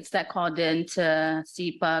advocates that called in to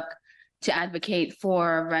CPUC to advocate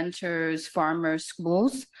for renters, farmers,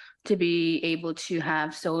 schools to be able to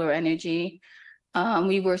have solar energy.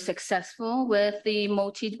 We were successful with the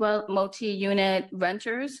multi-unit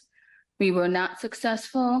renters. We were not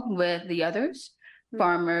successful with the others,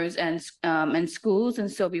 farmers and schools.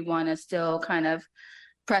 And so we want to still kind of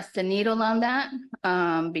press the needle on that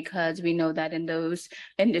because we know that in those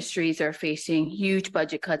industries are facing huge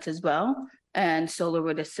budget cuts as well. And solar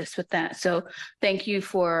would assist with that. So thank you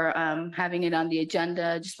for having it on the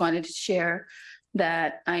agenda. Just wanted to share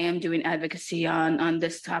that I am doing advocacy on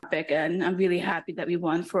this topic. And I'm really happy that we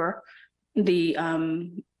won for the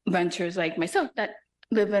renters like myself that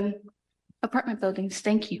live in apartment buildings.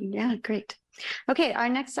 Thank you. Yeah, great. Okay, our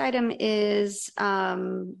next item is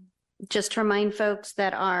just to remind folks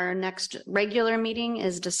that our next regular meeting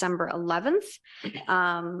is December 11th,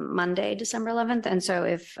 Monday, December 11th. And so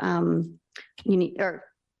if you need, or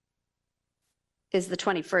is the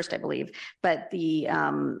 21st, I believe, but the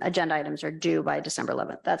agenda items are due by December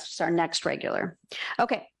 11th. That's just our next regular.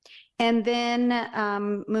 Okay. And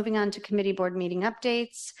then moving on to committee board meeting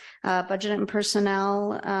updates, budget and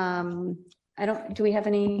personnel. Do we have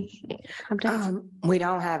any updates? We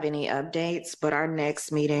don't have any updates, but our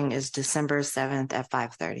next meeting is December 7th at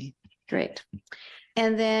 5:30. Great.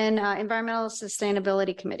 And then environmental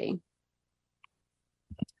sustainability committee.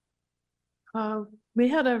 We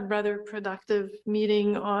had a rather productive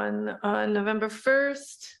meeting on November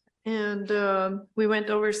 1st, and we went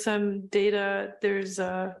over some data.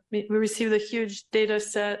 We received a huge data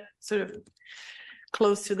set sort of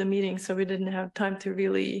close to the meeting, so we didn't have time to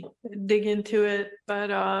really dig into it. But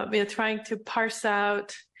we are trying to parse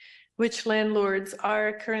out which landlords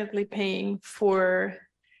are currently paying for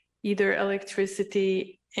either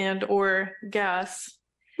electricity and or gas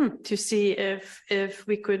to see if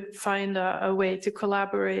we could find a way to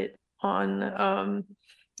collaborate on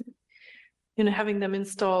having them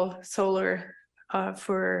install solar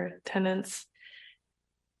for tenants.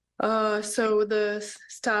 So the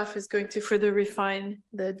staff is going to further refine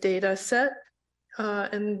the data set,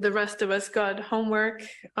 and the rest of us got homework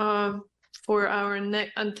for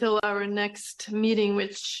until our next meeting,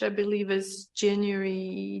 which I believe is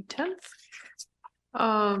January 10th.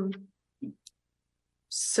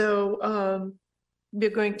 So we're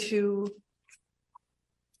going to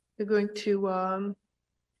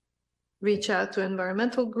reach out to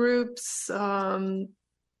environmental groups,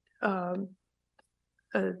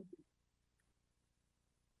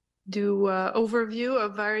 do overview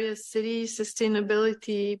of various city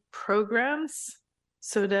sustainability programs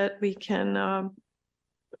so that we can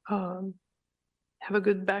have a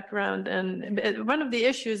good background. And one of the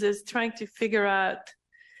issues is trying to figure out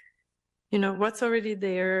what's already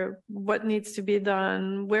there, what needs to be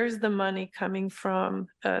done, where's the money coming from.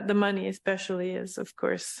 The money especially is, of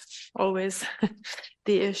course, always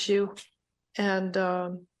the issue. And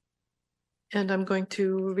I'm going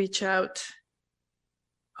to reach out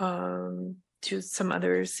to some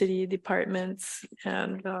other city departments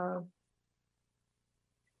and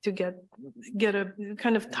to get a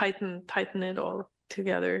kind of tighten it all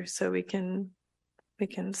together so we can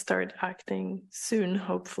start acting soon,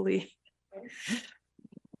 hopefully.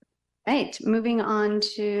 Right, moving on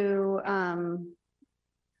to,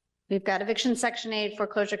 we've got eviction section 8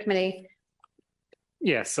 foreclosure committee.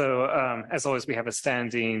 Yeah, so as always, we have a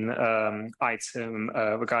standing item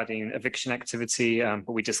regarding eviction activity,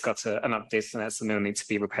 but we just got an update on that, so no need to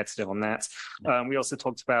be repetitive on that. We also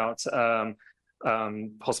talked about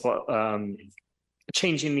possible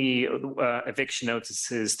changing the eviction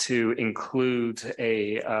notices to include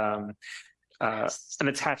an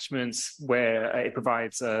attachment where it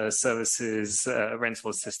provides services, rental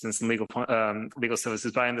assistance and legal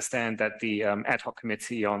services. But I understand that the ad hoc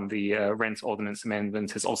committee on the rent ordinance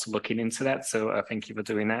amendment is also looking into that. So thank you for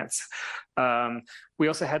doing that. We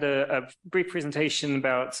also had a brief presentation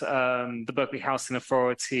about the Berkeley Housing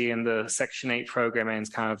Authority and the Section 8 program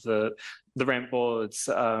and kind of the rent board's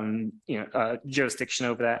jurisdiction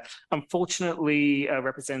over that. Unfortunately,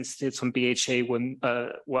 representatives from BHA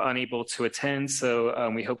were unable to attend, so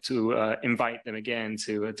we hope to invite them again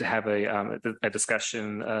to have a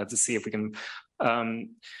discussion to see if we can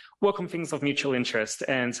work on things of mutual interest.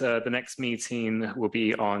 And the next meeting will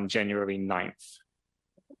be on January 9th.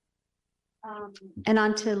 And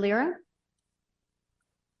on to Lyra.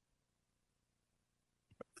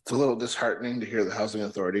 It's a little disheartening to hear the Housing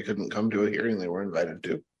Authority couldn't come to a hearing they were invited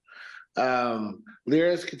to.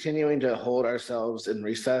 Lyra is continuing to hold ourselves in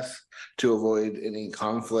recess to avoid any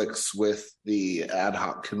conflicts with the ad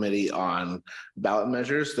hoc committee on ballot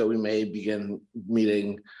measures, so we may begin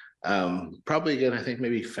meeting probably again, I think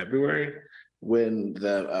maybe February, when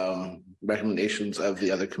the recommendations of the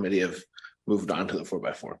other committee have moved on to the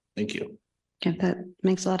 4x4. Thank you. Okay, that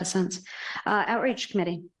makes a lot of sense. Outreach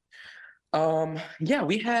committee. Yeah,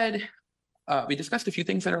 we discussed a few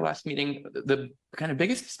things at our last meeting. The kind of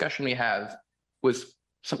biggest discussion we have was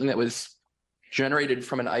something that was generated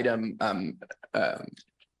from an item.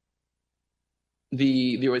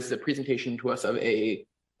 There was a presentation to us of an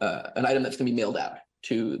item that's going to be mailed out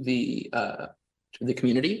to the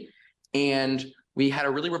community, and we had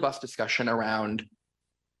a really robust discussion around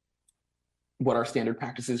what our standard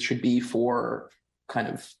practices should be for kind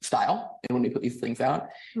of style and when we put these things out.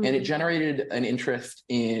 Mm-hmm. And it generated an interest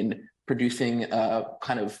in producing a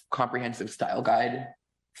kind of comprehensive style guide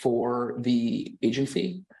for the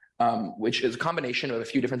agency, which is a combination of a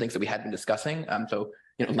few different things that we had been discussing. So,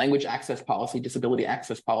 language access policy, disability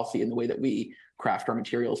access policy, and the way that we craft our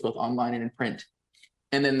materials, both online and in print.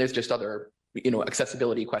 And then there's just other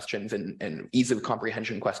accessibility questions and ease of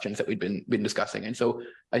comprehension questions that we've been discussing. And so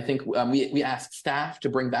I think we asked staff to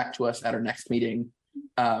bring back to us at our next meeting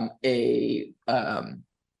an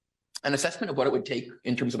assessment of what it would take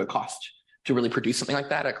in terms of a cost to really produce something like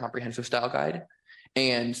that, a comprehensive style guide.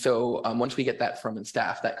 And so once we get that from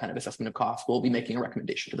staff, that kind of assessment of cost, we'll be making a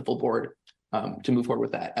recommendation to the full board to move forward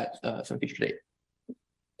with that at some future date.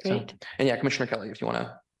 Great. So, and yeah, Commissioner Kelly, if you want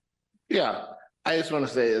to. Yeah, I just want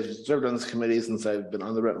to say I've served on this committee since I've been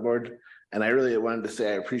on the rent board. And I really wanted to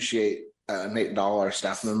say I appreciate Nate Dahl, our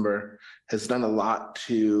staff member, has done a lot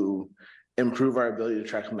to improve our ability to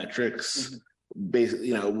track metrics, basically,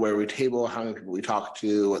 you know, where we table how many people we talk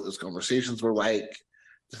to, what those conversations were like,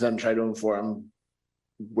 to then try to inform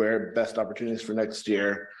where best opportunities for next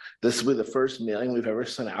year. This will be the first mailing we've ever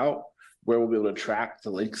sent out where we'll be able to track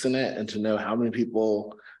the links in it and to know how many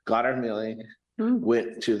people got our mailing,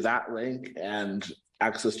 went to that link and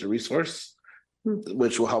accessed a resource,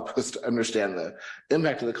 which will help us to understand the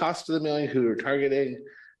impact of the cost of the mailing, who we're targeting.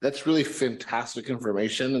 That's really fantastic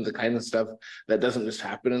information and the kind of stuff that doesn't just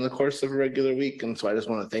happen in the course of a regular week. And so I just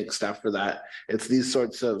want to thank staff for that. It's these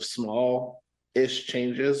sorts of small-ish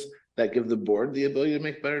changes that give the board the ability to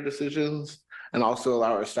make better decisions and also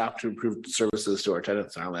allow our staff to improve services to our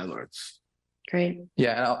tenants and our landlords. Great.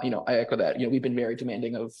 Yeah, and I echo that. We've been very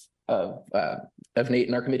demanding of Nate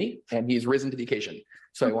in our committee, and he's risen to the occasion.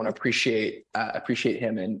 So I want to appreciate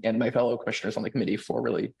him and my fellow commissioners on the committee for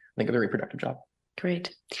really, I think, a very productive job.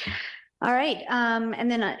 Great. All right. And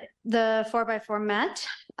then the 4x4 met.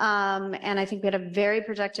 And I think we had a very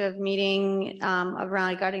productive meeting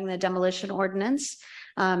regarding the demolition ordinance.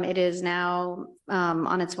 It is now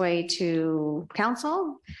on its way to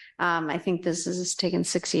council. I think this has taken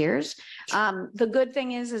 6 years. The good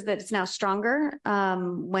thing is that it's now stronger.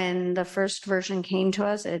 When the first version came to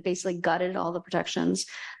us, it basically gutted all the protections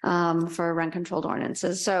for rent controlled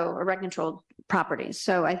ordinances, or rent controlled properties.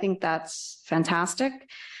 So I think that's fantastic.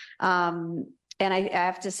 And I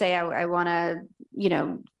have to say, I want to,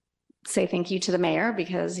 say thank you to the mayor,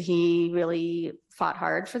 because he really fought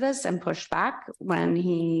hard for this and pushed back when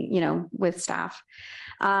he, with staff.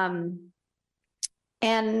 And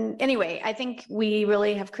anyway, I think we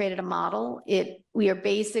really have created a model. We are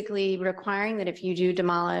basically requiring that if you do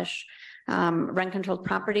demolish rent controlled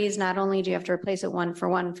properties, not only do you have to replace it one for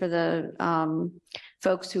one for the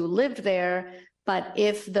folks who lived there, but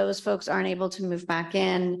if those folks aren't able to move back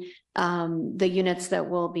in, the units that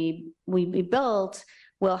will be built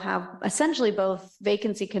will have essentially both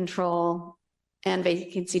vacancy control and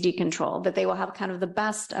vacancy decontrol, that they will have kind of the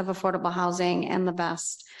best of affordable housing and the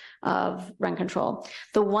best of rent control.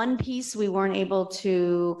 The one piece we weren't able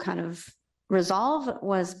to kind of resolve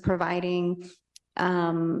was providing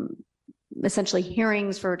essentially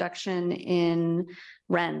hearings for reduction in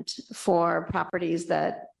rent for properties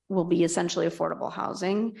that will be essentially affordable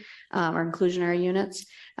housing or inclusionary units.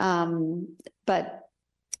 But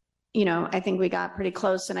I think we got pretty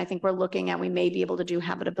close, and I think we're looking at, we may be able to do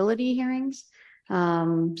habitability hearings.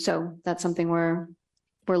 So that's something we're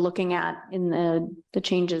looking at in the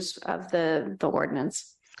changes of the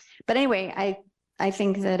ordinance. But anyway, I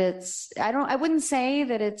think that I wouldn't say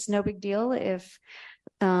that it's no big deal if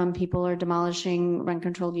people are demolishing rent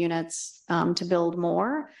controlled units to build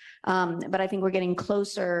more. But I think we're getting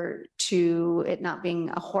closer to it not being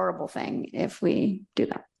a horrible thing if we do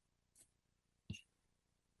that.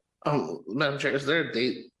 Madam Chair, is there a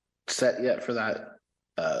date set yet for that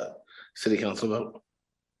city council vote?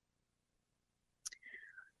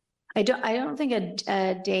 I don't think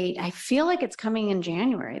a date. I feel like it's coming in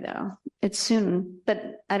January, though. It's soon,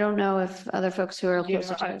 but I don't know if other folks who are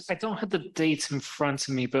closer to us. I don't have the date in front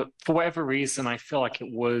of me, but for whatever reason, I feel like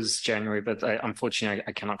it was January, but unfortunately,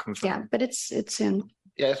 I cannot confirm. Yeah, but it's soon.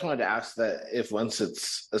 Yeah, I just wanted to ask that if once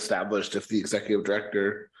it's established, if the executive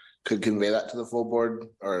director could convey that to the full board,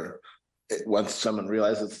 or once someone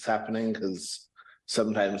realizes it's happening, because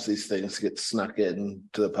sometimes these things get snuck in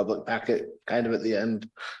to the public packet kind of at the end.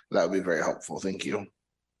 That would be very helpful. Thank you.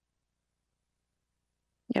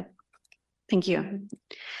 Yep. Thank you.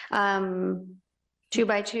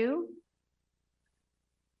 2x2.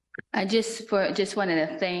 I just wanted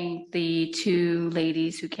to thank the two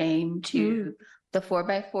ladies who came to the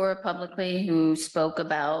 4x4 publicly, who spoke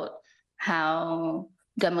about how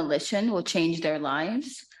demolition will change their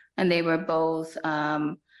lives. And they were both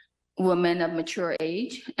women of mature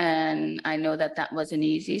age. And I know that wasn't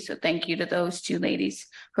easy. So thank you to those two ladies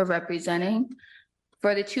for representing.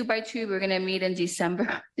 For the 2x2, we're going to meet in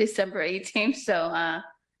December 18th. So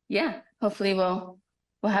yeah, hopefully we'll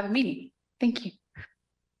have a meeting. Thank you.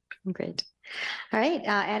 Great. All right.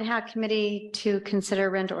 Ad hoc committee to consider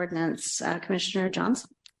rent ordinance. Commissioner Johnson.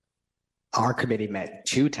 our committee met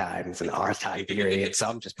 2 times in our time period, so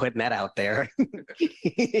I'm just putting that out there.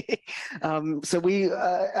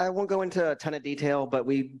 I won't go into a ton of detail, but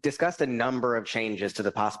we discussed a number of changes to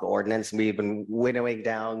the possible ordinance. We've been winnowing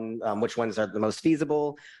down which ones are the most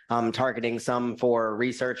feasible, targeting some for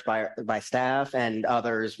research by staff, and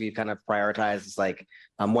others we've kind of prioritized as like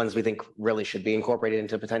ones we think really should be incorporated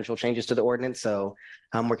into potential changes to the ordinance. So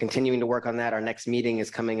we're continuing to work on that. Our next meeting is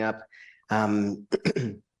coming up.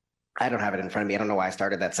 I don't have it in front of me. I don't know why I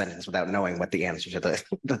started that sentence without knowing what the answer to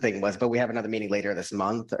the thing was, but we have another meeting later this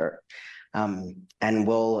month, and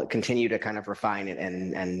we'll continue to kind of refine it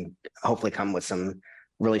and hopefully come with some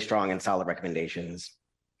really strong and solid recommendations.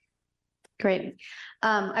 Great.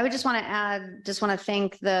 I would just want to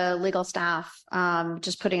thank the legal staff,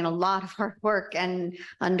 just putting in a lot of hard work and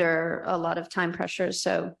under a lot of time pressures.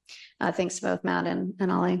 So thanks to both Matt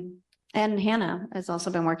and Ollie. And Hannah has also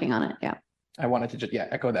been working on it. Yeah. I wanted to just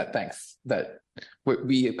echo that thanks. That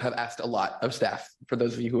we have asked a lot of staff. For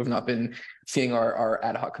those of you who have not been seeing our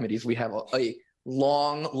ad hoc committees, we have a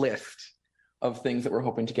long list of things that we're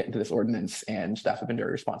hoping to get into this ordinance, and staff have been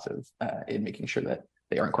very responsive in making sure that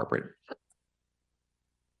they are incorporated.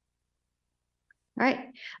 All right.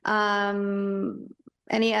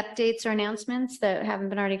 Any updates or announcements that haven't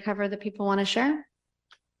been already covered that people want to share?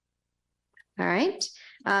 All right.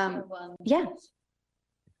 Yeah.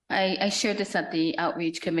 I shared this at the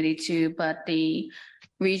outreach committee too, but the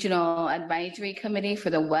regional advisory committee for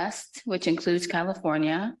the West, which includes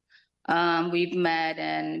California, we've met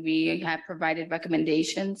and we have provided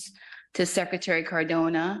recommendations to Secretary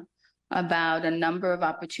Cardona about a number of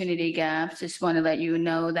opportunity gaps. Just want to let you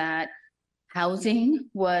know that housing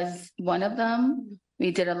was one of them.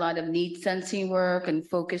 We did a lot of need sensing work and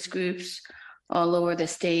focus groups all over the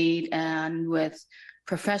state and with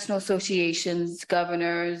professional associations,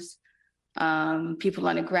 governors, people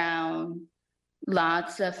on the ground,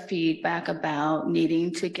 lots of feedback about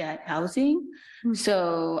needing to get housing.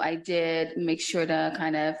 So I did make sure to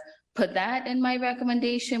kind of put that in my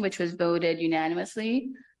recommendation, which was voted unanimously.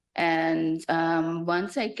 And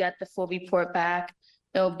once I get the full report back,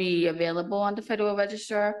 it'll be available on the Federal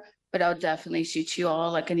Register, but I'll definitely shoot you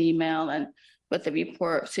all like an email and with the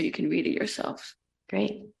report so you can read it yourself.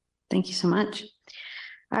 Great. Thank you so much.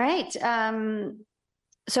 All right.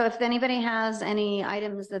 So if anybody has any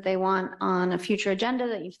items that they want on a future agenda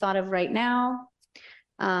that you've thought of right now,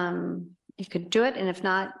 you could do it. And if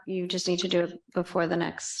not, you just need to do it before the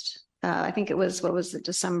next, I think it was, what was it,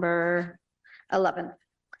 December 11th.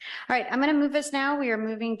 All right, I'm going to move us now. We are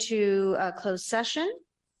moving to a closed session.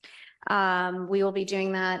 We will be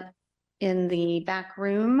doing that in the back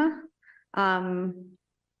room.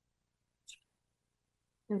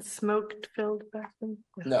 And smoked filled bathroom?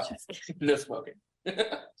 No, Just kidding. no smoking.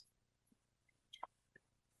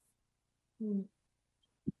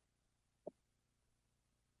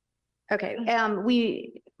 Okay,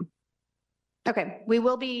 we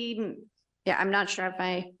will be, yeah, I'm not sure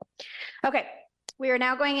if okay, we are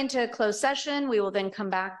now going into a closed session. We will then come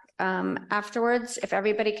back afterwards. If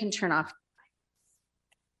everybody can turn off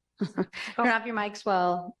your mics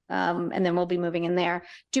well, and then we'll be moving in there.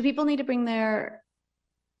 Do people need to bring their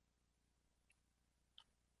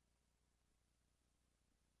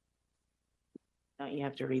Don't you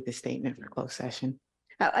have to read the statement for closed session?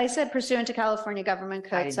 I said pursuant to California Government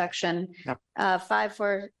Code section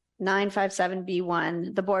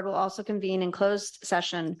 54957B1, the board will also convene in closed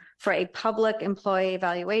session for a public employee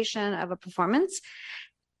evaluation of a performance,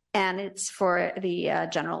 and it's for the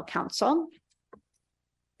general counsel.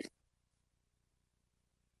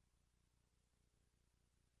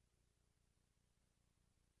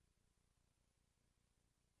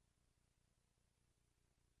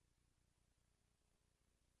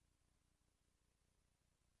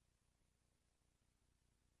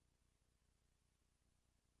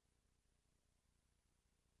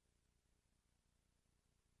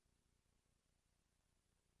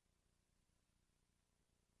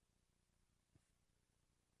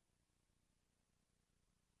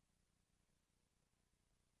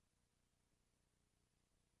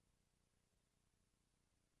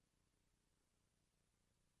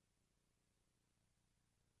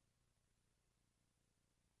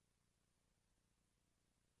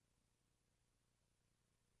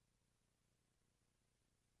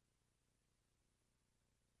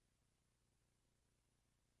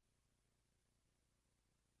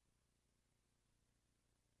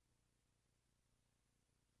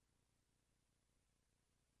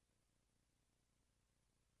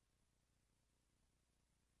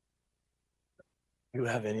 You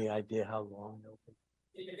have any idea how long they'll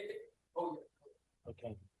be?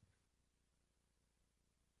 Okay.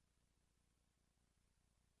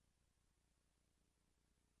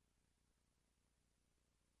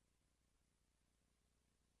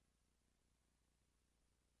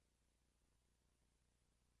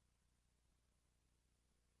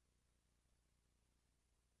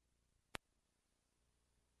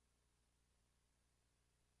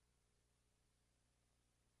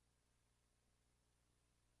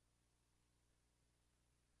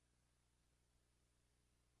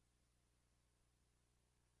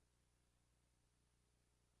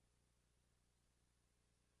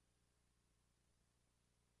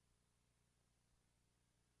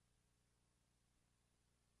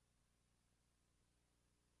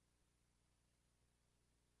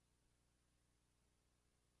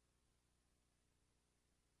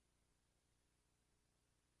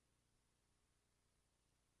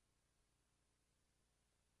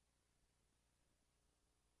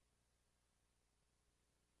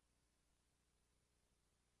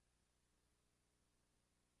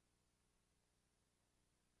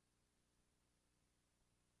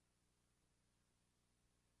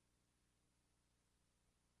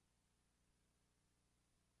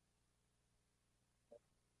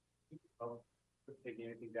 Taking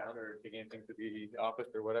anything down or taking anything to the office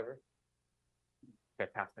or whatever?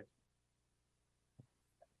 Fantastic.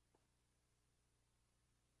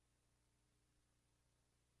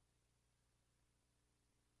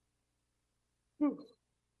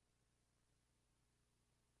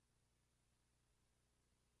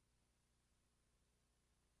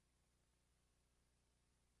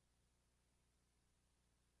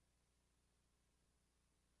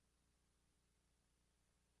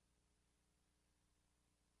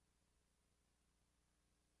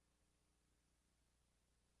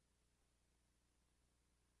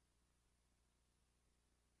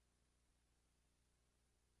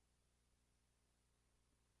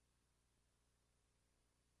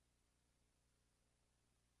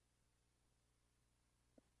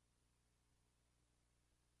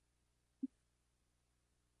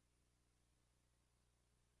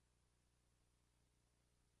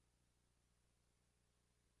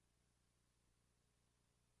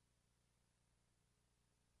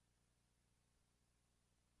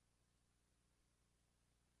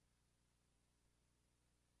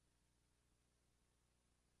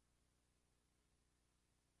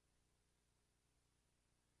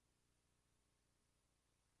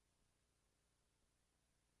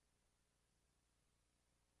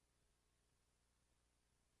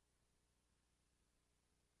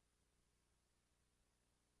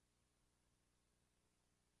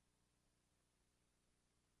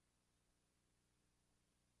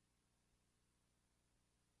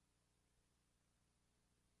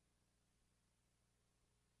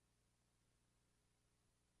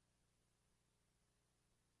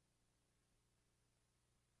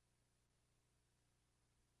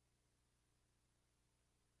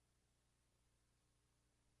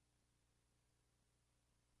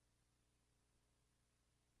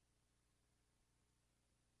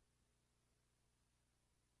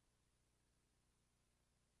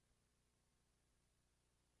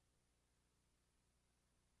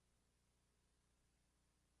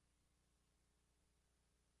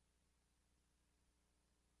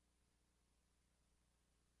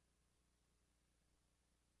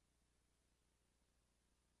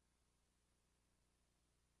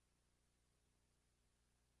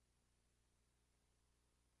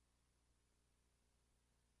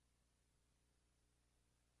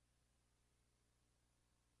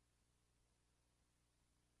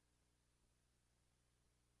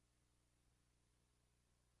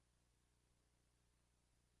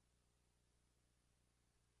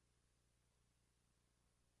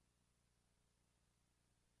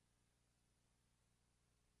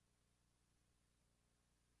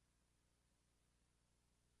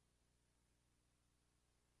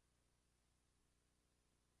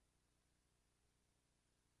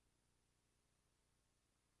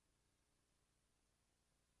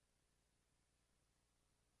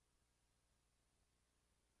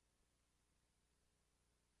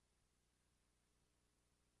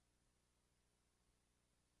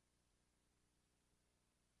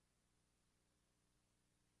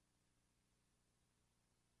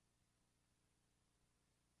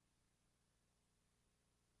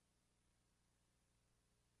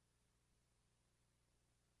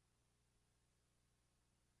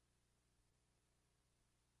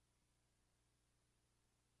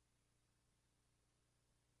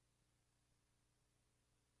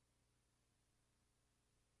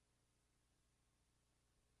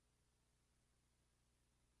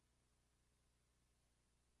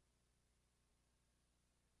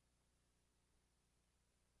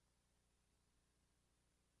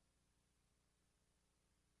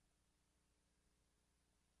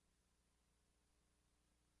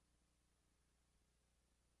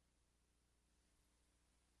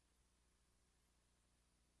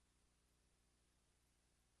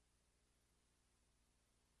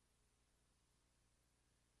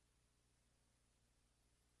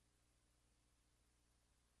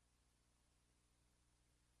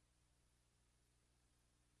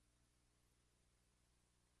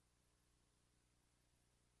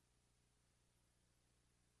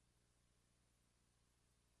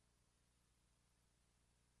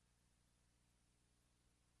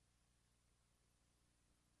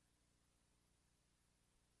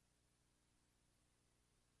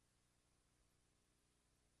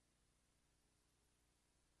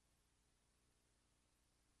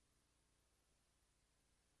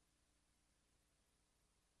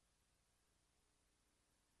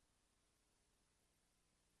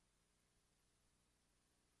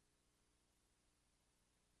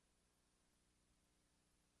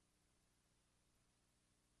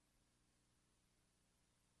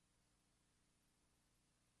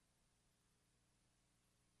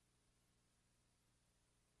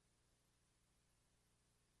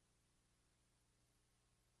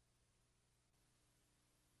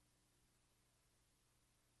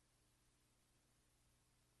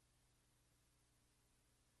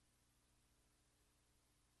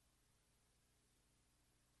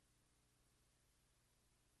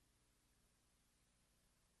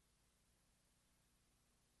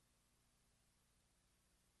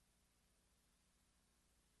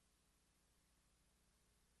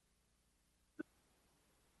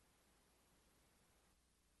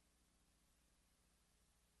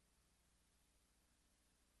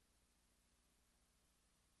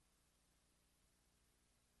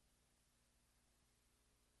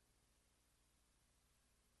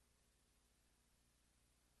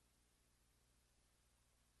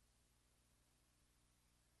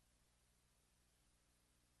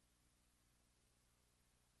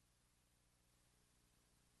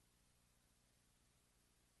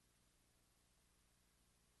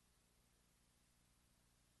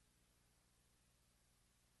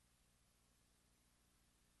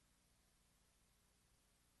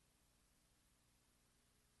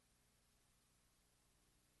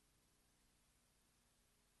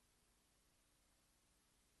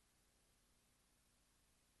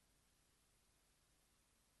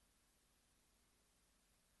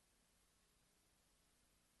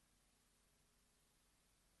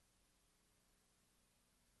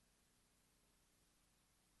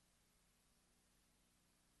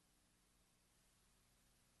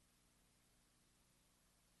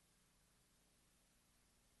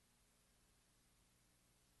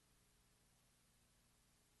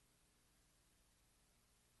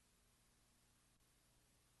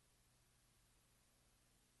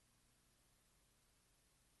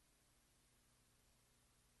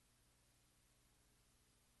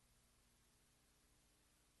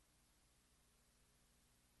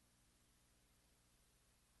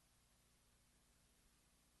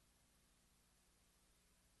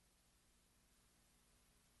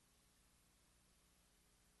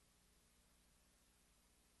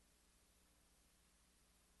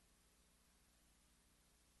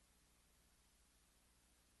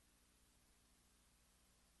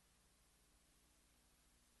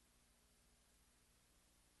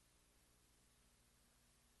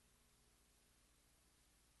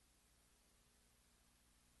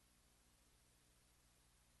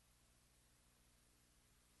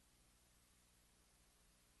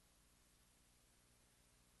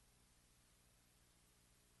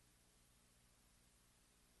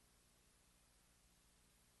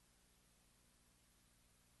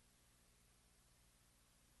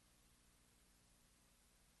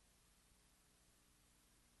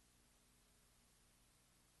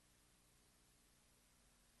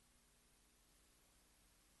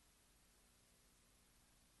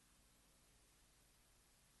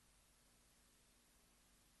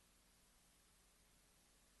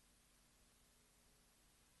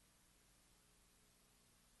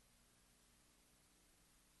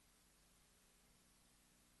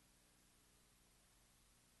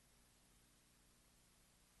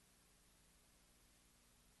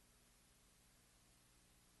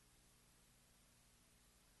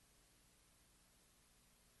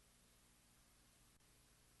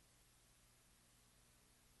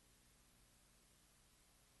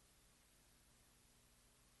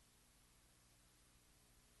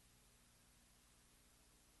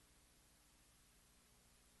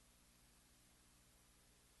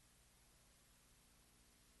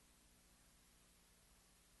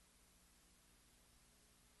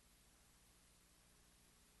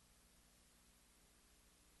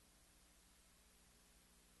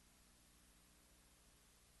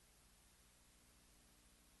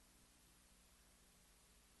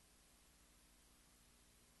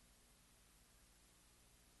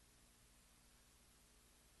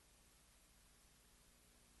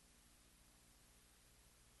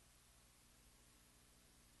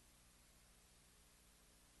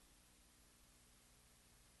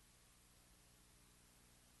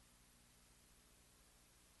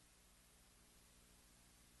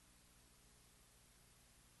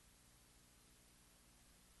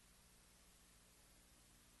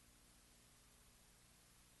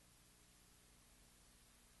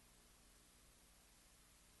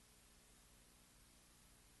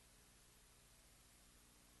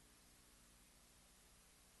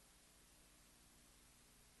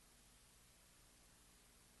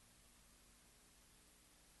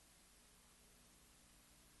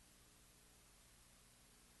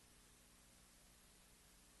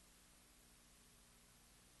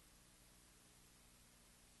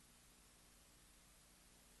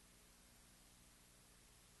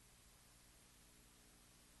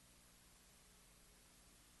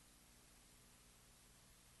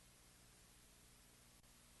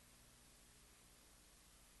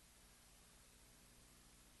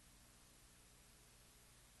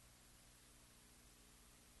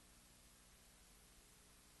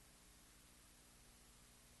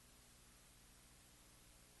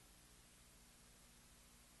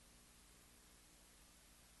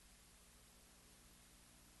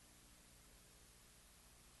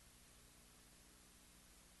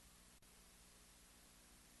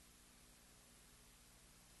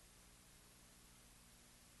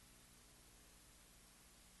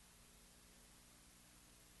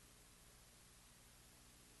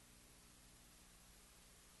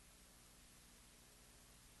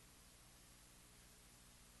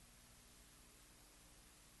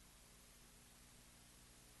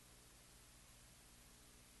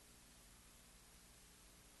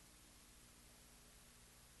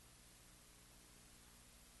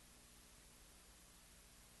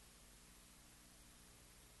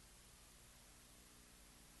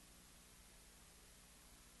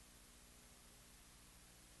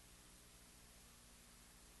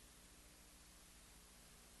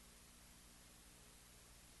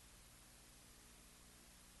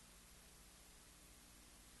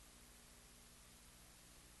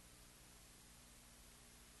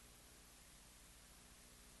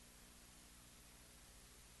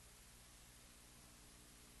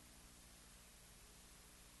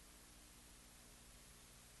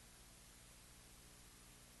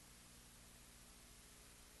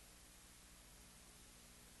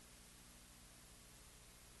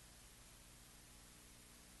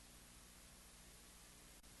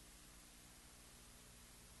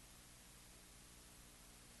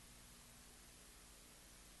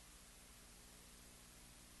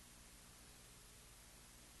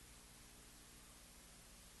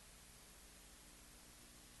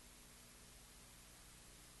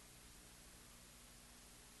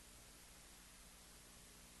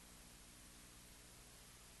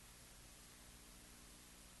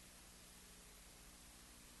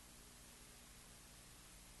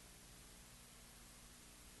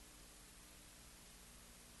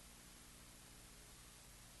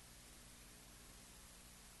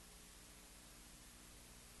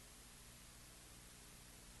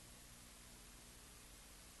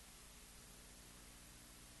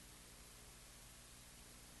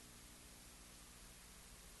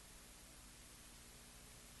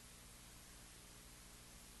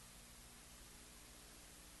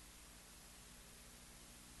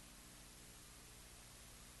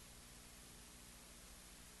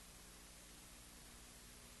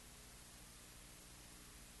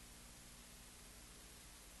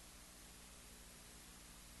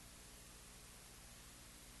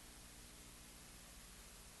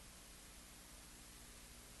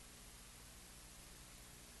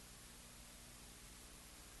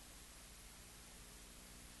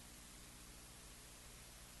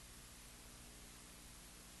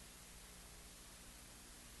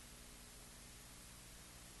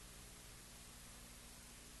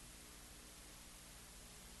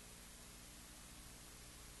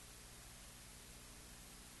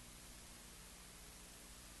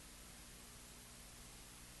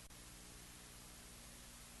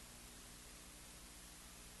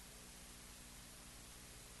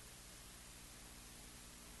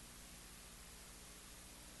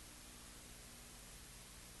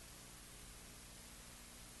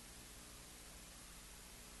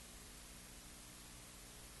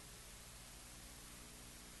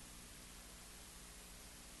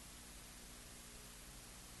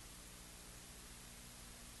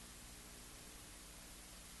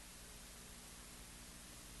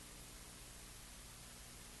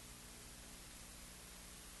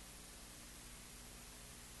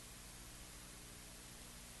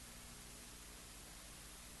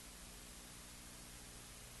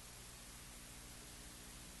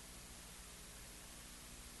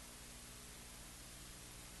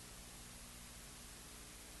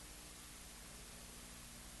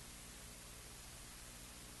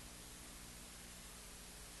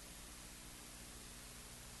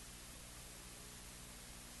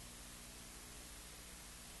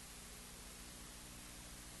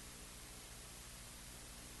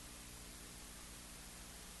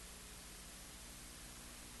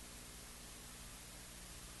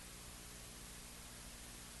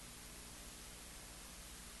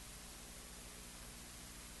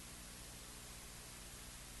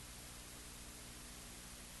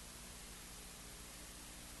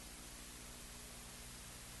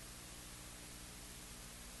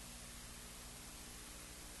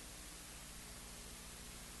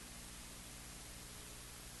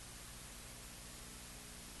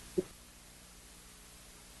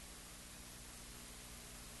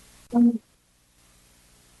 Oh,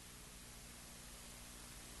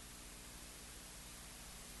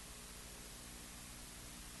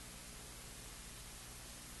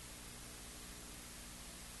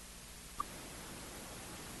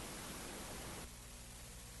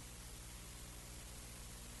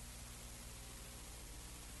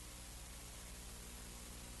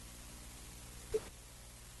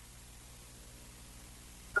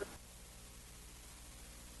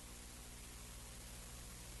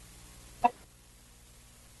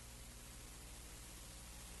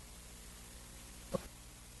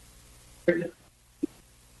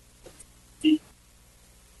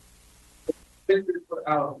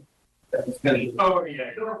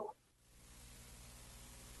 yeah.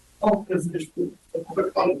 Oh, because there's.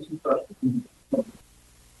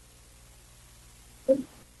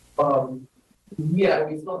 Yeah,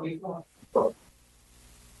 we saw.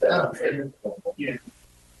 Yeah.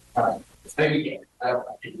 Maybe, yeah.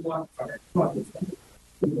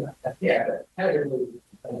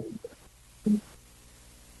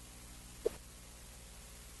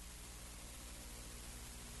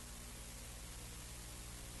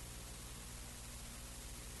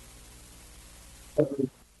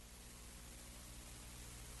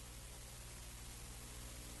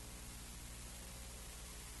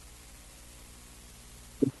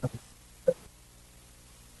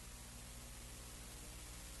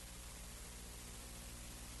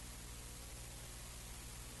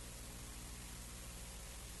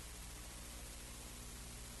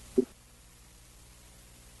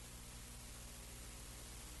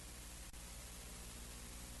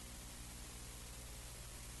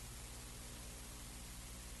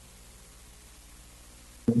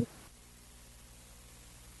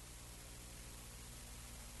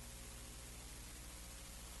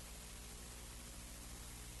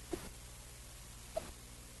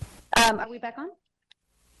 Are we back on?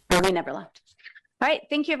 Or we never left? All right,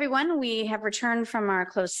 thank you, everyone. We have returned from our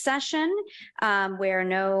closed session where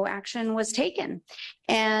no action was taken.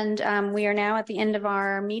 And we are now at the end of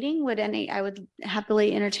our meeting. I would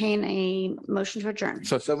happily entertain a motion to adjourn.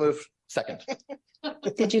 So move. Second.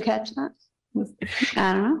 Did you catch that?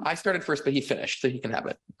 I don't know. I started first, but he finished, so he can have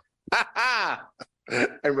it.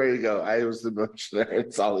 I'm ready to go. I was the motioner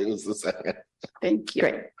and Solly was the second. Thank you.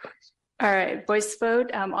 Great. All right, voice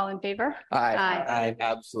vote, all in favor? Aye.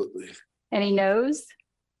 Absolutely. Any noes?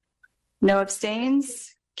 No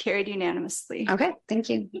abstains? Carried unanimously. Okay, thank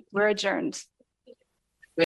you. We're adjourned.